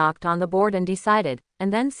directly knocked on the board and decided,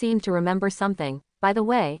 and then seemed to remember something. By the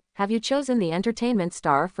way, have you chosen the entertainment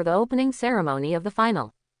star for the opening ceremony of the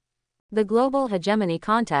final? The global hegemony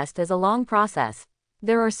contest is a long process.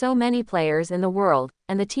 There are so many players in the world,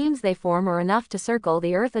 and the teams they form are enough to circle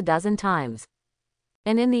the earth a dozen times.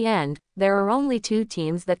 And in the end, there are only 2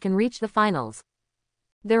 teams that can reach the finals.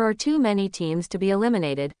 There are too many teams to be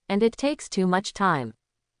eliminated, and it takes too much time.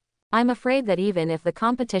 I'm afraid that even if the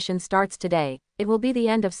competition starts today, it will be the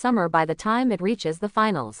end of summer by the time it reaches the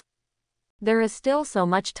finals. There is still so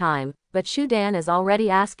much time, but Shudan is already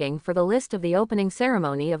asking for the list of the opening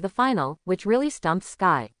ceremony of the final, which really stumped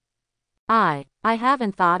Sky. I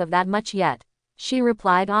haven't thought of that much yet, she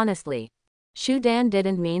replied honestly. Shudan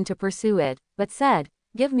didn't mean to pursue it, but said,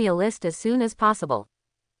 give me a list as soon as possible.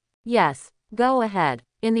 Yes, go ahead.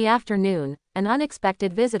 In the afternoon, an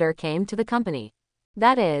unexpected visitor came to the company.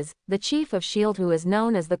 That is, the chief of S.H.I.E.L.D. who is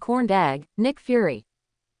known as the Corned Egg, Nick Fury.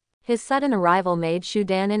 His sudden arrival made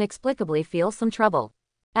Shudan inexplicably feel some trouble.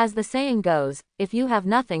 As the saying goes, if you have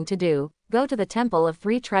nothing to do, go to the Temple of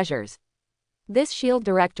 3 Treasures. This S.H.I.E.L.D.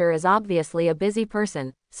 director is obviously a busy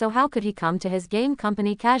person, so how could he come to his game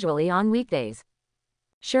company casually on weekdays?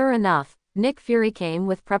 Sure enough, Nick Fury came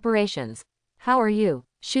with preparations. How are you,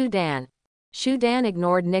 Shudan? Shudan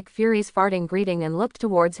ignored Nick Fury's farting greeting and looked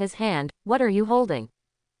towards his hand. What are you holding?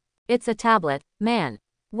 It's a tablet, man.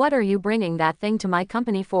 What are you bringing that thing to my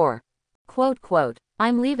company for?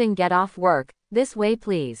 I'm leaving, get off work, this way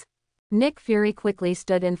please. Nick Fury quickly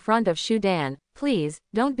stood in front of Shudan. Please,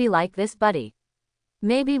 don't be like this, buddy.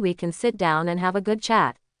 Maybe we can sit down and have a good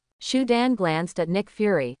chat. Shudan glanced at Nick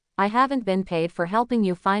Fury. I haven't been paid for helping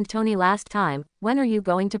you find Tony last time, when are you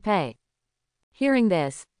going to pay? Hearing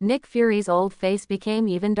this, Nick Fury's old face became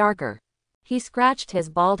even darker. He scratched his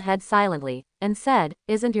bald head silently, and said,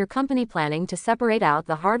 isn't your company planning to separate out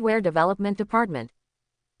the hardware development department?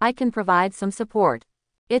 I can provide some support.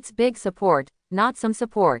 It's big support, not some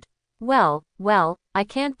support. Well, I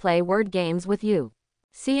can't play word games with you.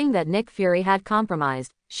 Seeing that Nick Fury had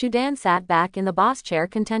compromised, Shudan sat back in the boss chair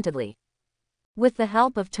contentedly. With the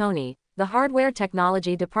help of Tony, the hardware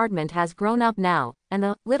technology department has grown up now, and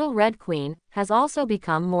the Little Red Queen has also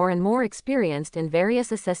become more and more experienced in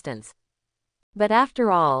various assistants. But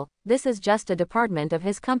after all, this is just a department of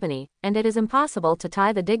his company, and it is impossible to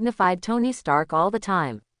tie the dignified Tony Stark all the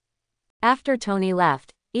time. After Tony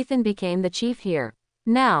left, Ethan became the chief here.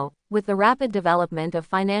 Now, with the rapid development of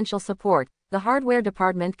financial support, the hardware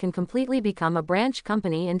department can completely become a branch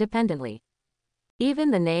company independently.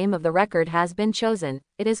 Even the name of the record has been chosen.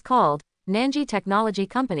 It is called Nanji Technology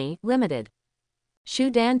Company, Limited.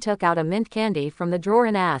 Shudan took out a mint candy from the drawer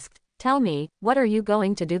and asked, tell me, what are you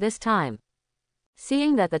going to do this time?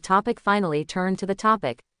 Seeing that the topic finally turned to the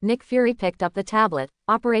topic, Nick Fury picked up the tablet,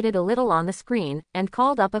 operated a little on the screen, and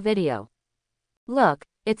called up a video. Look,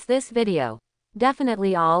 it's this video.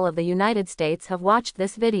 Definitely all of the United States have watched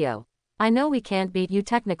this video. I know we can't beat you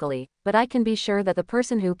technically, but I can be sure that the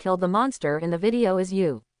person who killed the monster in the video is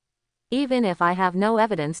you. Even if I have no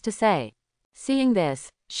evidence to say. Seeing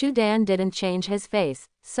this, Shudan didn't change his face.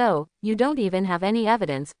 So, you don't even have any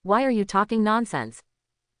evidence, why are you talking nonsense?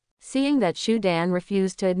 Seeing that Shudan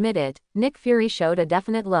refused to admit it, Nick Fury showed a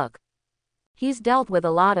definite look. He's dealt with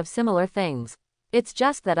a lot of similar things. It's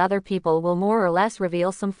just that other people will more or less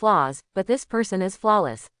reveal some flaws, but this person is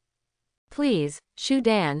flawless. Please,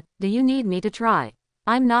 Shudan, do you need me to try?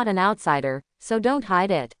 I'm not an outsider, so don't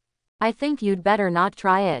hide it. I think you'd better not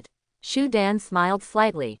try it. Shudan smiled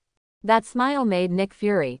slightly. That smile made Nick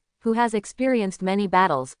Fury, who has experienced many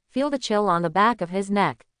battles, feel the chill on the back of his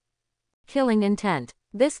neck. Killing intent.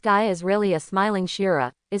 This guy is really a smiling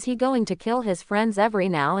Shira. Is he going to kill his friends every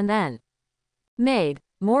now and then? Made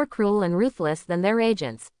more cruel and ruthless than their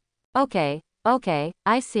agents. Okay,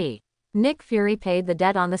 I see. Nick Fury paid the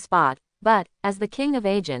debt on the spot, but, as the king of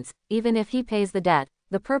agents, even if he pays the debt,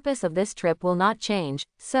 the purpose of this trip will not change,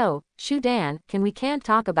 so, Shudan, we can't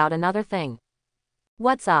talk about another thing.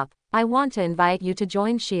 What's up? I want to invite you to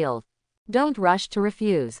join SHIELD. Don't rush to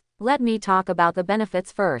refuse. Let me talk about the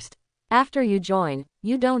benefits first. After you join,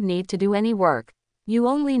 you don't need to do any work. You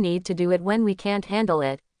only need to do it when we can't handle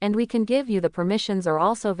it, and we can give you the permissions are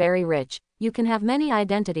also very rich. You can have many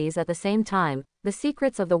identities at the same time, the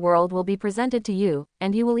secrets of the world will be presented to you,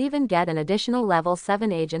 and you will even get an additional level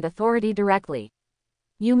 7 agent authority directly.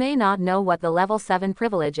 You may not know what the level 7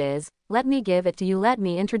 privilege is, let me give it to you, let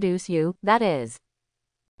me introduce you, that is.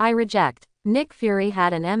 I reject. Nick Fury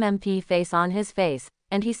had an MMP face on his face,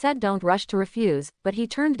 and he said don't rush to refuse, but he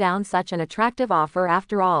turned down such an attractive offer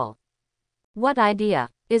after all. What idea?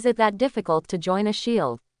 Is it that difficult to join a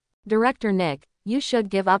SHIELD? Director Nick, you should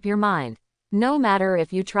give up your mind. No matter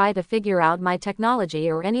if you try to figure out my technology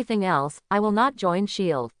or anything else, I will not join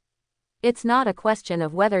SHIELD. It's not a question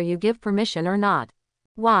of whether you give permission or not.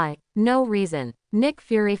 Why? No reason. Nick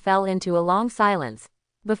Fury fell into a long silence.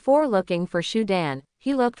 Before looking for Shudan,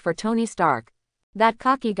 he looked for Tony Stark. That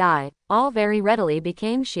cocky guy, all very readily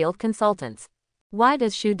became SHIELD consultants. Why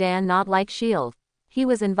does Shudan not like SHIELD? He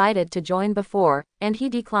was invited to join before, and he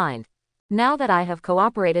declined. Now that I have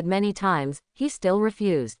cooperated many times, he still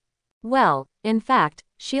refused. Well, in fact,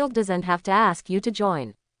 SHIELD doesn't have to ask you to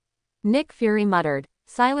join. Nick Fury muttered,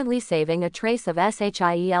 silently saving a trace of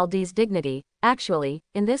SHIELD's dignity. Actually,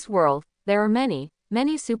 in this world, there are many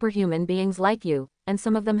superhuman beings like you, and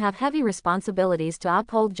some of them have heavy responsibilities to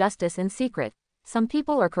uphold justice in secret. Some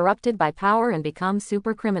people are corrupted by power and become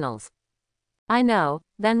super criminals. I know,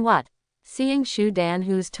 then what? Seeing Shudan,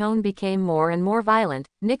 whose tone became more and more violent,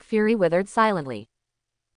 Nick Fury withered silently.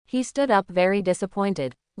 He stood up very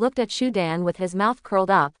disappointed, looked at Shudan with his mouth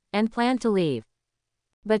curled up, and planned to leave.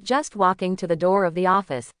 But just walking to the door of the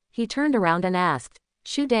office, he turned around and asked,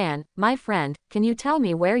 Shudan, my friend, can you tell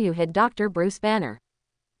me where you hid Dr. Bruce Banner?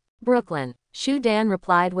 Brooklyn, Shudan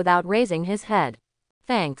replied without raising his head.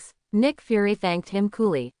 Thanks. Nick Fury thanked him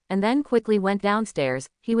coolly, and then quickly went downstairs.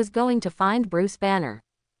 He was going to find Bruce Banner.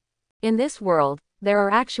 In this world, there are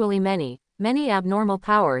actually many abnormal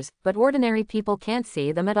powers, but ordinary people can't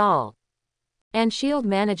see them at all. And SHIELD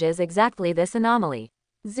manages exactly this anomaly.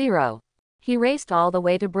 0. He raced all the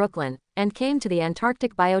way to Brooklyn, and came to the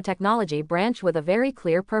Antarctic Biotechnology branch with a very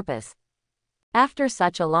clear purpose. After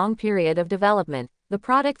such a long period of development, the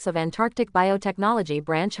products of Antarctic Biotechnology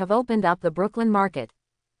branch have opened up the Brooklyn market.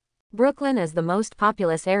 Brooklyn is the most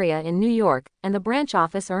populous area in New York, and the branch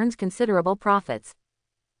office earns considerable profits.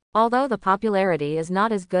 Although the popularity is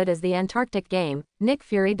not as good as the Antarctic game, Nick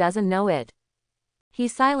Fury doesn't know it. He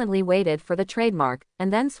silently waited for the trademark,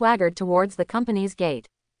 and then swaggered towards the company's gate.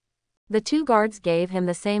 The two guards gave him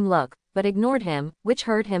the same look, but ignored him, which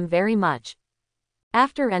hurt him very much.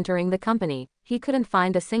 After entering the company, he couldn't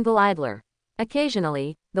find a single idler.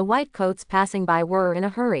 Occasionally, the white coats passing by were in a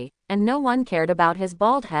hurry, and no one cared about his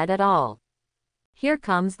bald head at all. Here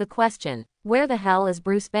comes the question, where the hell is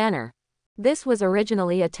Bruce Banner? This was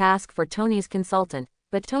originally a task for Tony's consultant,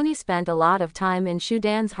 but Tony spent a lot of time in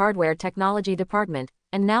Shudan's hardware technology department,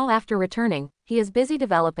 and now after returning, he is busy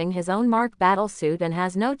developing his own Mark battle suit and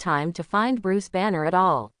has no time to find Bruce Banner at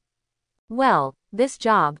all. Well, this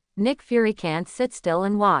job, Nick Fury can't sit still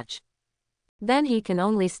and watch. Then he can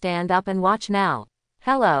only stand up and watch now.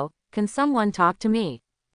 Hello, can someone talk to me?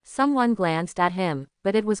 Someone glanced at him,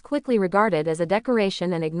 but it was quickly regarded as a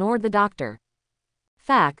decoration and ignored the doctor.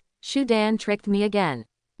 Fact, Shudan tricked me again.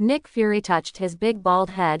 Nick Fury touched his big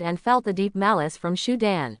bald head and felt the deep malice from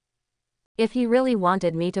Shudan. If he really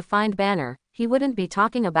wanted me to find Banner, he wouldn't be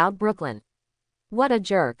talking about Brooklyn. What a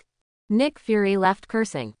jerk. Nick Fury left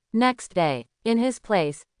cursing. Next day, in his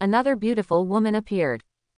place, another beautiful woman appeared.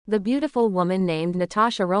 The beautiful woman named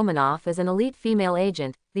Natasha Romanoff is an elite female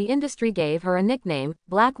agent. The industry gave her a nickname,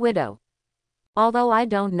 Black Widow. Although I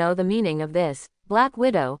don't know the meaning of this, Black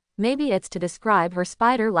Widow, maybe it's to describe her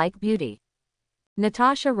spider-like beauty.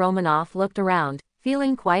 Natasha Romanoff looked around,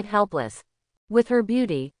 feeling quite helpless. With her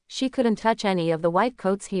beauty, she couldn't touch any of the white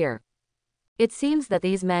coats here. It seems that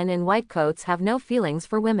these men in white coats have no feelings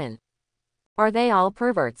for women. Are they all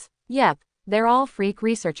perverts? Yep, they're all freak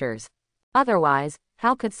researchers. Otherwise,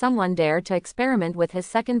 how could someone dare to experiment with his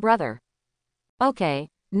second brother? Okay,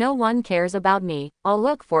 no one cares about me, I'll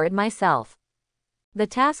look for it myself. The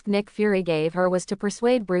task Nick Fury gave her was to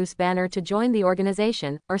persuade Bruce Banner to join the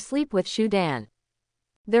organization, or sleep with Shudan.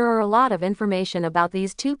 There are a lot of information about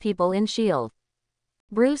these two people in SHIELD.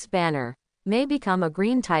 Bruce Banner may become a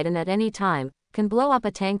Green Titan at any time, can blow up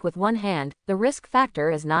a tank with one hand, the risk factor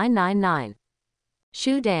is 999.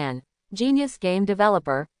 Shudan, genius game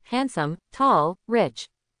developer, handsome, tall, rich.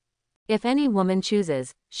 If any woman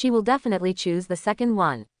chooses, she will definitely choose the second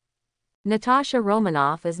one. Natasha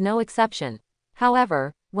Romanoff is no exception.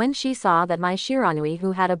 However, when she saw that my Shiranui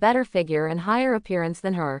who had a better figure and higher appearance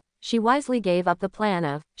than her, she wisely gave up the plan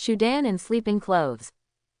of Shudan in sleeping clothes.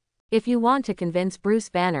 If you want to convince Bruce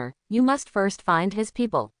Banner, you must first find his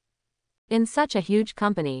people. In such a huge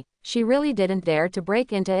company, she really didn't dare to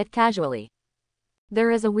break into it casually. There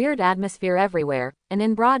is a weird atmosphere everywhere, and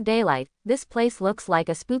in broad daylight, this place looks like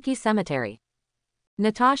a spooky cemetery.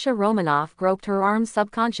 Natasha Romanoff groped her arms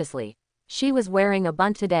subconsciously. She was wearing a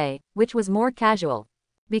bunt today, which was more casual,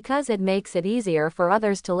 because it makes it easier for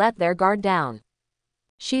others to let their guard down.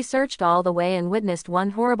 She searched all the way and witnessed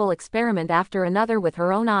one horrible experiment after another with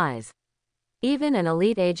her own eyes. Even an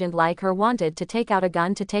elite agent like her wanted to take out a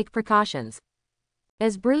gun to take precautions.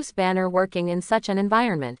 Is Bruce Banner working in such an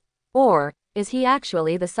environment? Or is he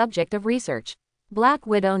actually the subject of research? Black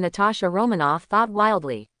Widow Natasha Romanoff thought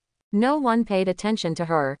wildly. No one paid attention to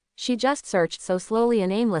her, she just searched so slowly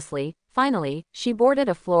and aimlessly. Finally, she boarded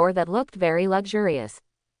a floor that looked very luxurious.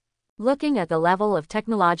 Looking at the level of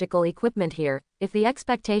technological equipment here, if the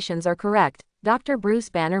expectations are correct, Dr. Bruce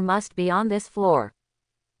Banner must be on this floor.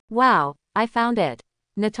 Wow, I found it.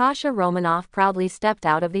 Natasha Romanoff proudly stepped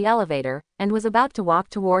out of the elevator, and was about to walk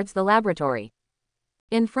towards the laboratory.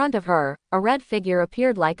 In front of her, a red figure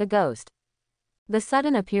appeared like a ghost. The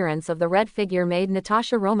sudden appearance of the red figure made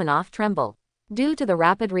Natasha Romanoff tremble. Due to the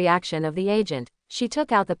rapid reaction of the agent, she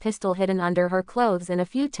took out the pistol hidden under her clothes in a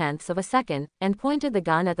few tenths of a second, and pointed the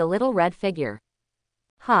gun at the little red figure.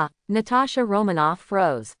 Natasha Romanoff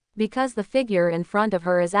froze, because the figure in front of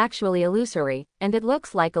her is actually illusory, and it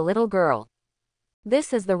looks like a little girl.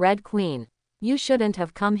 This is the Red Queen. You shouldn't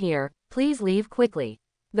have come here, please leave quickly.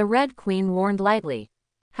 The Red Queen warned lightly.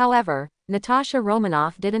 However, Natasha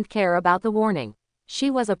Romanoff didn't care about the warning. She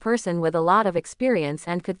was a person with a lot of experience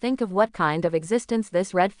and could think of what kind of existence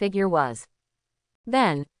this red figure was.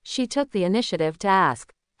 Then, she took the initiative to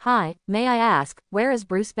ask, "Hi, may I ask, where is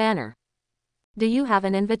Bruce Banner? Do you have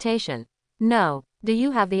an invitation? No. Do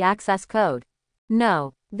you have the access code?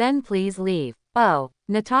 No. Then please leave." Oh,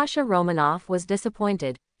 Natasha Romanoff was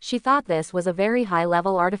disappointed. She thought this was a very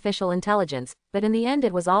high-level artificial intelligence, but in the end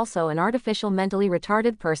it was also an artificial mentally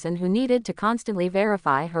retarded person who needed to constantly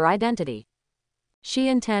verify her identity. She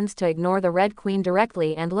intends to ignore the Red Queen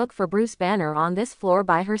directly and look for Bruce Banner on this floor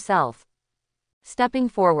by herself. Stepping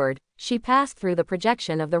forward, she passed through the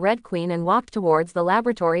projection of the Red Queen and walked towards the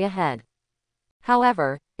laboratory ahead.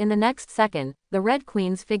 However, in the next second, the Red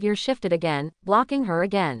Queen's figure shifted again, blocking her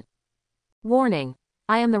again. Warning.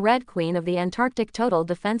 I am the Red Queen of the Antarctic Total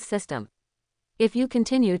Defense System. If you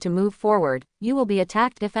continue to move forward, you will be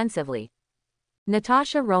attacked defensively.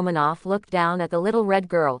 Natasha Romanoff looked down at the little red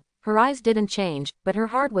girl. Her eyes didn't change, but her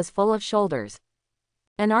heart was full of shoulders.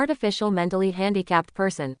 An artificial mentally handicapped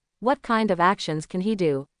person, what kind of actions can he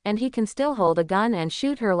do, and he can still hold a gun and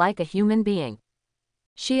shoot her like a human being?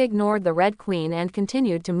 She ignored the Red Queen and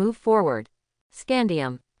continued to move forward.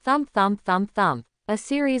 Scandium. Thump thump thump thump. A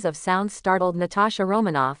series of sounds startled Natasha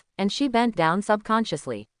Romanoff, and she bent down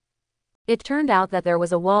subconsciously. It turned out that there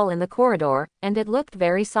was a wall in the corridor, and it looked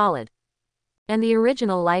very solid. And the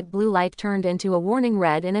original light blue light turned into a warning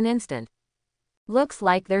red in an instant. Looks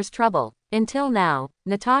like there's trouble. Until now,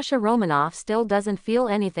 Natasha Romanoff still doesn't feel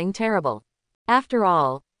anything terrible. After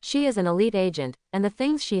all, she is an elite agent, and the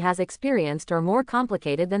things she has experienced are more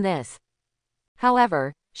complicated than this.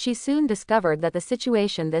 However, she soon discovered that the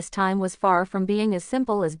situation this time was far from being as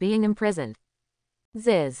simple as being imprisoned.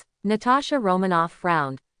 Ziz. Natasha Romanoff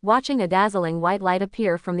frowned, watching a dazzling white light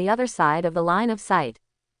appear from the other side of the line of sight.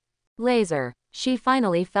 Laser. She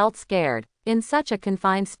finally felt scared. In such a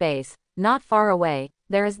confined space, not far away,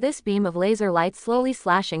 there is this beam of laser light slowly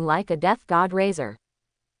slashing like a death god razor.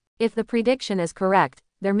 If the prediction is correct,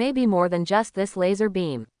 there may be more than just this laser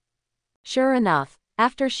beam. Sure enough,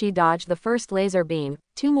 after she dodged the first laser beam,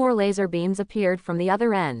 two more laser beams appeared from the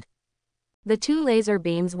other end. The two laser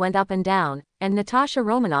beams went up and down, and Natasha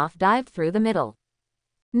Romanoff dived through the middle.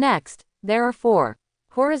 Next, there are four.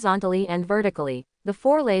 Horizontally and vertically, the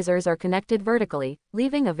four lasers are connected vertically,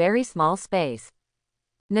 leaving a very small space.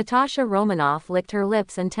 Natasha Romanoff licked her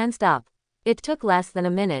lips and tensed up. It took less than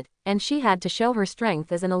a minute, and she had to show her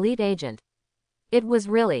strength as an elite agent. It was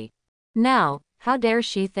really. Now, how dare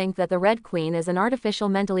she think that the Red Queen is an artificial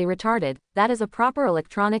mentally retarded, that is a proper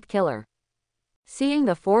electronic killer. Seeing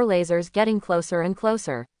the four lasers getting closer and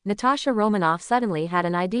closer, Natasha Romanoff suddenly had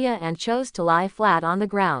an idea and chose to lie flat on the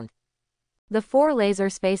ground. The four laser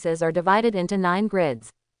spaces are divided into 9 grids.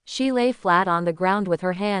 She lay flat on the ground with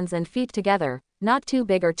her hands and feet together, not too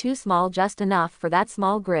big or too small, just enough for that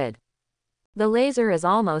small grid. The laser is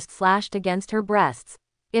almost slashed against her breasts.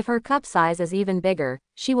 If her cup size is even bigger,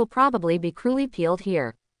 she will probably be cruelly peeled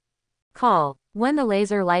here. Call. When the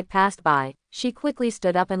laser light passed by, she quickly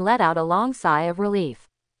stood up and let out a long sigh of relief.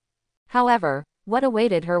 However, what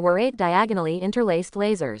awaited her were 8 diagonally interlaced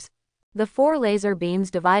lasers. The 4 laser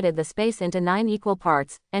beams divided the space into 9 equal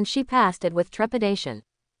parts, and she passed it with trepidation.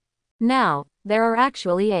 Now, there are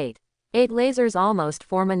actually 8. 8 lasers almost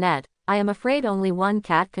form a net. I am afraid only one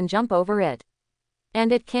cat can jump over it.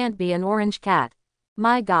 And it can't be an orange cat.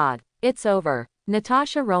 My God, it's over.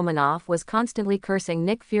 Natasha Romanoff was constantly cursing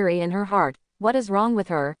Nick Fury in her heart. What is wrong with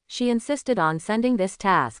her? She insisted on sending this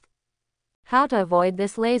task. How to avoid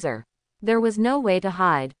this laser? There was no way to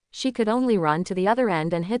hide. She could only run to the other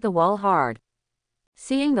end and hit the wall hard.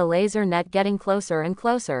 Seeing the laser net getting closer and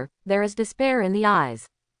closer, there is despair in the eyes.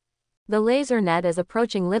 The laser net is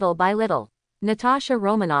approaching little by little. Natasha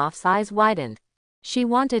Romanoff's eyes widened. She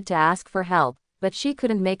wanted to ask for help, but she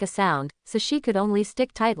couldn't make a sound, so she could only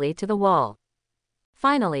stick tightly to the wall.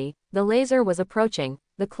 Finally, the laser was approaching.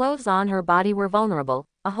 The clothes on her body were vulnerable.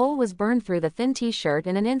 A hole was burned through the thin t-shirt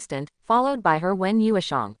in an instant, followed by her Wen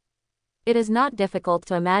Yueshang. It is not difficult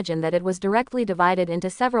to imagine that it was directly divided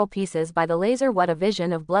into several pieces by the laser. What a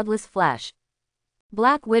vision of bloodless flesh.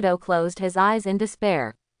 Black Widow closed his eyes in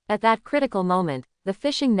despair. At that critical moment, the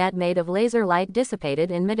fishing net made of laser light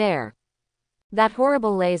dissipated in midair. That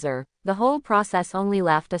horrible laser, the whole process only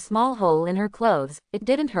left a small hole in her clothes. It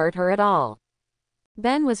didn't hurt her at all.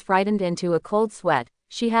 Ben was frightened into a cold sweat.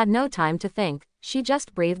 She had no time to think. She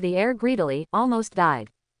just breathed the air greedily, almost died.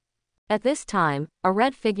 At this time, a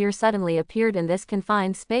red figure suddenly appeared in this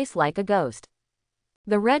confined space like a ghost.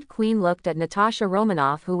 The Red Queen looked at Natasha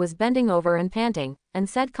Romanoff, who was bending over and panting, and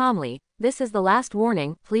said calmly, "This is the last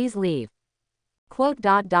warning, please leave." Quote.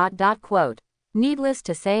 Needless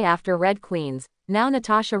to say, after Red Queens, now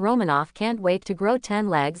Natasha Romanoff can't wait to grow 10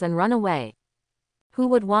 legs and run away. Who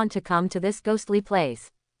would want to come to this ghostly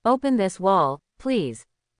place? Open this wall, please.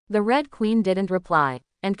 The Red Queen didn't reply,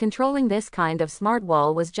 and controlling this kind of smart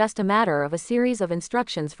wall was just a matter of a series of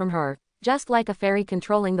instructions from her, just like a fairy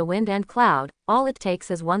controlling the wind and cloud. All it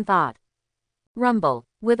takes is one thought. Rumble.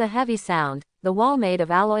 With a heavy sound, the wall made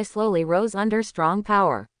of alloy slowly rose under strong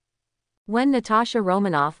power. When Natasha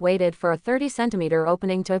Romanoff waited for a 30-centimeter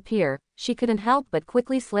opening to appear, she couldn't help but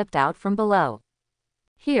quickly slipped out from below.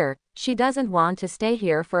 Here, she doesn't want to stay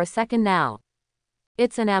here for a second now.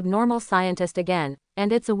 It's an abnormal scientist again,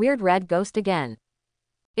 and it's a weird red ghost again.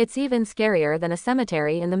 It's even scarier than a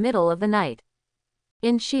cemetery in the middle of the night.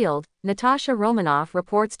 In S.H.I.E.L.D., Natasha Romanoff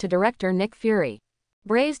reports to director Nick Fury.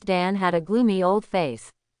 Braised Dan had a gloomy old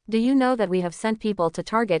face. Do you know that we have sent people to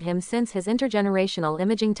target him since his intergenerational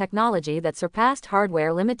imaging technology that surpassed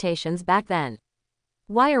hardware limitations back then?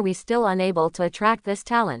 Why are we still unable to attract this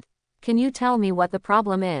talent? Can you tell me what the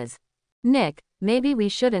problem is? Nick, maybe we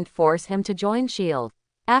shouldn't force him to join S.H.I.E.L.D.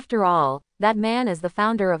 After all, that man is the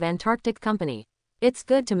founder of Antarctic Company. It's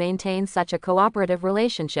good to maintain such a cooperative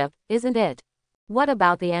relationship, isn't it? What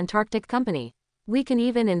about the Antarctic Company? We can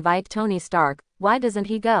even invite Tony Stark. Why doesn't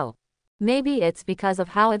he go? Maybe it's because of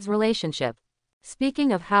Howard's relationship.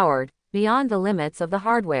 Speaking of Howard, beyond the limits of the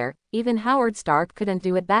hardware, even Howard Stark couldn't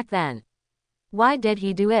do it back then. Why did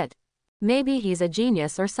he do it? Maybe he's a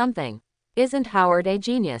genius or something. Isn't Howard a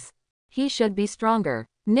genius? He should be stronger.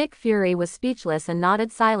 Nick Fury was speechless and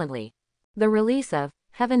nodded silently. The release of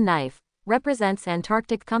Heaven Knife represents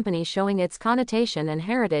Antarctic Company, showing its connotation and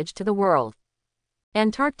heritage to the world.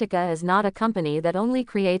 Antarctica is not a company that only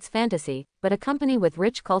creates fantasy, but a company with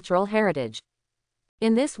rich cultural heritage.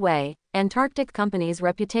 In this way, Antarctic Company's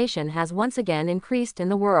reputation has once again increased in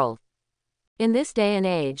the world. In this day and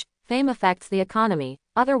age, fame affects the economy,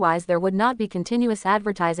 otherwise there would not be continuous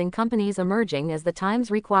advertising companies emerging as the times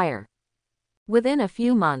require. Within a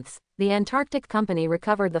few months, the Antarctic Company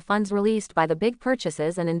recovered the funds released by the big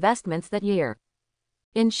purchases and investments that year.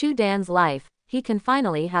 In Shu Dan's life, he can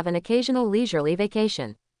finally have an occasional leisurely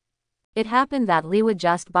vacation. It happened that Liwa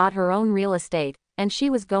just bought her own real estate, and she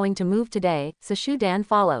was going to move today, so Shu Dan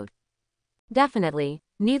followed. Definitely,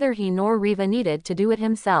 neither he nor Riva needed to do it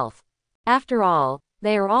himself. After all,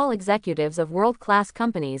 they are all executives of world-class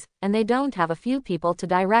companies, and they don't have a few people to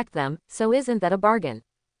direct them, so isn't that a bargain?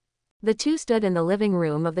 The two stood in the living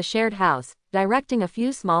room of the shared house, directing a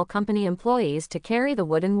few small company employees to carry the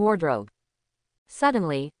wooden wardrobe.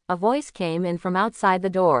 Suddenly, a voice came in from outside the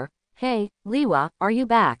door. "Hey, Liwa, are you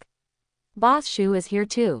back? Boss Shu is here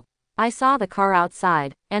too. I saw the car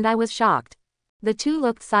outside, and I was shocked." The two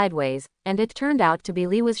looked sideways, and it turned out to be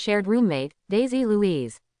Liwa's shared roommate, Daisy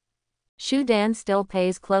Louise. Shu Dan still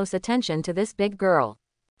pays close attention to this big girl.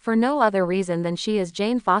 For no other reason than she is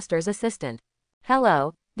Jane Foster's assistant.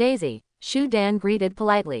 Hello, Daisy, Shu Dan greeted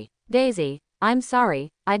politely. Daisy, I'm sorry,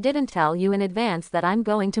 I didn't tell you in advance that I'm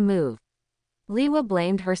going to move. Liwa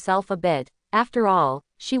blamed herself a bit. After all,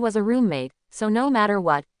 she was a roommate, so no matter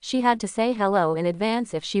what, she had to say hello in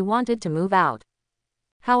advance if she wanted to move out.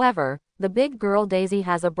 However, the big girl Daisy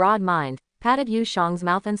has a broad mind, patted Yu Shang's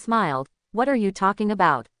mouth and smiled. What are you talking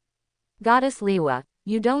about? Goddess Liwa,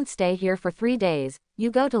 you don't stay here for 3 days, you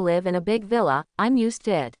go to live in a big villa, I'm used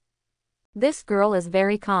to it. This girl is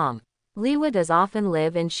very calm. Liwa does often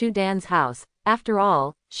live in Shu Dan's house. After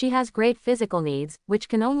all, she has great physical needs, which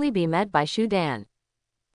can only be met by Shu Dan.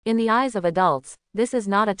 In the eyes of adults, this is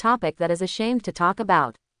not a topic that is ashamed to talk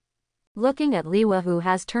about. Looking at Liwa, who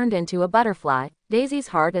has turned into a butterfly, Daisy's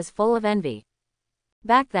heart is full of envy.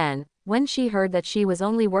 Back then, when she heard that she was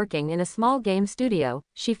only working in a small game studio,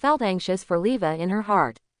 she felt anxious for Liwa in her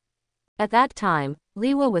heart. At that time,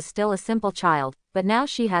 Liwa was still a simple child, but now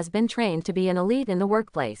she has been trained to be an elite in the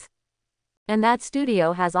workplace. And that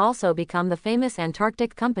studio has also become the famous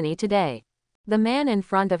Antarctic company today. The man in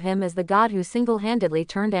front of him is the god who single-handedly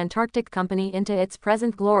turned Antarctic company into its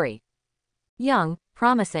present glory. Young,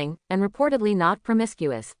 promising, and reportedly not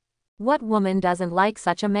promiscuous. What woman doesn't like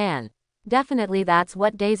such a man? Definitely that's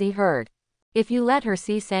what Daisy heard. If you let her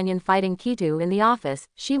see Sanyan fighting Kitu in the office,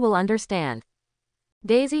 she will understand.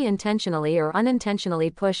 Daisy intentionally or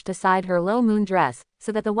unintentionally pushed aside her low moon dress,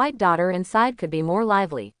 so that the white daughter inside could be more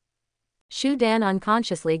lively. Shu Dan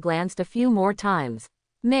unconsciously glanced a few more times.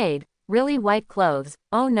 Maid, really white clothes,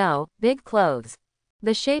 oh no, big clothes.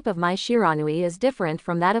 The shape of my Shiranui is different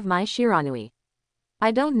from that of my Shiranui.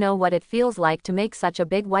 I don't know what it feels like to make such a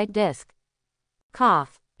big white disc.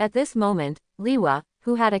 Cough. At this moment, Liwa,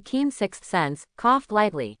 who had a keen sixth sense, coughed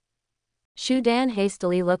lightly. Shu Dan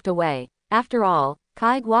hastily looked away. After all,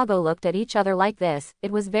 Kai Guago looked at each other like this, it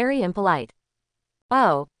was very impolite.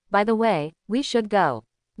 Oh, by the way, we should go.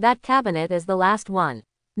 That cabinet is the last one.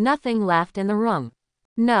 Nothing left in the room.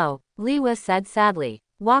 No, Liwa said sadly.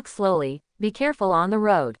 Walk slowly, be careful on the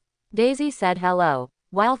road. Daisy said hello,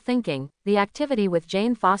 while thinking, the activity with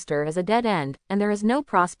Jane Foster is a dead end, and there is no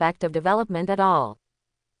prospect of development at all.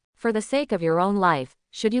 For the sake of your own life,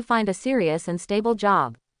 should you find a serious and stable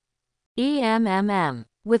job?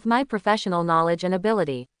 With my professional knowledge and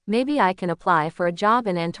ability, maybe I can apply for a job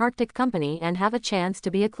in Antarctic company and have a chance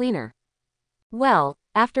to be a cleaner. Well,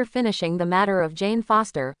 after finishing the matter of Jane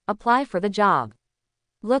Foster, apply for the job.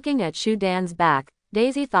 Looking at Shu Dan's back,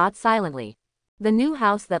 Daisy thought silently. The new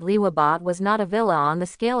house that Liwa bought was not a villa on the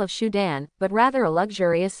scale of Shu Dan, but rather a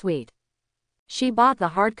luxurious suite. She bought the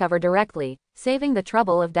hardcover directly, saving the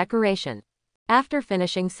trouble of decoration. After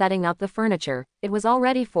finishing setting up the furniture, it was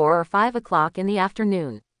already 4 or 5 o'clock in the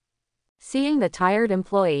afternoon. Seeing the tired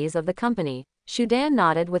employees of the company, Shu Dan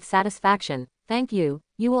nodded with satisfaction. Thank you,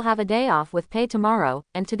 you will have a day off with pay tomorrow,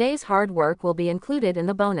 and today's hard work will be included in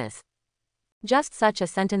the bonus. Just such a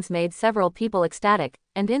sentence made several people ecstatic,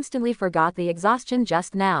 and instantly forgot the exhaustion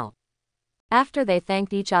just now. After they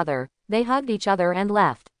thanked each other, they hugged each other and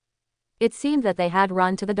left. It seemed that they had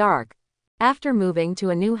run to the dark. After moving to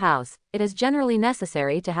a new house, it is generally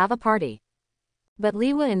necessary to have a party. But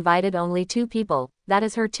Liwa invited only 2 people, that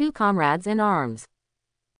is her 2 comrades in arms.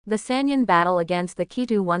 The Sanyan battle against the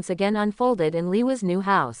Kitu once again unfolded in Liwa's new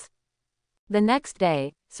house. The next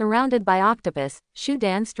day, surrounded by octopus, Shu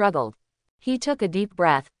Dan struggled. He took a deep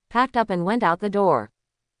breath, packed up and went out the door.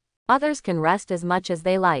 Others can rest as much as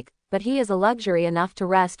they like, but he is a luxury enough to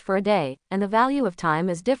rest for a day, and the value of time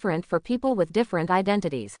is different for people with different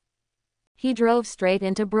identities. He drove straight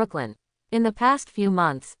into Brooklyn. In the past few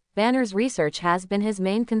months, Banner's research has been his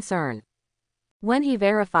main concern. When he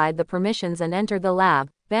verified the permissions and entered the lab,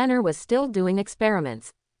 Banner was still doing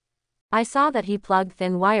experiments. I saw that he plugged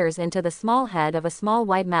thin wires into the small head of a small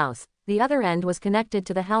white mouse, the other end was connected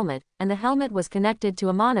to the helmet, and the helmet was connected to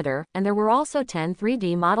a monitor, and there were also 10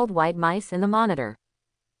 3D modeled white mice in the monitor.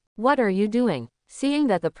 What are you doing? Seeing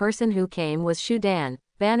that the person who came was Shu Dan,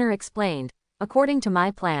 Banner explained. According to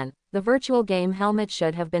my plan, the virtual game helmet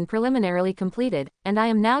should have been preliminarily completed, and I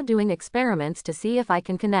am now doing experiments to see if I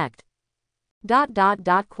can connect.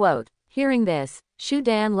 Quote. Hearing this, Shu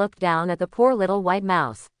Dan looked down at the poor little white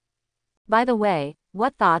mouse. By the way,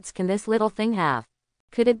 what thoughts can this little thing have?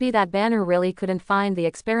 Could it be that Banner really couldn't find the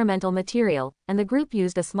experimental material, and the group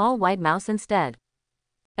used a small white mouse instead?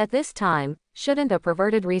 At this time, shouldn't a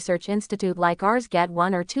perverted research institute like ours get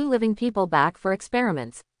 1 or 2 living people back for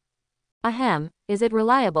experiments? Ahem, is it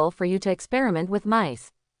reliable for you to experiment with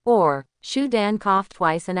mice? Or, Shu Dan coughed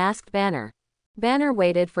twice and asked Banner. Banner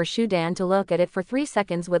waited for Shu Dan to look at it for 3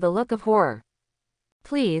 seconds with a look of horror.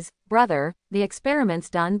 Please, brother, the experiments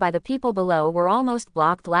done by the people below were almost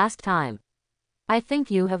blocked last time. I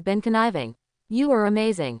think you have been conniving. You are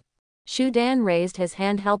amazing. Shu Dan raised his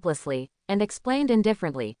hand helplessly, and explained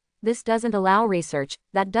indifferently, this doesn't allow research,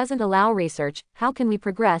 that doesn't allow research, how can we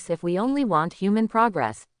progress if we only want human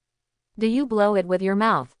progress? Do you blow it with your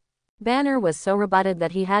mouth? Banner was so rebutted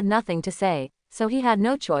that he had nothing to say, so he had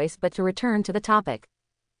no choice but to return to the topic.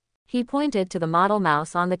 He pointed to the model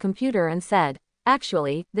mouse on the computer and said,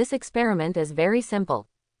 actually, this experiment is very simple.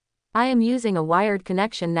 I am using a wired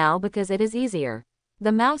connection now because it is easier.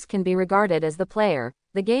 The mouse can be regarded as the player,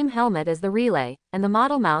 the game helmet as the relay, and the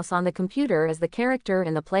model mouse on the computer as the character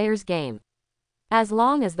in the player's game. As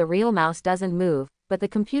long as the real mouse doesn't move, but the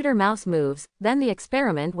computer mouse moves, then the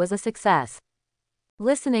experiment was a success.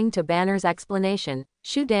 Listening to Banner's explanation,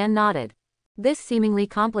 Shu Dan nodded. This seemingly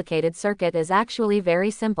complicated circuit is actually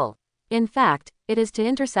very simple. In fact, it is to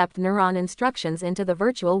intercept neuron instructions into the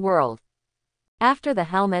virtual world. After the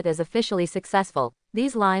helmet is officially successful,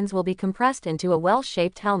 these lines will be compressed into a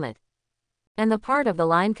well-shaped helmet. And the part of the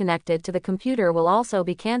line connected to the computer will also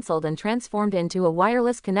be cancelled and transformed into a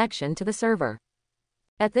wireless connection to the server.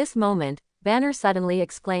 At this moment, Banner suddenly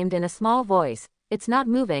exclaimed in a small voice, "It's not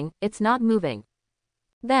moving, it's not moving."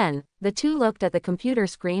 Then, the two looked at the computer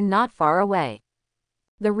screen not far away.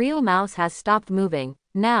 The real mouse has stopped moving.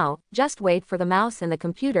 Now, just wait for the mouse in the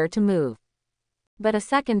computer to move. But a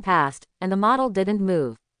second passed, and the model didn't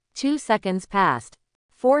move. 2 seconds passed.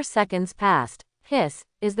 4 seconds passed. Hiss,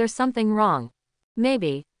 is there something wrong?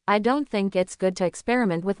 Maybe, I don't think it's good to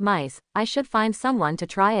experiment with mice, I should find someone to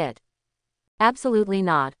try it. Absolutely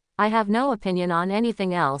not, I have no opinion on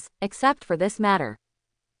anything else, except for this matter.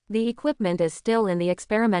 The equipment is still in the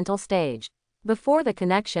experimental stage. Before the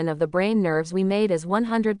connection of the brain nerves we made is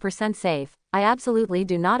 100% safe, I absolutely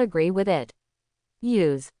do not agree with it.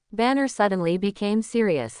 Banner suddenly became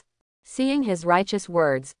serious. Seeing his righteous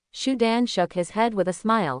words, Shu Dan shook his head with a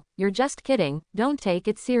smile, you're just kidding, don't take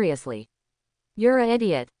it seriously. You're an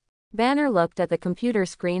idiot. Banner looked at the computer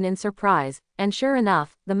screen in surprise, and sure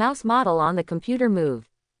enough, the mouse model on the computer moved.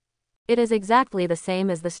 It is exactly the same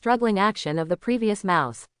as the struggling action of the previous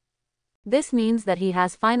mouse. This means that he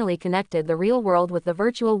has finally connected the real world with the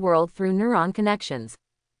virtual world through neuron connections.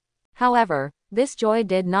 However, this joy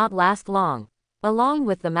did not last long. Along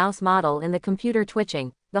with the mouse model in the computer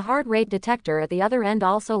twitching, the heart rate detector at the other end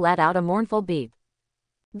also let out a mournful beep.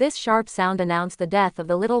 This sharp sound announced the death of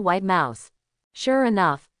the little white mouse. Sure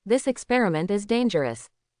enough, this experiment is dangerous.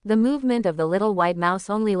 The movement of the little white mouse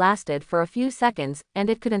only lasted for a few seconds, and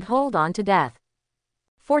it couldn't hold on to death.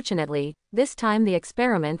 Fortunately, this time the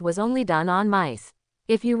experiment was only done on mice.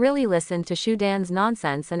 If you really listened to Shu Dan's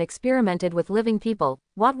nonsense and experimented with living people,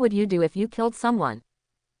 what would you do if you killed someone?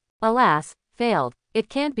 Alas, failed. It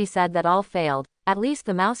can't be said that all failed, at least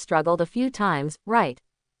the mouse struggled a few times, right?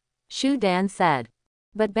 Shu Dan said.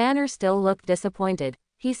 But Banner still looked disappointed.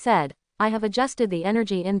 He said, I have adjusted the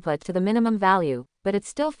energy input to the minimum value, but it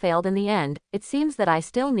still failed in the end, it seems that I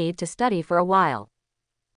still need to study for a while.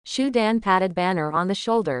 Shu Dan patted Banner on the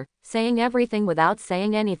shoulder, saying everything without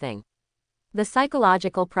saying anything. The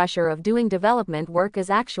psychological pressure of doing development work is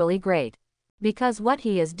actually great. Because what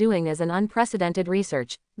he is doing is an unprecedented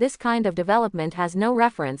research, this kind of development has no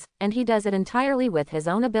reference, and he does it entirely with his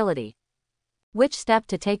own ability. Which step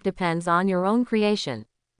to take depends on your own creation.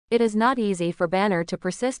 It is not easy for Banner to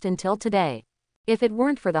persist until today. If it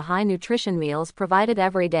weren't for the high nutrition meals provided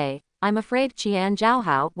every day, I'm afraid Qian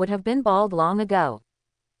Zhaohao would have been bald long ago.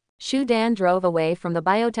 Shu Dan drove away from the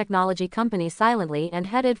biotechnology company silently and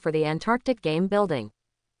headed for the Antarctic game building.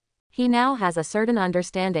 He now has a certain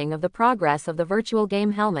understanding of the progress of the virtual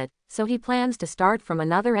game helmet, so he plans to start from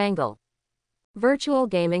another angle. Virtual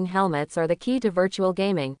gaming helmets are the key to virtual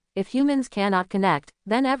gaming. If humans cannot connect,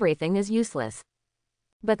 then everything is useless.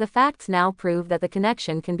 But the facts now prove that the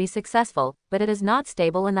connection can be successful, but it is not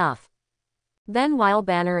stable enough. Then while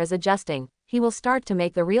Banner is adjusting, he will start to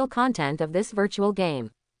make the real content of this virtual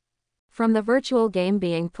game. From the virtual game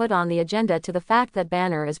being put on the agenda to the fact that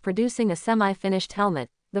Banner is producing a semi-finished helmet,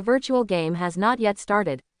 the virtual game has not yet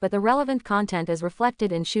started, but the relevant content is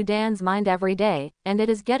reflected in Shu Dan's mind every day, and it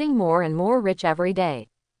is getting more and more rich every day.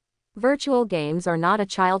 Virtual games are not a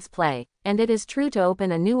child's play, and it is true to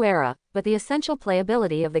open a new era, but the essential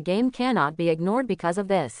playability of the game cannot be ignored because of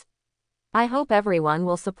this. I hope everyone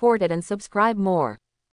will support it and subscribe more.